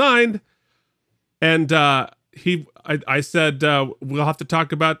was assigned. And I said, we'll have to talk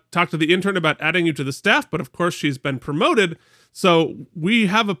to the intern about adding you to the staff, but of course she's been promoted. So we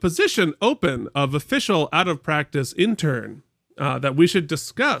have a position open of official out of practice intern that we should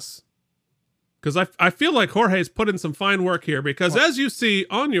discuss. Because I feel like Jorge's put in some fine work here, because as you see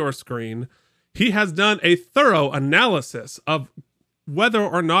on your screen, he has done a thorough analysis of whether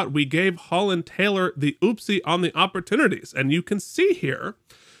or not we gave Holland Taylor the oopsie on the opportunities. And you can see here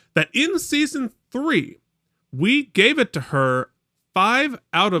that in season 3, we gave it to her 5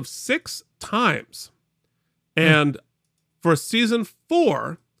 out of 6 times. And for season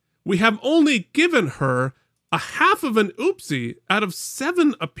 4, we have only given her a half of an oopsie out of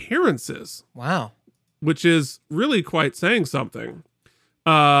 7 appearances. Wow. Which is really quite saying something.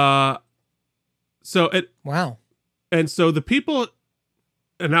 Wow. And so the people,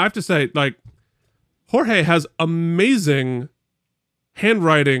 and I have to say, like, Jorge has amazing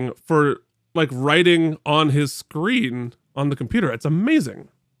handwriting for like writing on his screen on the computer. It's amazing.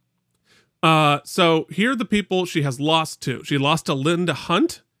 So here are the people she has lost to. She lost to Linda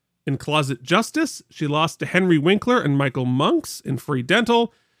Hunt in Closet Justice. She lost to Henry Winkler and Michael Monks in Free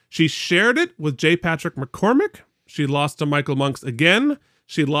Dental. She shared it with J. Patrick McCormick. She lost to Michael Monks again.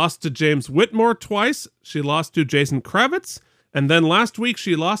 She lost to James Whitmore twice. She lost to Jason Kravitz. And then last week,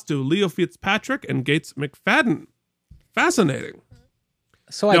 she lost to Leo Fitzpatrick and Gates McFadden. Fascinating.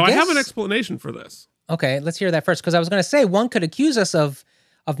 So I guess, have an explanation for this. Okay, let's hear that first, because I was going to say one could accuse us of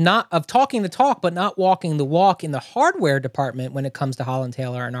talking the talk but not walking the walk in the hardware department when it comes to Holland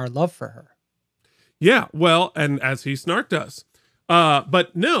Taylor and our love for her. Yeah, well, and as he snarked us.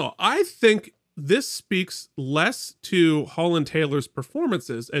 But no, I think this speaks less to Holland Taylor's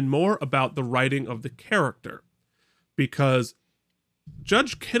performances and more about the writing of the character. Because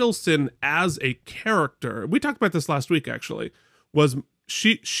Judge Kittleson as a character, we talked about this last week actually, was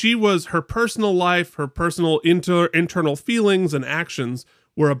she was her personal life, her personal internal feelings and actions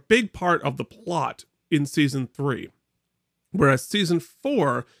were a big part of the plot in season 3. Whereas season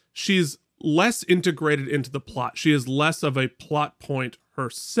 4, she's less integrated into the plot. She is less of a plot point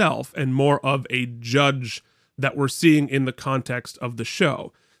herself and more of a judge that we're seeing in the context of the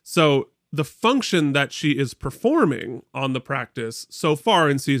show. So the function that she is performing on the practice so far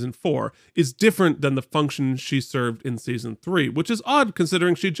in season 4 is different than the function she served in season 3, which is odd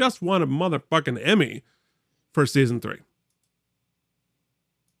considering she just won a motherfucking Emmy for season 3.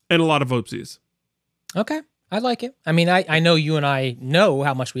 And a lot of oopsies. Okay, I like it. I mean, I know you and I know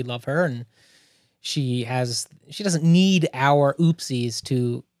how much we love her, and she doesn't need our oopsies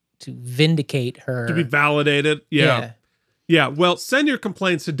to vindicate her. To be validated. Yeah. Yeah, well, send your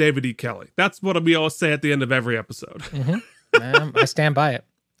complaints to David E. Kelly. That's what we always say at the end of every episode. I stand by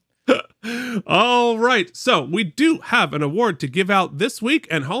it. All right, so we do have an award to give out this week,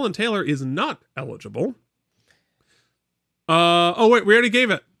 and Holland Taylor is not eligible. Oh, wait, we already gave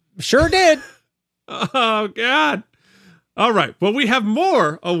it. Sure did. Oh, God. All right, well, we have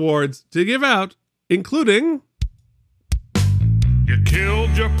more awards to give out, including... You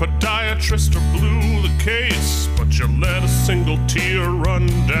killed your podiatrist or blew the case, but you let a single tear run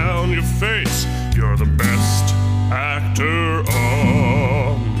down your face. You're the best actor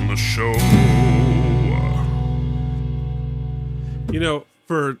on the show. You know,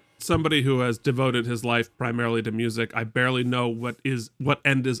 for somebody who has devoted his life primarily to music, I barely know what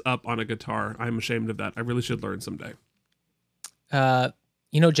end is up on a guitar. I'm ashamed of that. I really should learn someday.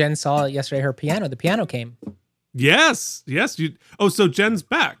 Jen saw yesterday her piano. The piano came. Yes. So Jen's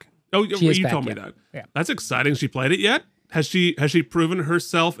back. Oh, you told me that. Yeah. That's exciting. She played it yet? Has she proven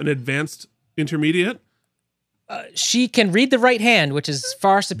herself an advanced intermediate? She can read the right hand, which is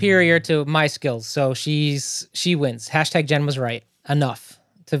far superior to my skills. So she wins. Hashtag Jen was right. Enough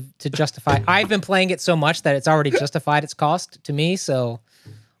to justify. I've been playing it so much that it's already justified its cost to me. So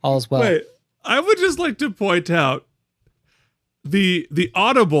all is well. Wait, I would just like to point out the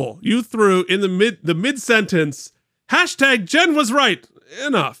audible you threw in the mid sentence. Hashtag Jen was right.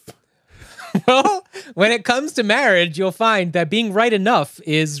 Enough. Well, when it comes to marriage, you'll find that being right enough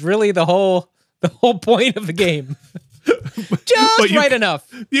is really the whole point of the game. Just right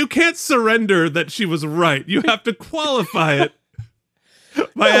enough. You can't surrender that she was right. You have to qualify it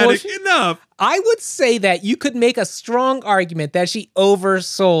by adding enough. I would say that you could make a strong argument that she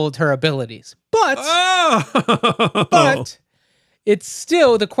oversold her abilities. But it's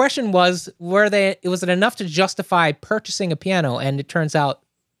still, the question was was it enough to justify purchasing a piano? And it turns out,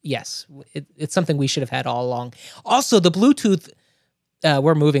 yes, it's something we should have had all along. Also, the Bluetooth,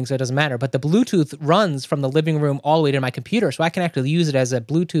 we're moving, so it doesn't matter, but the Bluetooth runs from the living room all the way to my computer, so I can actually use it as a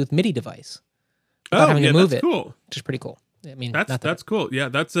Bluetooth MIDI device without having to move that's it, cool. which is pretty cool. I mean, that's cool. Yeah,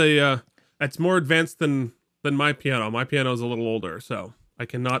 that's it's more advanced than my piano. My piano is a little older, so I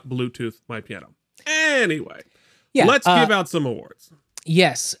cannot Bluetooth my piano. Anyway, let's give out some awards.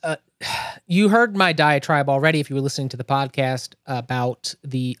 Yes. You heard my diatribe already if you were listening to the podcast about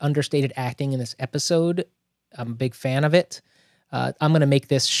the understated acting in this episode. I'm a big fan of it. I'm going to make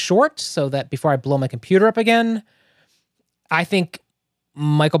this short so that before I blow my computer up again, I think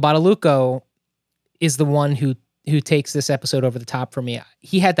Michael Badalucco is the one who takes this episode over the top for me.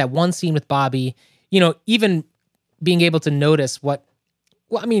 He had that one scene with Bobby, even being able to notice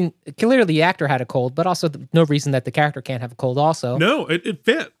clearly the actor had a cold, but also no reason that the character can't have a cold also. No, it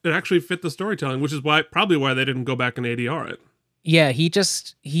fit. It actually fit the storytelling, which is probably why they didn't go back and ADR it. Yeah,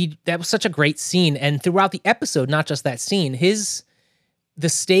 that was such a great scene. And throughout the episode, not just that scene, the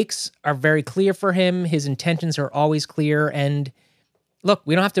stakes are very clear for him. His intentions are always clear. And look,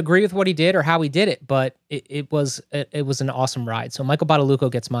 we don't have to agree with what he did or how he did it, but it was an awesome ride. So Michael Badalucco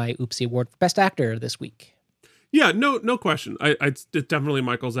gets my Oopsie Award for Best Actor this week. Yeah, no question. It's definitely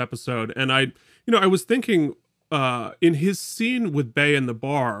Michael's episode. And I was thinking in his scene with Bay in the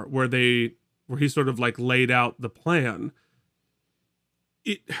bar where he sort of like laid out the plan,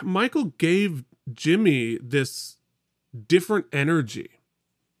 Michael gave Jimmy this different energy.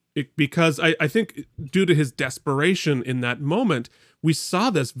 Because I think due to his desperation in that moment, we saw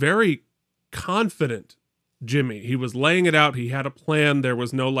this very confident Jimmy. He was laying it out. He had a plan. There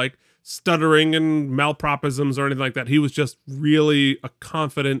was no like stuttering and malapropisms or anything like that. He was just really a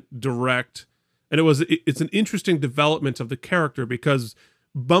confident, direct, and it's an interesting development of the character because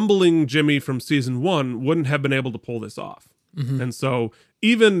bumbling Jimmy from season 1 wouldn't have been able to pull this off. And so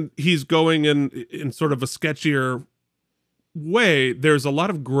even he's going in sort of a sketchier way, there's a lot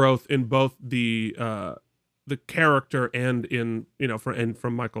of growth in both the character and in,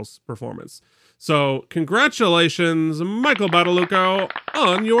 from Michael's performance. So congratulations, Michael Badalucco,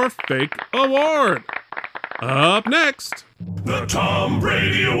 on your fake award. Up next, the Tom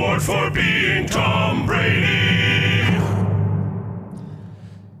Brady Award for being Tom Brady.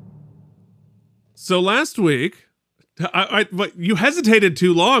 So last week, but you hesitated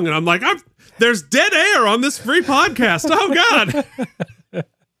too long, and I'm like, there's dead air on this free podcast. Oh God,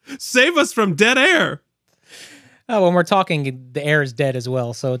 save us from dead air. Oh, when we're talking, the air is dead as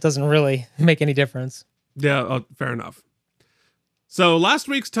well, so it doesn't really make any difference. Yeah, fair enough. So last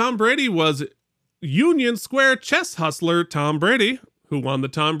week's Tom Brady was Union Square chess hustler Tom Brady, who won the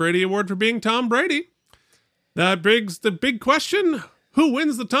Tom Brady Award for being Tom Brady. That begs the big question: who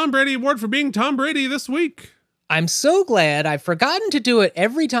wins the Tom Brady Award for being Tom Brady this week? I'm so glad. I've forgotten to do it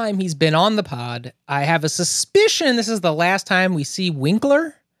every time he's been on the pod. I have a suspicion this is the last time we see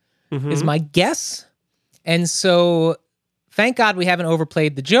Winkler, is my guess. And so, thank God we haven't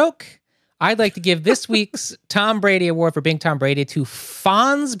overplayed the joke. I'd like to give this week's Tom Brady Award for being Tom Brady to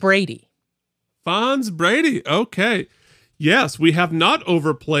Fonz Brady. Fonz Brady. Okay. Yes, we have not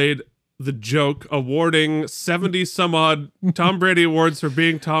overplayed the joke awarding 70 some odd Tom Brady awards for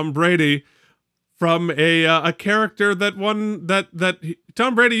being Tom Brady from a character that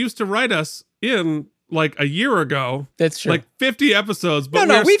Tom Brady used to write us in like a year ago. That's true. Like 50 episods, but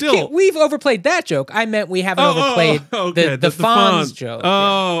we've overplayed that joke. I meant we haven't overplayed the Fonz joke.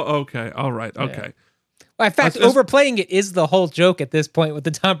 Oh, okay. All right. Okay. Well, in fact, overplaying it is the whole joke at this point with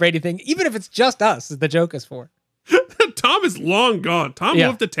the Tom Brady thing. Even if it's just us, the joke is for. Tom is long gone. Tom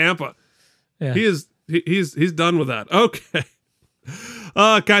moved to Tampa. Yeah. He's done with that. Okay.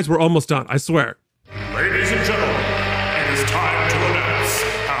 Guys, we're almost done. I swear. Ladies and gentlemen, it is time to announce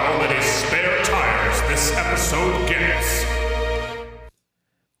how many spare tires this episode gets.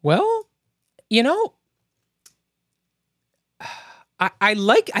 Well, I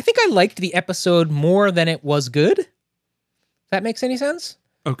think I liked the episode more than it was good. If that makes any sense?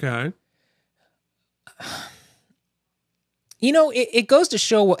 Okay. It goes to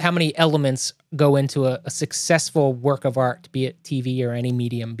show how many elements go into a successful work of art, be it TV or any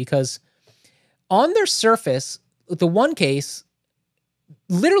medium, because on their surface, the one case,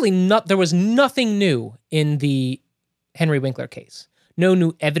 literally there was nothing new in the Henry Winkler case. No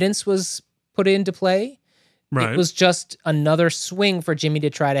new evidence was put into play. Right. It was just another swing for Jimmy to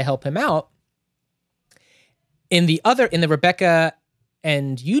try to help him out. In the Rebecca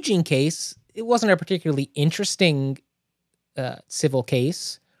and Eugene case, it wasn't a particularly interesting civil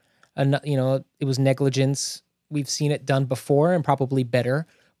case. It was negligence. We've seen it done before and probably better.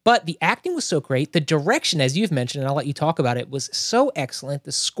 But the acting was so great. The direction, as you've mentioned, and I'll let you talk about it, was so excellent.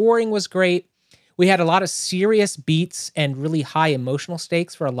 The scoring was great. We had a lot of serious beats and really high emotional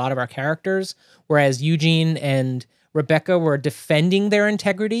stakes for a lot of our characters, whereas Eugene and Rebecca were defending their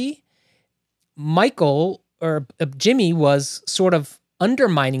integrity. Michael, or Jimmy, was sort of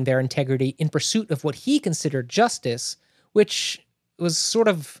undermining their integrity in pursuit of what he considered justice, which was sort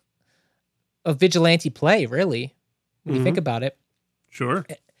of a vigilante play, really, when you think about it. Sure.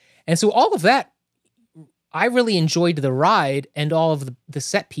 And so all of that, I really enjoyed the ride and all of the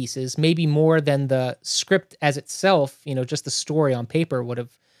set pieces, maybe more than the script as itself, just the story on paper would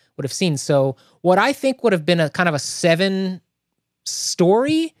have seen. So what I think would have been a kind of a 7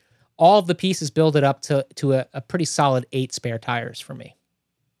 story, all of the pieces build it up to a pretty solid 8 spare tires for me.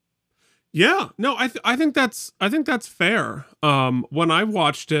 Yeah, no, I think that's fair. When I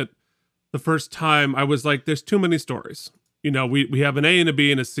watched it the first time, I was like, there's too many stories. We have an A and a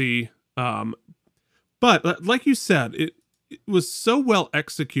B and a C. But like you said, it was so well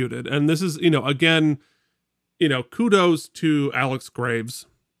executed. And this is, again, kudos to Alex Graves.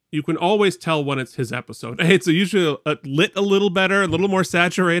 You can always tell when it's his episode. It's usually lit a little better, a little more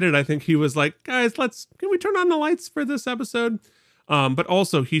saturated. I think he was like, guys, can we turn on the lights for this episode? But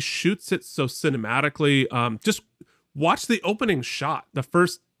also he shoots it so cinematically. Just watch the opening shot, the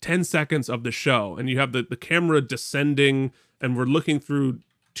first 10 seconds of the show, and you have the camera descending, and we're looking through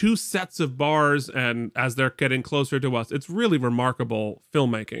 2 sets of bars, and as they're getting closer to us, it's really remarkable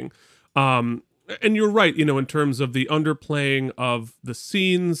filmmaking. And you're right, in terms of the underplaying of the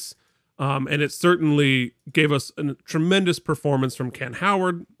scenes, and it certainly gave us a tremendous performance from Ken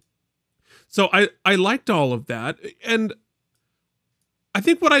Howard. So I liked all of that. And I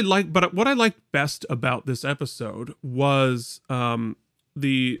think what I liked best about this episode was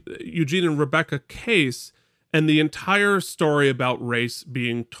the Eugene and Rebecca case and the entire story about race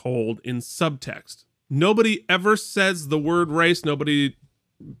being told in subtext. Nobody ever says the word race. Nobody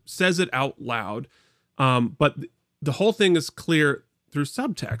says it out loud. But the whole thing is clear through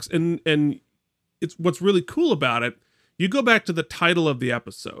subtext. And it's what's really cool about it. You go back to the title of the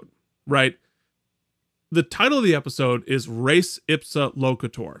episode, right? The title of the episode is Res Ipsa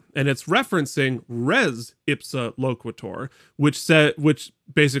Loquitur, and it's referencing Res Ipsa Loquitur, which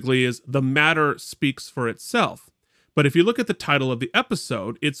basically is the matter speaks for itself. But if you look at the title of the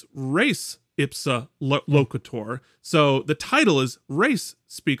episode, it's Res Ipsa Loquitur. So the title is Race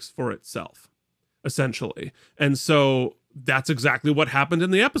Speaks for Itself, essentially. And so that's exactly what happened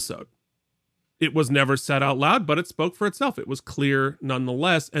in the episode. It was never said out loud, but it spoke for itself. It was clear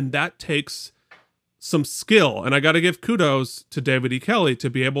nonetheless, and that takes some skill, and I got to give kudos to David E. Kelley to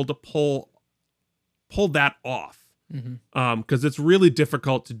be able to pull that off, because it's really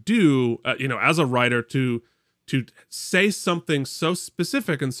difficult to do, as a writer to say something so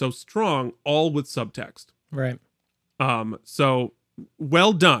specific and so strong, all with subtext. Right. So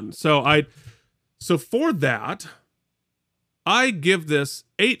well done. So for that, I give this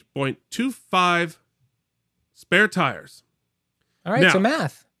 8.25 spare tires. All right. Now,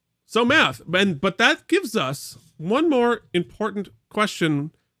 So math. But that gives us one more important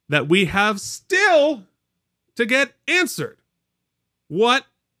question that we have still to get answered. What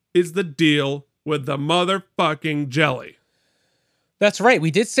is the deal with the motherfucking jelly? That's right.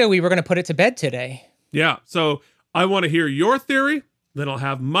 We did say we were going to put it to bed today. Yeah. So I want to hear your theory, then I'll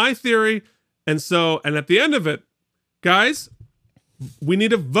have my theory. And at the end of it, guys, we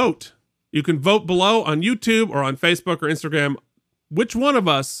need a vote. You can vote below on YouTube or on Facebook or Instagram. Which one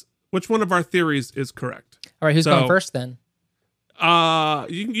of our theories is correct? All right, who's going first then?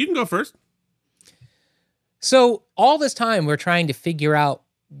 You can go first. So all this time we're trying to figure out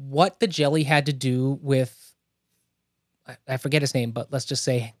what the jelly had to do with, I forget his name, but let's just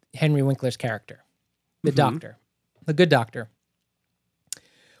say Henry Winkler's character, the doctor, the good doctor.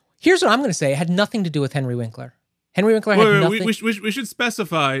 Here's what I'm going to say. It had nothing to do with Henry Winkler. Henry Winkler had nothing. We should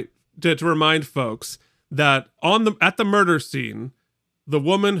specify to remind folks that at the murder scene, the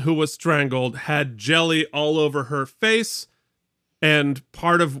woman who was strangled had jelly all over her face, and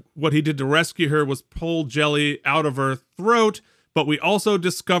part of what he did to rescue her was pull jelly out of her throat, but we also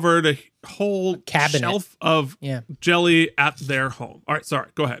discovered a whole cabinet shelf of jelly at their home. All right, sorry,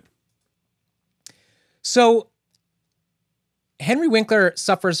 go ahead. So Henry Winkler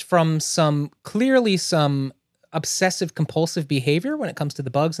suffers from some obsessive compulsive behavior when it comes to the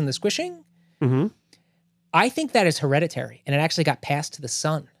bugs and the squishing. Mm-hmm. I think that is hereditary, and it actually got passed to the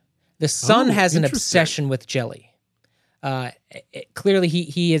son. The son has an obsession with jelly. Clearly,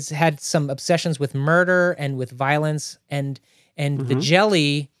 he has had some obsessions with murder and with violence, and the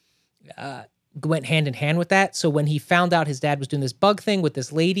jelly went hand in hand with that. So when he found out his dad was doing this bug thing with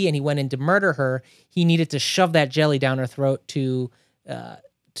this lady, and he went in to murder her, he needed to shove that jelly down her throat to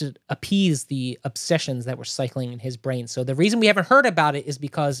appease the obsessions that were cycling in his brain. So the reason we haven't heard about it is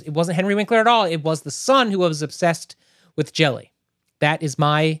because it wasn't Henry Winkler at all. It was the son who was obsessed with jelly. That is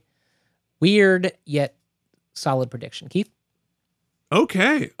my weird yet solid prediction. Keith?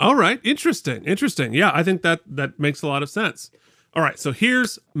 Okay. All right. Interesting. Yeah, I think that makes a lot of sense. All right. So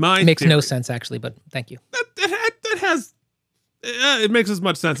here's my It makes theory. no sense, actually, but thank you. That has... it makes as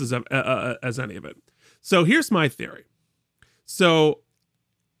much sense as any of it. So here's my theory. So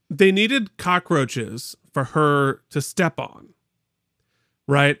they needed cockroaches for her to step on,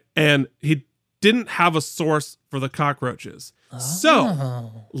 right? And he didn't have a source for the cockroaches. Oh.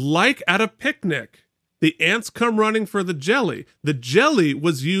 So, like at a picnic, the ants come running for the jelly. The jelly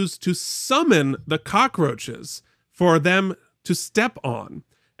was used to summon the cockroaches for them to step on.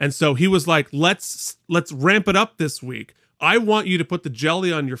 And so he was like, let's ramp it up this week. I want you to put the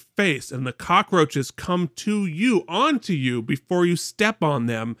jelly on your face, and the cockroaches come onto you before you step on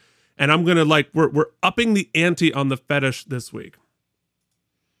them. And I'm gonna we're upping the ante on the fetish this week.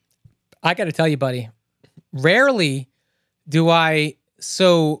 I got to tell you, buddy, rarely do I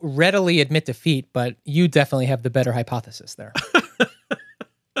so readily admit defeat, but you definitely have the better hypothesis there.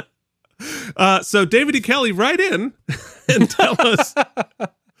 So David E. Kelley, write in and tell us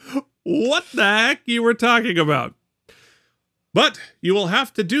what the heck you were talking about. But you will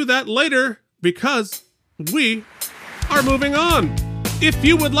have to do that later because we are moving on. If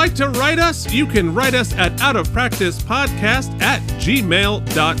you would like to write us, you can write us at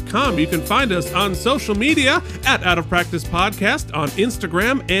outofpracticepodcast@gmail.com. You can find us on social media at Out of Practice Podcast on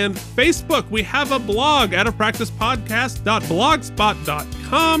Instagram and Facebook. We have a blog,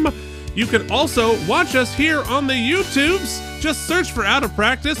 outofpracticepodcast.blogspot.com. You can also watch us here on the YouTubes. Just search for Out of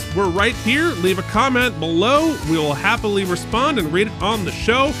Practice. We're right here. Leave a comment below. We will happily respond and read it on the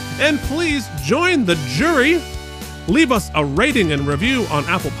show. And please join the jury. Leave us a rating and review on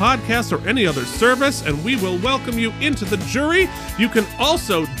Apple Podcasts or any other service, and we will welcome you into the jury. You can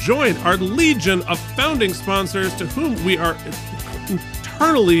also join our legion of founding sponsors to whom we are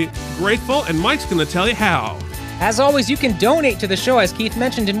eternally grateful, and Mike's going to tell you how. As always, you can donate to the show, as Keith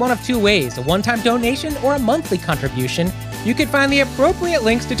mentioned, in one of two ways, a one-time donation or a monthly contribution. You can find the appropriate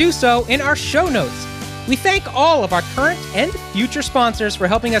links to do so in our show notes. We thank all of our current and future sponsors for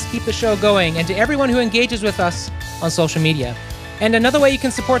helping us keep the show going, and to everyone who engages with us on social media. And another way you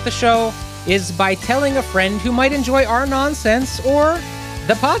can support the show is by telling a friend who might enjoy our nonsense or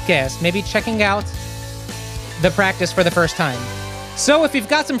the podcast, maybe checking out the practice for the first time. So if you've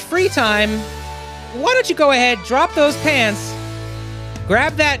got some free time, why don't you go ahead, drop those pants,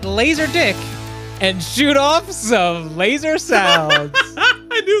 grab that laser dick, and shoot off some laser sounds.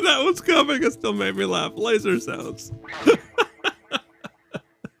 I knew that was coming. It still made me laugh. Laser sounds.